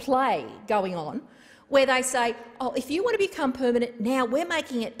this little play going on where they say, oh, if you want to become permanent, now we're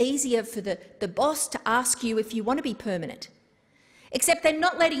making it easier for the boss to ask you if you want to be permanent. Except they're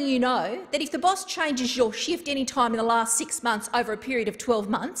not letting you know that if the boss changes your shift any time in the last 6 months over a period of 12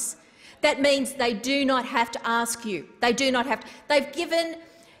 months, that means they do not have to ask you. They do not have to. They've given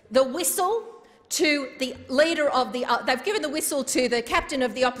the whistle to the leader of the. They've given the whistle to the captain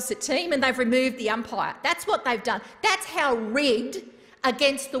of the opposite team, and they've removed the umpire. That's what they've done. That's how rigged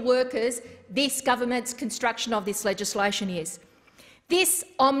against the workers this government's construction of this legislation is. This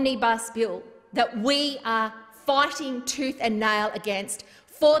omnibus bill that we are fighting tooth and nail against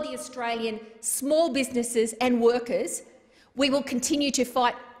for the Australian small businesses and workers, we will continue to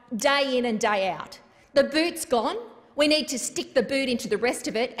fight day in and day out. The boot's gone. We need to stick the boot into the rest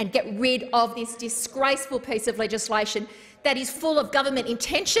of it and get rid of this disgraceful piece of legislation that is full of government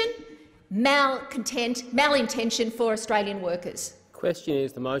intention, malintention for Australian workers. The question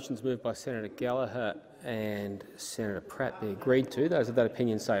is, the motion's moved by Senator Gallagher and Senator Pratt be agreed to. Those of that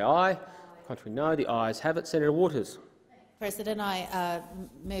opinion say aye. Contrary, no. The ayes have it. Senator Waters. President, I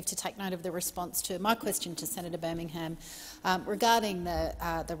move to take note of the response to my question to Senator Birmingham regarding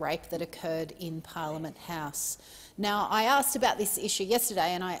the rape that occurred in Parliament House. Now, I asked about this issue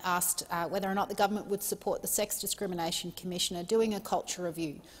yesterday, and I asked whether or not the government would support the Sex Discrimination Commissioner doing a culture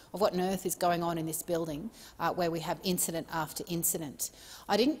review of what on earth is going on in this building, where we have incident after incident.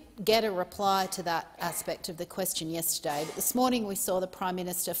 I didn't get a reply to that aspect of the question yesterday, but this morning we saw the Prime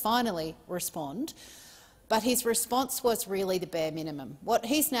Minister finally respond. But his response was really the bare minimum. What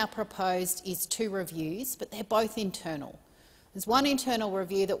he's now proposed is 2 reviews, but they're both internal. There's one internal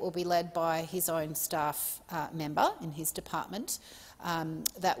review that will be led by his own staff member in his department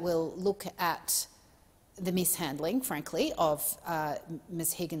that will look at the mishandling, frankly, of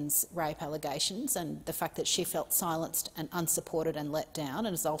Ms Higgins' rape allegations and the fact that she felt silenced and unsupported and let down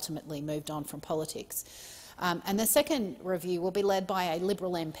and has ultimately moved on from politics. And the second review will be led by a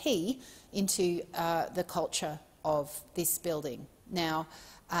Liberal MP into the culture of this building. Now,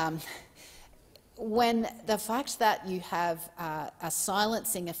 when the fact that you have a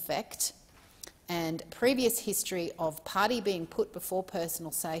silencing effect and previous history of party being put before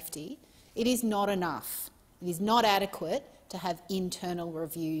personal safety, it is not enough. It is not adequate to have internal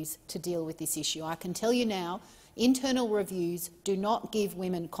reviews to deal with this issue. I can tell you now, internal reviews do not give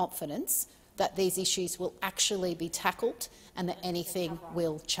women confidence that these issues will actually be tackled and that anything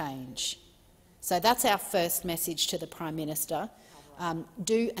will change. So that's our first message to the Prime Minister.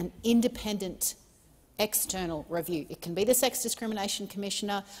 Do an independent external review. It can be the Sex Discrimination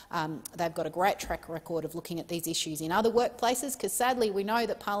Commissioner. They've got a great track record of looking at these issues in other workplaces, because sadly we know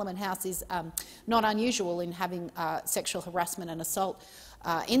that Parliament House is not unusual in having sexual harassment and assault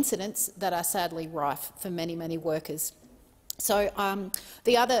incidents that are sadly rife for many, many workers. So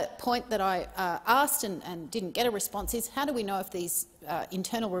the other point that I asked and didn't get a response is, how do we know if these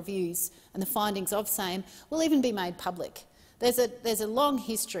internal reviews and the findings of same will even be made public? There's a long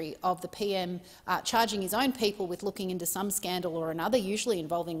history of the PM charging his own people with looking into some scandal or another, usually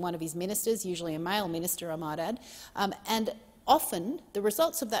involving one of his ministers, usually a male minister, I might add, and often the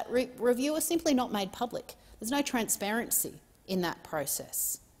results of that review are simply not made public. There's no transparency in that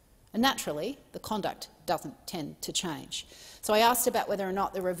process. And naturally, the conduct doesn't tend to change. So I asked about whether or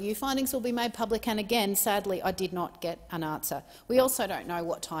not the review findings will be made public, and again, sadly, I did not get an answer. We also don't know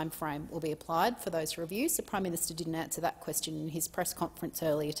what time frame will be applied for those reviews. The Prime Minister didn't answer that question in his press conference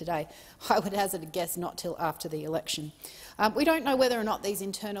earlier today. I would hazard a guess not till after the election. We don't know whether or not these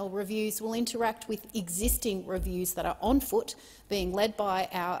internal reviews will interact with existing reviews that are on foot, being led by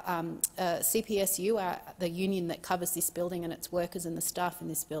our CPSU, the union that covers this building and its workers and the staff in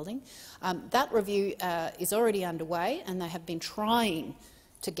this building. That review is already underway, and they have been trying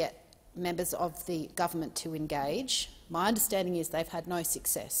to get members of the government to engage. My understanding is they've had no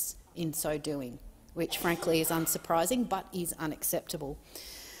success in so doing, which frankly is unsurprising but is unacceptable.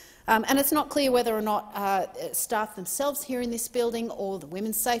 And it's not clear whether or not staff themselves here in this building or the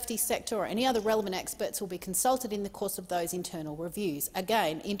women's safety sector or any other relevant experts will be consulted in the course of those internal reviews.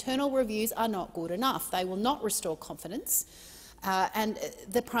 Again, internal reviews are not good enough. They will not restore confidence, and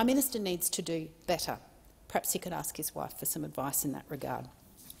the Prime Minister needs to do better. Perhaps he could ask his wife for some advice in that regard.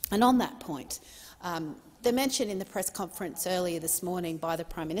 And on that point, the mention in the press conference earlier this morning by the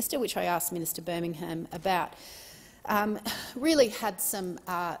Prime Minister, which I asked Minister Birmingham about, really had some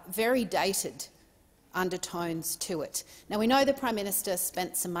very dated undertones to it. Now, we know the Prime Minister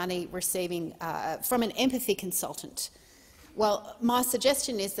spent some money receiving from an empathy consultant. Well, my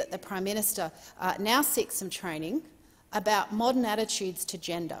suggestion is that the Prime Minister now seeks some training about modern attitudes to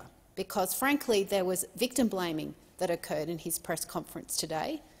gender, because, frankly, there was victim blaming that occurred in his press conference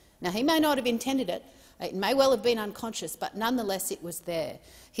today. Now, he may not have intended it. It may well have been unconscious, but nonetheless it was there.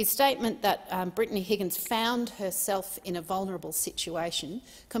 His statement that Brittany Higgins found herself in a vulnerable situation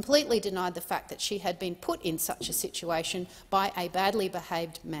completely denied the fact that she had been put in such a situation by a badly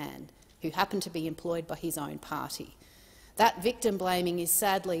behaved man who happened to be employed by his own party. That victim blaming is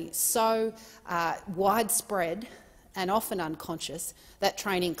sadly so widespread and often unconscious that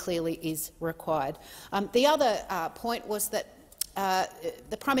training clearly is required. The other point was that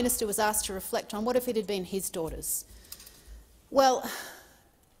the Prime Minister was asked to reflect on what if it had been his daughters. Well,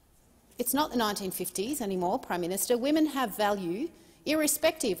 it's not the 1950s anymore, Prime Minister. Women have value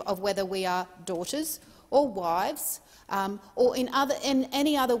irrespective of whether we are daughters or wives or in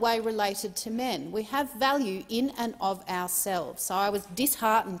any other way related to men. We have value in and of ourselves. So I was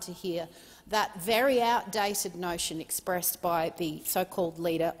disheartened to hear that very outdated notion expressed by the so-called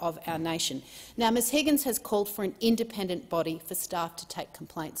leader of our nation. Now, Ms Higgins has called for an independent body for staff to take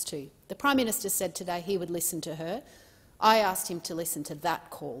complaints to. The Prime Minister said today he would listen to her. I asked him to listen to that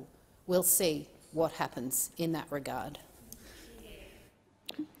call. We'll see what happens in that regard.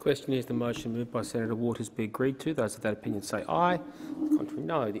 Question is the motion moved by Senator Waters be agreed to. Those of that opinion say aye. Contrary,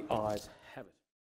 no. The ayes